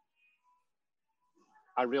dead,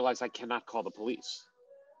 I realize I cannot call the police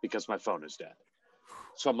because my phone is dead.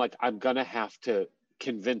 So I'm like, I'm going to have to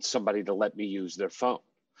convince somebody to let me use their phone.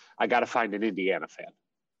 I got to find an Indiana fan,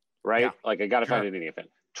 right? Yeah, like I got to sure. find an Indiana fan.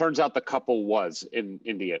 Turns out the couple was in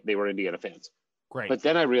India. They were Indiana fans. Great. But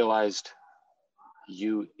then I realized,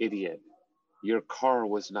 you idiot, your car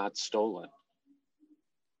was not stolen.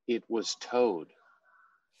 It was towed.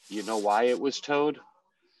 You know why it was towed?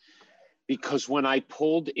 Because when I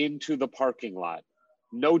pulled into the parking lot,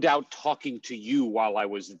 no doubt talking to you while I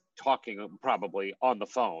was talking, probably on the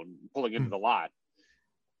phone, pulling into the lot.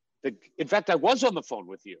 In fact, I was on the phone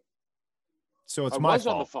with you. So it's I my was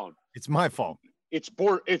fault. on the phone. It's my fault. It's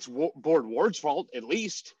Board Ward's fault, at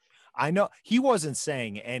least. I know he wasn't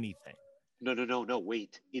saying anything. No.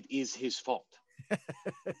 Wait, it is his fault.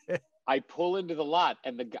 I pull into the lot,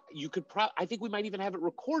 and the guy, I think we might even have it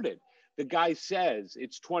recorded. The guy says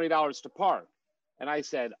it's $20 to park. And I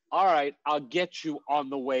said, all right, I'll get you on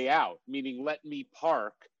the way out, meaning let me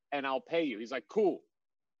park and I'll pay you. He's like, cool.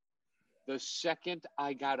 The second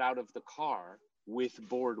I got out of the car with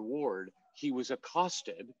Board Ward, he was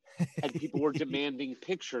accosted and people were demanding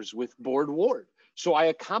pictures with Board Ward. So I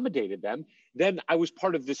accommodated them. Then I was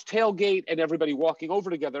part of this tailgate and everybody walking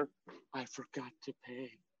over together. I forgot to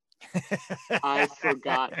pay. I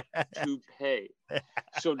forgot to pay.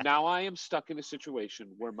 So now I am stuck in a situation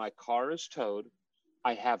where my car is towed.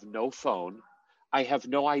 I have no phone. I have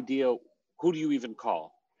no idea who do you even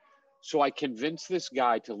call. So I convinced this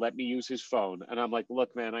guy to let me use his phone. And I'm like,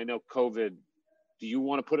 look, man, I know COVID. Do you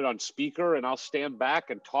want to put it on speaker and I'll stand back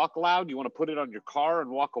and talk loud? Do you want to put it on your car and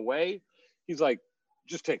walk away? He's like,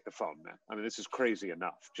 just take the phone, man. I mean, this is crazy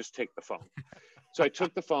enough. Just take the phone. So I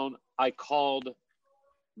took the phone. I called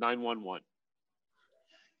 911.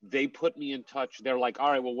 They put me in touch. They're like, all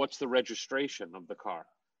right, well, what's the registration of the car?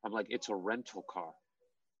 I'm like, it's a rental car.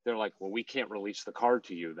 They're like, well, we can't release the car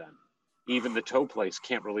to you then. Even the tow place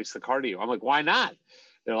can't release the car to you. I'm like, why not?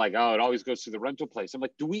 They're like, oh, it always goes through the rental place. I'm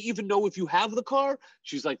like, do we even know if you have the car?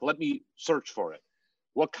 She's like, let me search for it.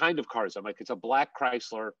 What kind of car is it? I'm like, it's a black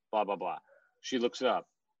Chrysler, blah, blah, blah. She looks it up.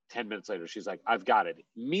 10 minutes later, she's like, I've got it.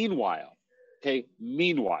 Meanwhile,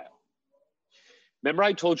 remember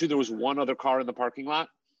I told you there was one other car in the parking lot?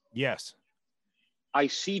 Yes. I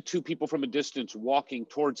see two people from a distance walking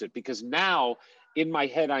towards it because now in my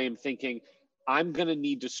head, I am thinking I'm going to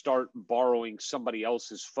need to start borrowing somebody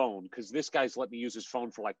else's phone because this guy's let me use his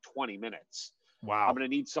phone for like 20 minutes. Wow. I'm going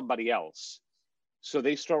to need somebody else. So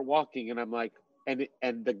they start walking and I'm like,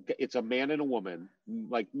 it's a man and a woman,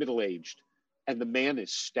 like middle-aged. And the man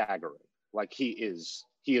is staggering. Like he is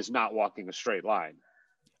not walking a straight line.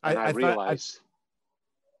 And I realize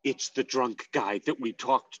it's the drunk guy that we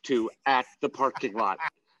talked to at the parking lot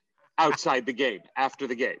outside the game, after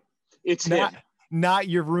the game. It's him. Not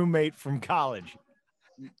your roommate from college.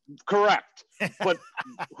 Correct. But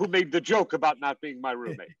who made the joke about not being my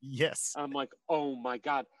roommate? Yes. I'm like, oh my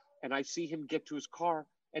God. And I see him get to his car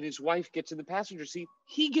and his wife gets in the passenger seat.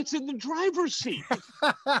 He gets in the driver's seat.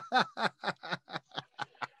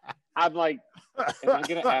 I'm like, am I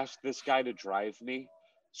going to ask this guy to drive me?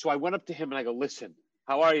 So I went up to him and I go, listen,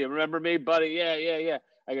 how are you? Remember me, buddy? Yeah.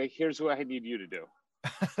 I go, here's what I need you to do.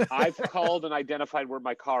 I've called and identified where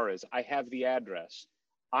my car is. I have the address.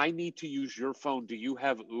 I need to use your phone. Do you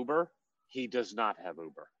have Uber? He does not have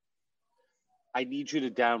Uber. I need you to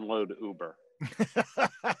download Uber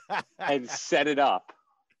and set it up.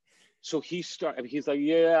 So he's like,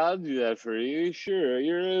 yeah, I'll do that for you. Sure,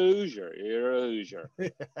 you're a Hoosier.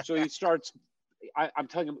 So he starts, I'm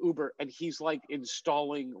telling him Uber, and he's like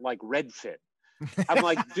installing like Redfin. I'm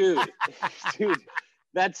like, dude,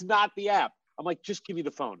 that's not the app. I'm like, just give me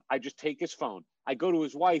the phone. I just take his phone. I go to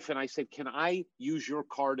his wife and I said, can I use your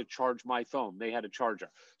car to charge my phone? They had a charger.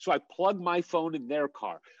 So I plug my phone in their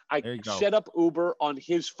car. I set up Uber on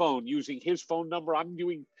his phone using his phone number. I'm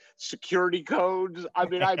doing security codes. I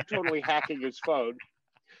mean, I'm totally hacking his phone.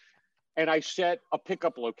 And I set a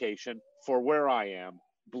pickup location for where I am,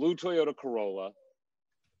 blue Toyota Corolla.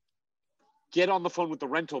 Get on the phone with the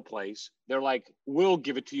rental place. They're like, we'll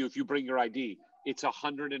give it to you if you bring your ID. It's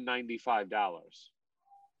 $195.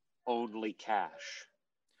 Only cash.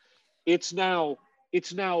 It's now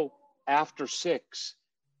after 6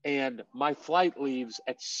 and my flight leaves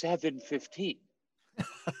at 7:15.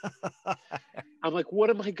 I'm like, what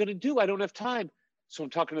am I going to do? I don't have time. So I'm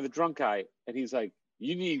talking to the drunk guy and he's like,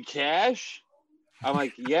 you need cash? I'm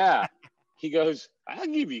like, yeah. He goes, I'll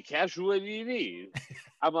give you cash. What do you need?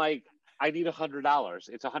 I'm like, I need $100.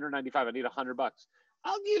 It's $195. I need $100.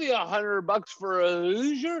 I'll give you $100 for a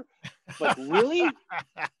Hoosier. Like, really?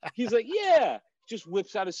 He's like, yeah. Just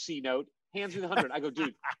whips out a C note, hands me the 100. I go,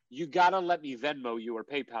 dude, you gotta let me Venmo you or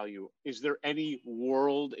PayPal you. Is there any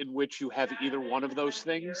world in which you have either one of those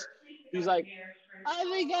things? He's like, I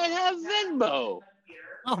think I have Venmo. All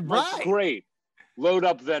I'm right. like, great. Load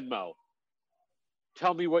up Venmo.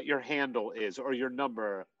 Tell me what your handle is or your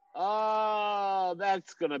number. Oh,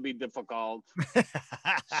 that's going to be difficult.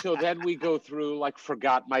 So then we go through like,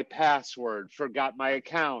 forgot my password, forgot my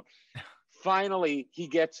account. Finally, he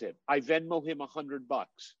gets it. I Venmo him $100.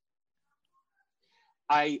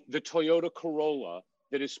 The Toyota Corolla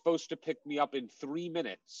that is supposed to pick me up in 3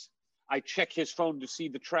 minutes. I check his phone to see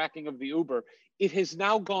the tracking of the Uber. It has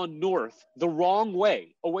now gone north the wrong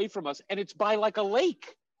way, away from us, and it's by like a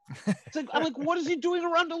lake. It's like, I'm like, what is he doing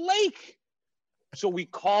around a lake? So we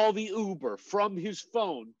call the Uber from his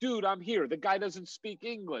phone. Dude, I'm here. The guy doesn't speak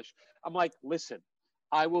English. I'm like, listen,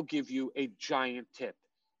 I will give you a giant tip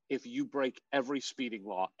if you break every speeding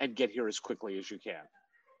law and get here as quickly as you can.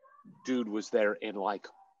 Dude was there in like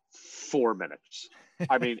 4 minutes.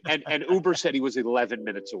 I mean, and Uber said he was 11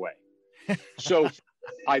 minutes away. So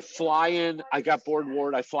I fly in. I got board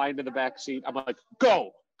ward. I fly into the back seat. I'm like,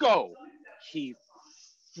 go. He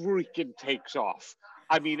freaking takes off.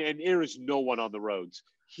 I mean, and there is no one on the roads.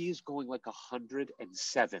 He's going like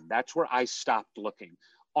 107. That's where I stopped looking.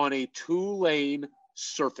 On a 2-lane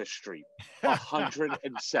surface street,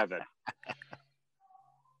 107.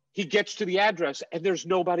 He gets to the address and there's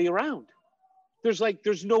nobody around.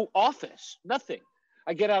 There's no office, nothing.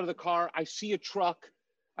 I get out of the car. I see a truck.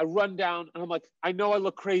 I run down and I'm like, I know I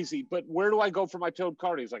look crazy, but where do I go for my towed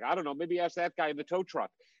car? He's like, I don't know. Maybe ask that guy in the tow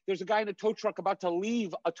truck. There's a guy in a tow truck about to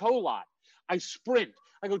leave a tow lot. I sprint.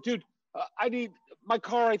 I go, dude, I need my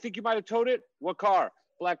car. I think you might have towed it. What car?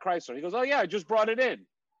 Black Chrysler. He goes, oh yeah, I just brought it in.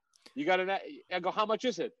 You got it? I go, how much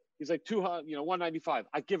is it? He's like, 195.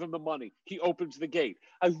 I give him the money. He opens the gate.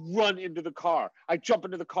 I run into the car. I jump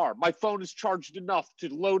into the car. My phone is charged enough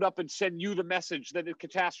to load up and send you the message that a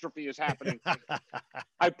catastrophe is happening.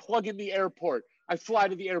 I plug in the airport. I fly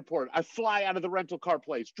to the airport. I fly out of the rental car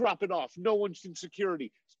place, drop it off. No one's in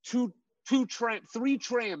security. Three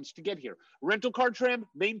trams to get here. Rental car tram,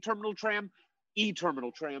 main terminal tram,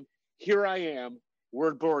 E-terminal tram. Here I am.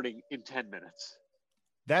 We're boarding in 10 minutes.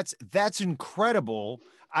 That's incredible.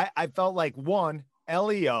 I felt like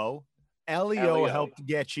Leo helped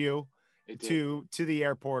get you to the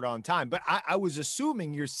airport on time. But I was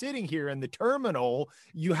assuming you're sitting here in the terminal.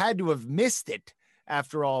 You had to have missed it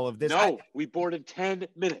after all of this. No, we boarded 10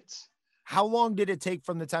 minutes. How long did it take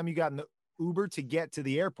from the time you got in the Uber to get to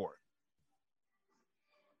the airport?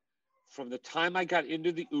 From the time I got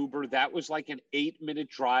into the Uber, that was like an 8-minute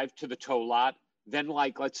drive to the tow lot. Then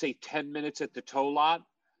let's say 10 minutes at the tow lot.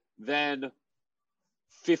 Then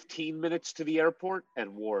 15 minutes to the airport,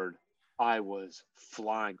 and Ward, I was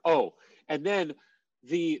flying. Oh, and then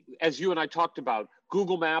as you and I talked about,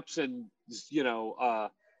 Google Maps and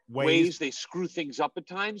Waze, they screw things up at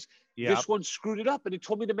times. Yep. This one screwed it up, and it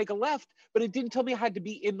told me to make a left, but it didn't tell me I had to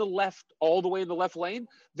be in the left, all the way in the left lane.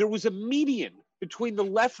 There was a median between the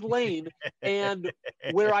left lane and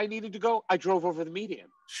where I needed to go. I drove over the median.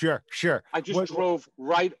 Sure. I just drove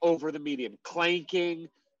right over the median, clanking,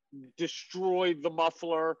 destroyed the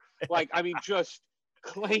muffler. Just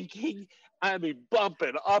clanking.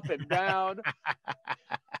 Bumping up and down.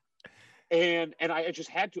 And I just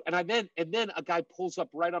had to. And then a guy pulls up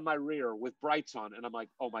right on my rear with brights on. And I'm like,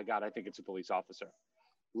 oh my God, I think it's a police officer.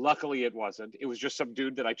 Luckily it wasn't. It was just some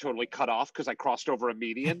dude that I totally cut off because I crossed over a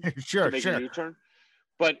median to make a U-turn.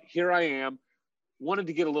 But here I am. Wanted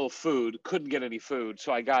to get a little food, couldn't get any food.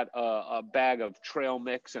 So I got a bag of trail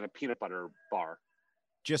mix and a peanut butter bar.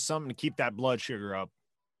 Just something to keep that blood sugar up.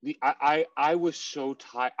 I was so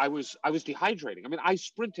tired. I was dehydrating. I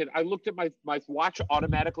sprinted. I looked at my watch,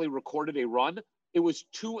 automatically recorded a run. It was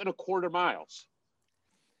 2.25 miles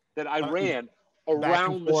that I ran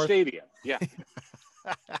around the stadium. Yeah.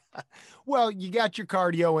 Well, you got your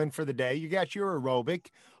cardio in for the day. You got your aerobic.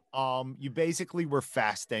 You basically were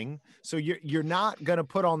fasting. So you're not going to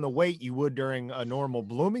put on the weight you would during a normal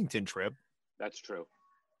Bloomington trip. That's true.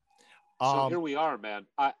 So here we are, man.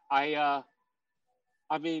 Tell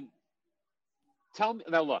me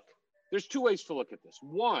now. Look, there's two ways to look at this.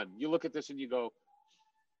 One, you look at this and you go,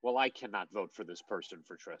 "Well, I cannot vote for this person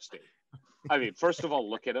for trustee." First of all,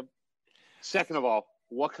 look at him. Second of all,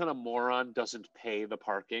 what kind of moron doesn't pay the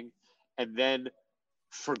parking and then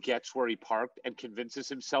forgets where he parked and convinces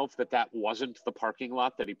himself that wasn't the parking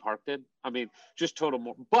lot that he parked in? Just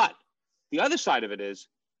total. But the other side of it is,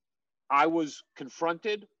 I was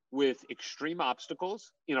confronted with extreme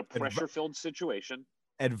obstacles in a pressure-filled situation.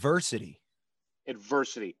 Adversity.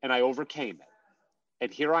 And I overcame it.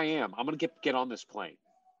 And here I am. I'm going to get on this plane.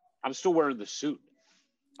 I'm still wearing the suit.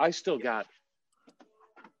 I still got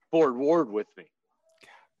Board Ward with me.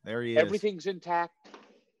 There he is. Everything's intact.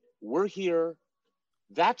 We're here.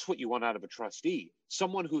 That's what you want out of a trustee.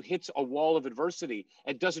 Someone who hits a wall of adversity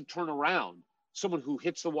and doesn't turn around. Someone who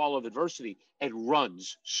hits the wall of adversity and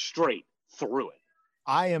runs straight through it.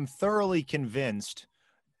 I am thoroughly convinced,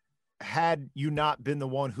 had you not been the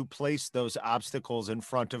one who placed those obstacles in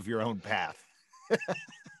front of your own path,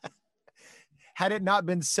 had it not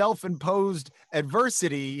been self-imposed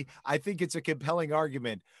adversity, I think it's a compelling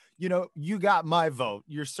argument. You know, you got my vote.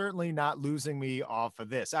 You're certainly not losing me off of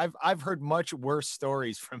this. I've heard much worse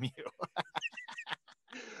stories from you.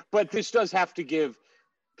 But this does have to give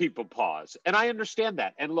people pause. And I understand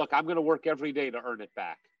that. And look, I'm going to work every day to earn it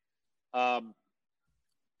back. I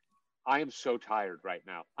am so tired right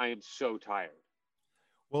now. I am so tired.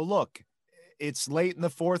 Well, look, it's late in the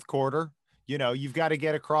fourth quarter. You know, you've got to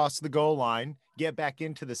get across the goal line, get back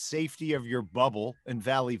into the safety of your bubble in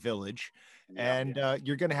Valley Village, and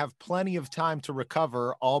you're going to have plenty of time to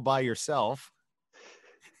recover all by yourself.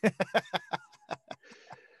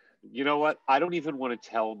 You know what? I don't even want to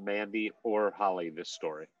tell Mandy or Holly this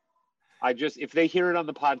story. If they hear it on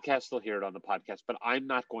the podcast, they'll hear it on the podcast, but I'm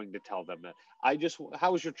not going to tell them that.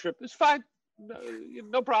 How was your trip? It's fine.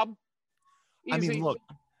 No problem. Easy. I mean, look,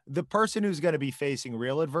 the person who's going to be facing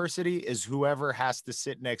real adversity is whoever has to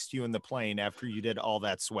sit next to you in the plane after you did all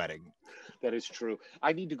that sweating. That is true.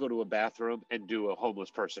 I need to go to a bathroom and do a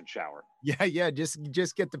homeless person shower. Yeah.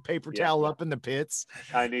 Just get the paper towel up in the pits.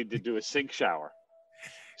 I need to do a sink shower.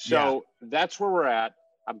 So that's where we're at.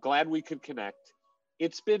 I'm glad we could connect.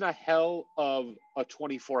 It's been a hell of a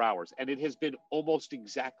 24 hours, and it has been almost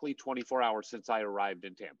exactly 24 hours since I arrived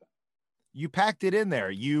in Tampa. You packed it in there.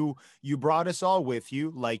 You brought us all with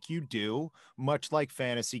you like you do, much like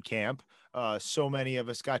fantasy camp. So many of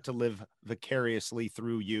us got to live vicariously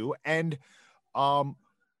through you. And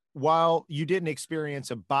while you didn't experience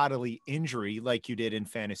a bodily injury like you did in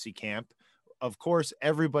fantasy camp, of course,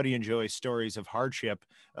 everybody enjoys stories of hardship.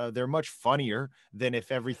 They're much funnier than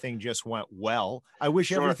if everything just went well. I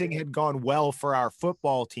wish everything had gone well for our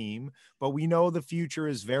football team, but we know the future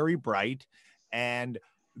is very bright. And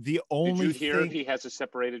the only Did you hear he has a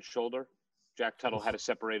separated shoulder? Jack Tuttle had a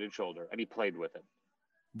separated shoulder, and he played with it.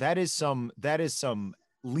 That is some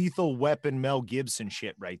Lethal Weapon Mel Gibson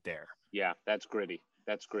shit right there. Yeah, that's gritty.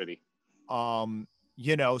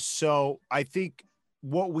 You know, so I think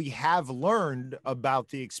what we have learned about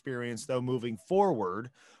the experience, though, moving forward,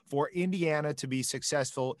 for Indiana to be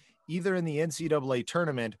successful either in the NCAA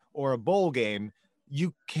tournament or a bowl game,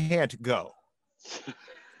 you can't go.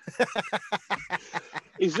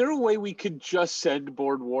 Is there a way we could just send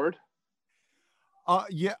Board Ward?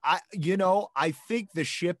 Yeah, I think the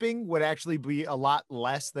shipping would actually be a lot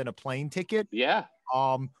less than a plane ticket. Yeah.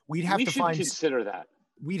 We should consider that.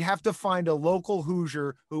 We'd have to find a local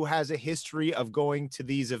Hoosier who has a history of going to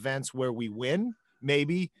these events where we win,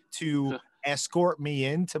 maybe to escort me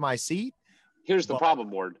into my seat. Here's the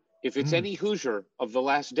problem, Ward. If it's any Hoosier of the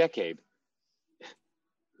last decade,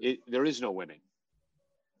 there is no winning.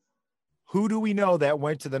 Who do we know that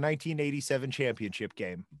went to the 1987 championship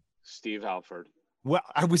game? Steve Halford. Well,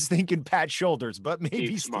 I was thinking Pat Shoulders, but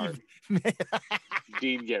maybe Smart.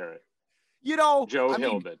 Dean Garrett. You know, Joe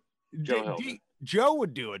Hillman. Joe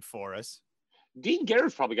would do it for us. Dean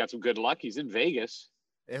Garrett's probably got some good luck. He's in Vegas.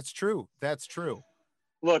 That's true.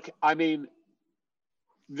 Look, I mean,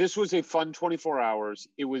 this was a fun 24 hours.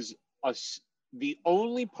 It was the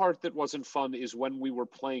only part that wasn't fun is when we were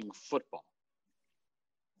playing football.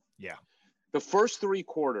 Yeah. The first 3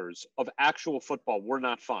 quarters of actual football were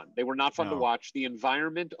not fun. They were not fun to watch. The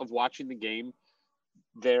environment of watching the game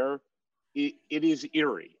there, it is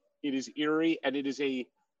eerie. It is eerie, and it is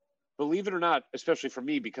believe it or not, especially for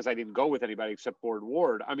me, because I didn't go with anybody except Board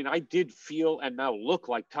Ward. I mean, I did feel and now look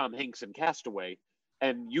like Tom Hanks in Castaway,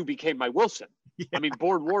 and you became my Wilson. Yeah. I mean,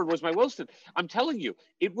 Board Ward was my Wilson. I'm telling you,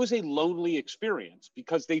 it was a lonely experience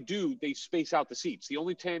because they space out the seats. The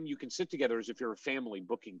only time you can sit together is if you're a family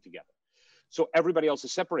booking together. So everybody else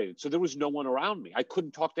is separated. So there was no one around me. I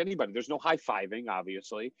couldn't talk to anybody. There's no high-fiving,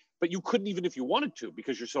 obviously, but you couldn't even if you wanted to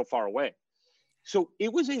because you're so far away. So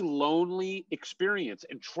it was a lonely experience,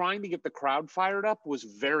 and trying to get the crowd fired up was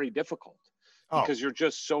very difficult because you're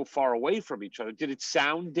just so far away from each other. Did it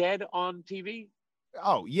sound dead on TV?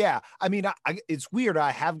 Oh yeah. I mean, it's weird.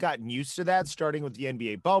 I have gotten used to that starting with the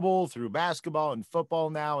NBA bubble through basketball and football.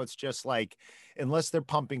 Now it's just like, unless they're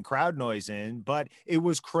pumping crowd noise in, but it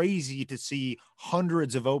was crazy to see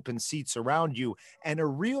hundreds of open seats around you and a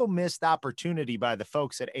real missed opportunity by the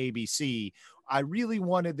folks at ABC. I really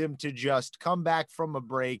wanted them to just come back from a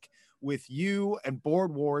break with you and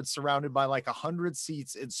Board Ward surrounded by like 100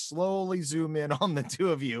 seats and slowly zoom in on the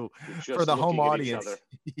two of you Just for the home looking at audience.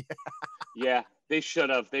 Yeah, they should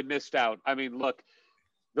have. They missed out. I mean, look,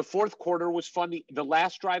 the fourth quarter was fun. The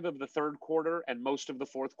last drive of the third quarter and most of the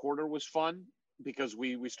fourth quarter was fun because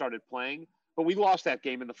we started playing, but we lost that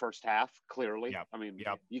game in the first half, clearly. Yep. I mean,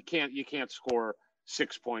 Yep. you can't score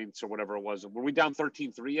 6 points or whatever it was. Were we down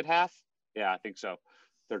 13-3 at half? Yeah, I think so.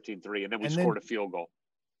 13-3, and then we scored a field goal.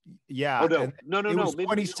 Yeah. Oh, no. Was Maybe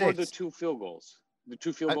 26. we scored the two field goals. The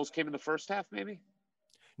two field goals came in the first half, maybe?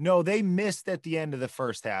 No, they missed at the end of the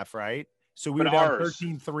first half, right? So we But were down ours-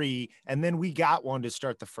 13-3, and then we got one to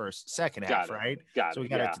start the second half, Got it. right? Got so we it,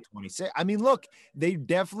 got yeah. it to 26. I mean, look, they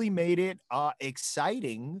definitely made it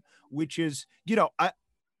exciting, which is,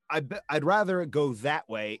 I'd rather it go that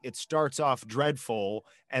way. It starts off dreadful,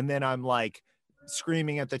 and then I'm like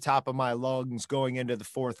screaming at the top of my lungs going into the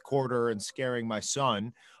fourth quarter and scaring my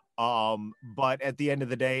son. But at the end of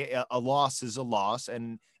the day, a loss is a loss,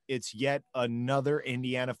 and it's yet another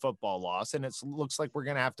Indiana football loss. And it looks like we're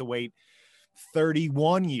going to have to wait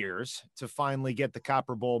 31 years to finally get the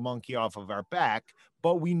Copper Bowl monkey off of our back.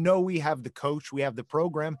 But we know we have the coach, we have the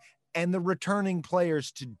program, and the returning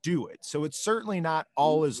players to do it. So it's certainly not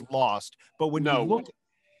all is lost. But when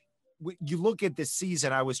you look at this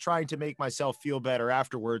season, I was trying to make myself feel better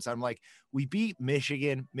afterwards. I'm like, we beat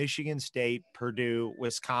Michigan, Michigan State, Purdue,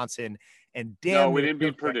 Wisconsin, and No, we didn't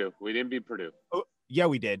beat Purdue. We didn't beat Purdue. Oh, yeah,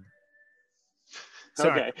 we did.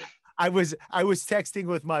 Sorry. Okay. I was texting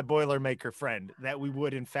with my Boilermaker friend that we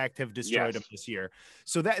would in fact have destroyed them this year.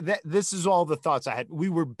 So that this is all the thoughts I had. We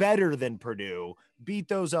were better than Purdue, beat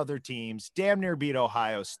those other teams, damn near beat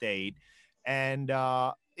Ohio State, and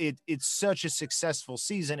it's such a successful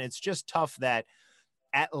season. It's just tough that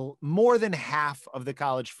at more than half of the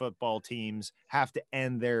college football teams have to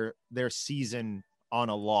end their season on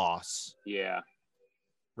a loss. Yeah.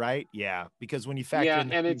 Right? Yeah, because when you factor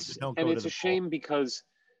in and it's a shame because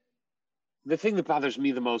the thing that bothers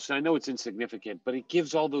me the most, and I know it's insignificant, but it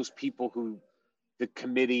gives all those people who the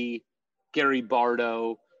committee, Gary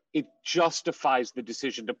Bardo, it justifies the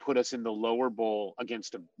decision to put us in the lower bowl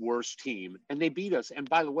against a worse team, and they beat us. And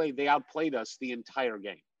by the way, they outplayed us the entire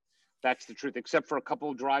game. That's the truth. Except for a couple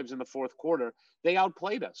of drives in the fourth quarter, they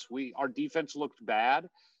outplayed us. Our defense looked bad.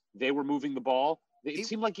 They were moving the ball. It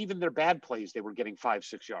seemed like even their bad plays, they were getting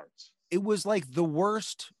 5-6 yards. It was like the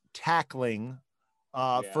worst tackling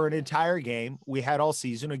for an entire game we had all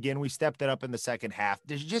season. Again, we stepped it up in the second half.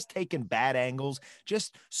 They're just taking bad angles,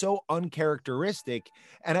 just so uncharacteristic.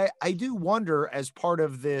 And I do wonder, as part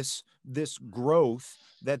of this growth,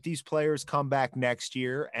 that these players come back next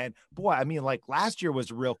year. And boy, I mean, like last year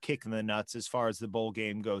was a real kick in the nuts as far as the bowl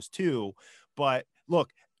game goes too. But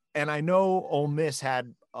look, and I know Ole Miss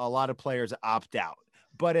had a lot of players opt out,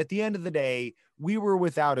 but at the end of the day, we were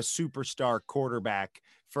without a superstar quarterback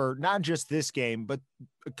for not just this game, but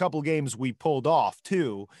a couple games we pulled off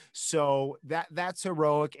too. So that's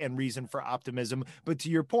heroic and reason for optimism. But to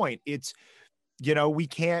your point, it's, we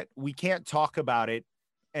can't talk about it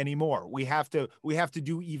anymore. We have to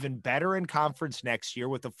do even better in conference next year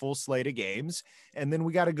with a full slate of games. And then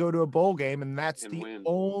we got to go to a bowl game. And that's the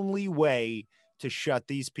only way to shut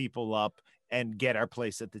these people up and get our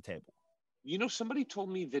place at the table. Somebody told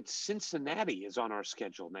me that Cincinnati is on our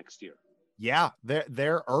schedule next year. Yeah,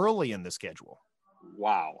 they're early in the schedule.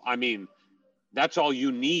 Wow. I mean, that's all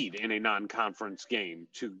you need in a non-conference game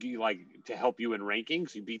to help you in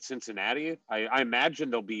rankings. You beat Cincinnati. I imagine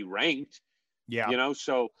they'll be ranked. Yeah.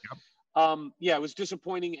 So it was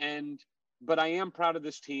disappointing, but I am proud of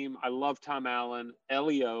this team. I love Tom Allen,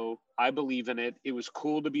 LEO. I believe in it. It was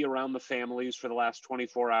cool to be around the families for the last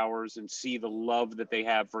 24 hours and see the love that they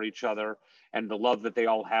have for each other and the love that they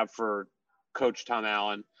all have for Coach Tom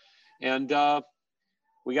Allen. And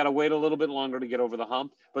we got to wait a little bit longer to get over the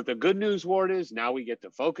hump. But the good news, Ward, is now we get to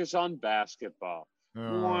focus on basketball. All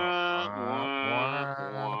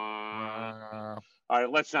right,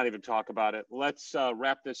 let's not even talk about it. Let's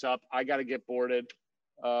wrap this up. I got to get boarded.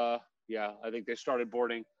 I think they started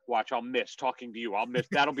boarding. Watch, I'll miss talking to you. I'll miss.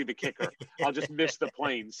 That'll be the kicker. I'll just miss the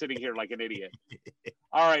plane sitting here like an idiot.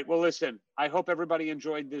 All right. Well, listen, I hope everybody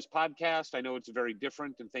enjoyed this podcast. I know it's very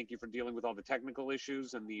different, and thank you for dealing with all the technical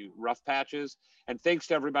issues and the rough patches. And thanks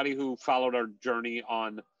to everybody who followed our journey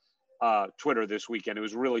on Twitter this weekend. It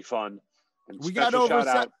was really fun. And we got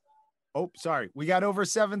over we got over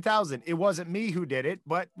 7,000. It wasn't me who did it,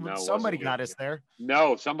 but somebody got us there.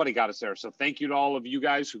 No, somebody got us there. So thank you to all of you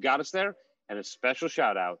guys who got us there. And a special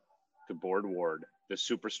shout out to Board Ward, the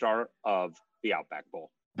superstar of the Outback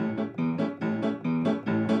Bowl.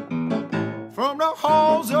 From the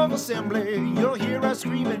halls of assembly, you'll hear us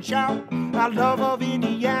scream and shout. Our love of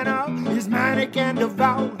Indiana is manic and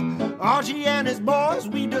devout. Archie and his boys,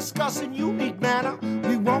 we discuss in unique manner.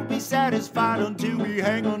 We won't be satisfied until we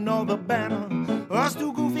hang another banner. Us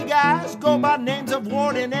two goofy guys go by names of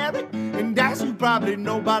Ward and Eric. And as you probably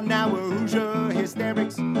know by now, we're Hoosier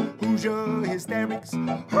Hysterics. Hoosier Hysterics.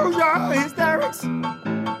 Hoosier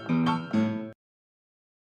Hysterics.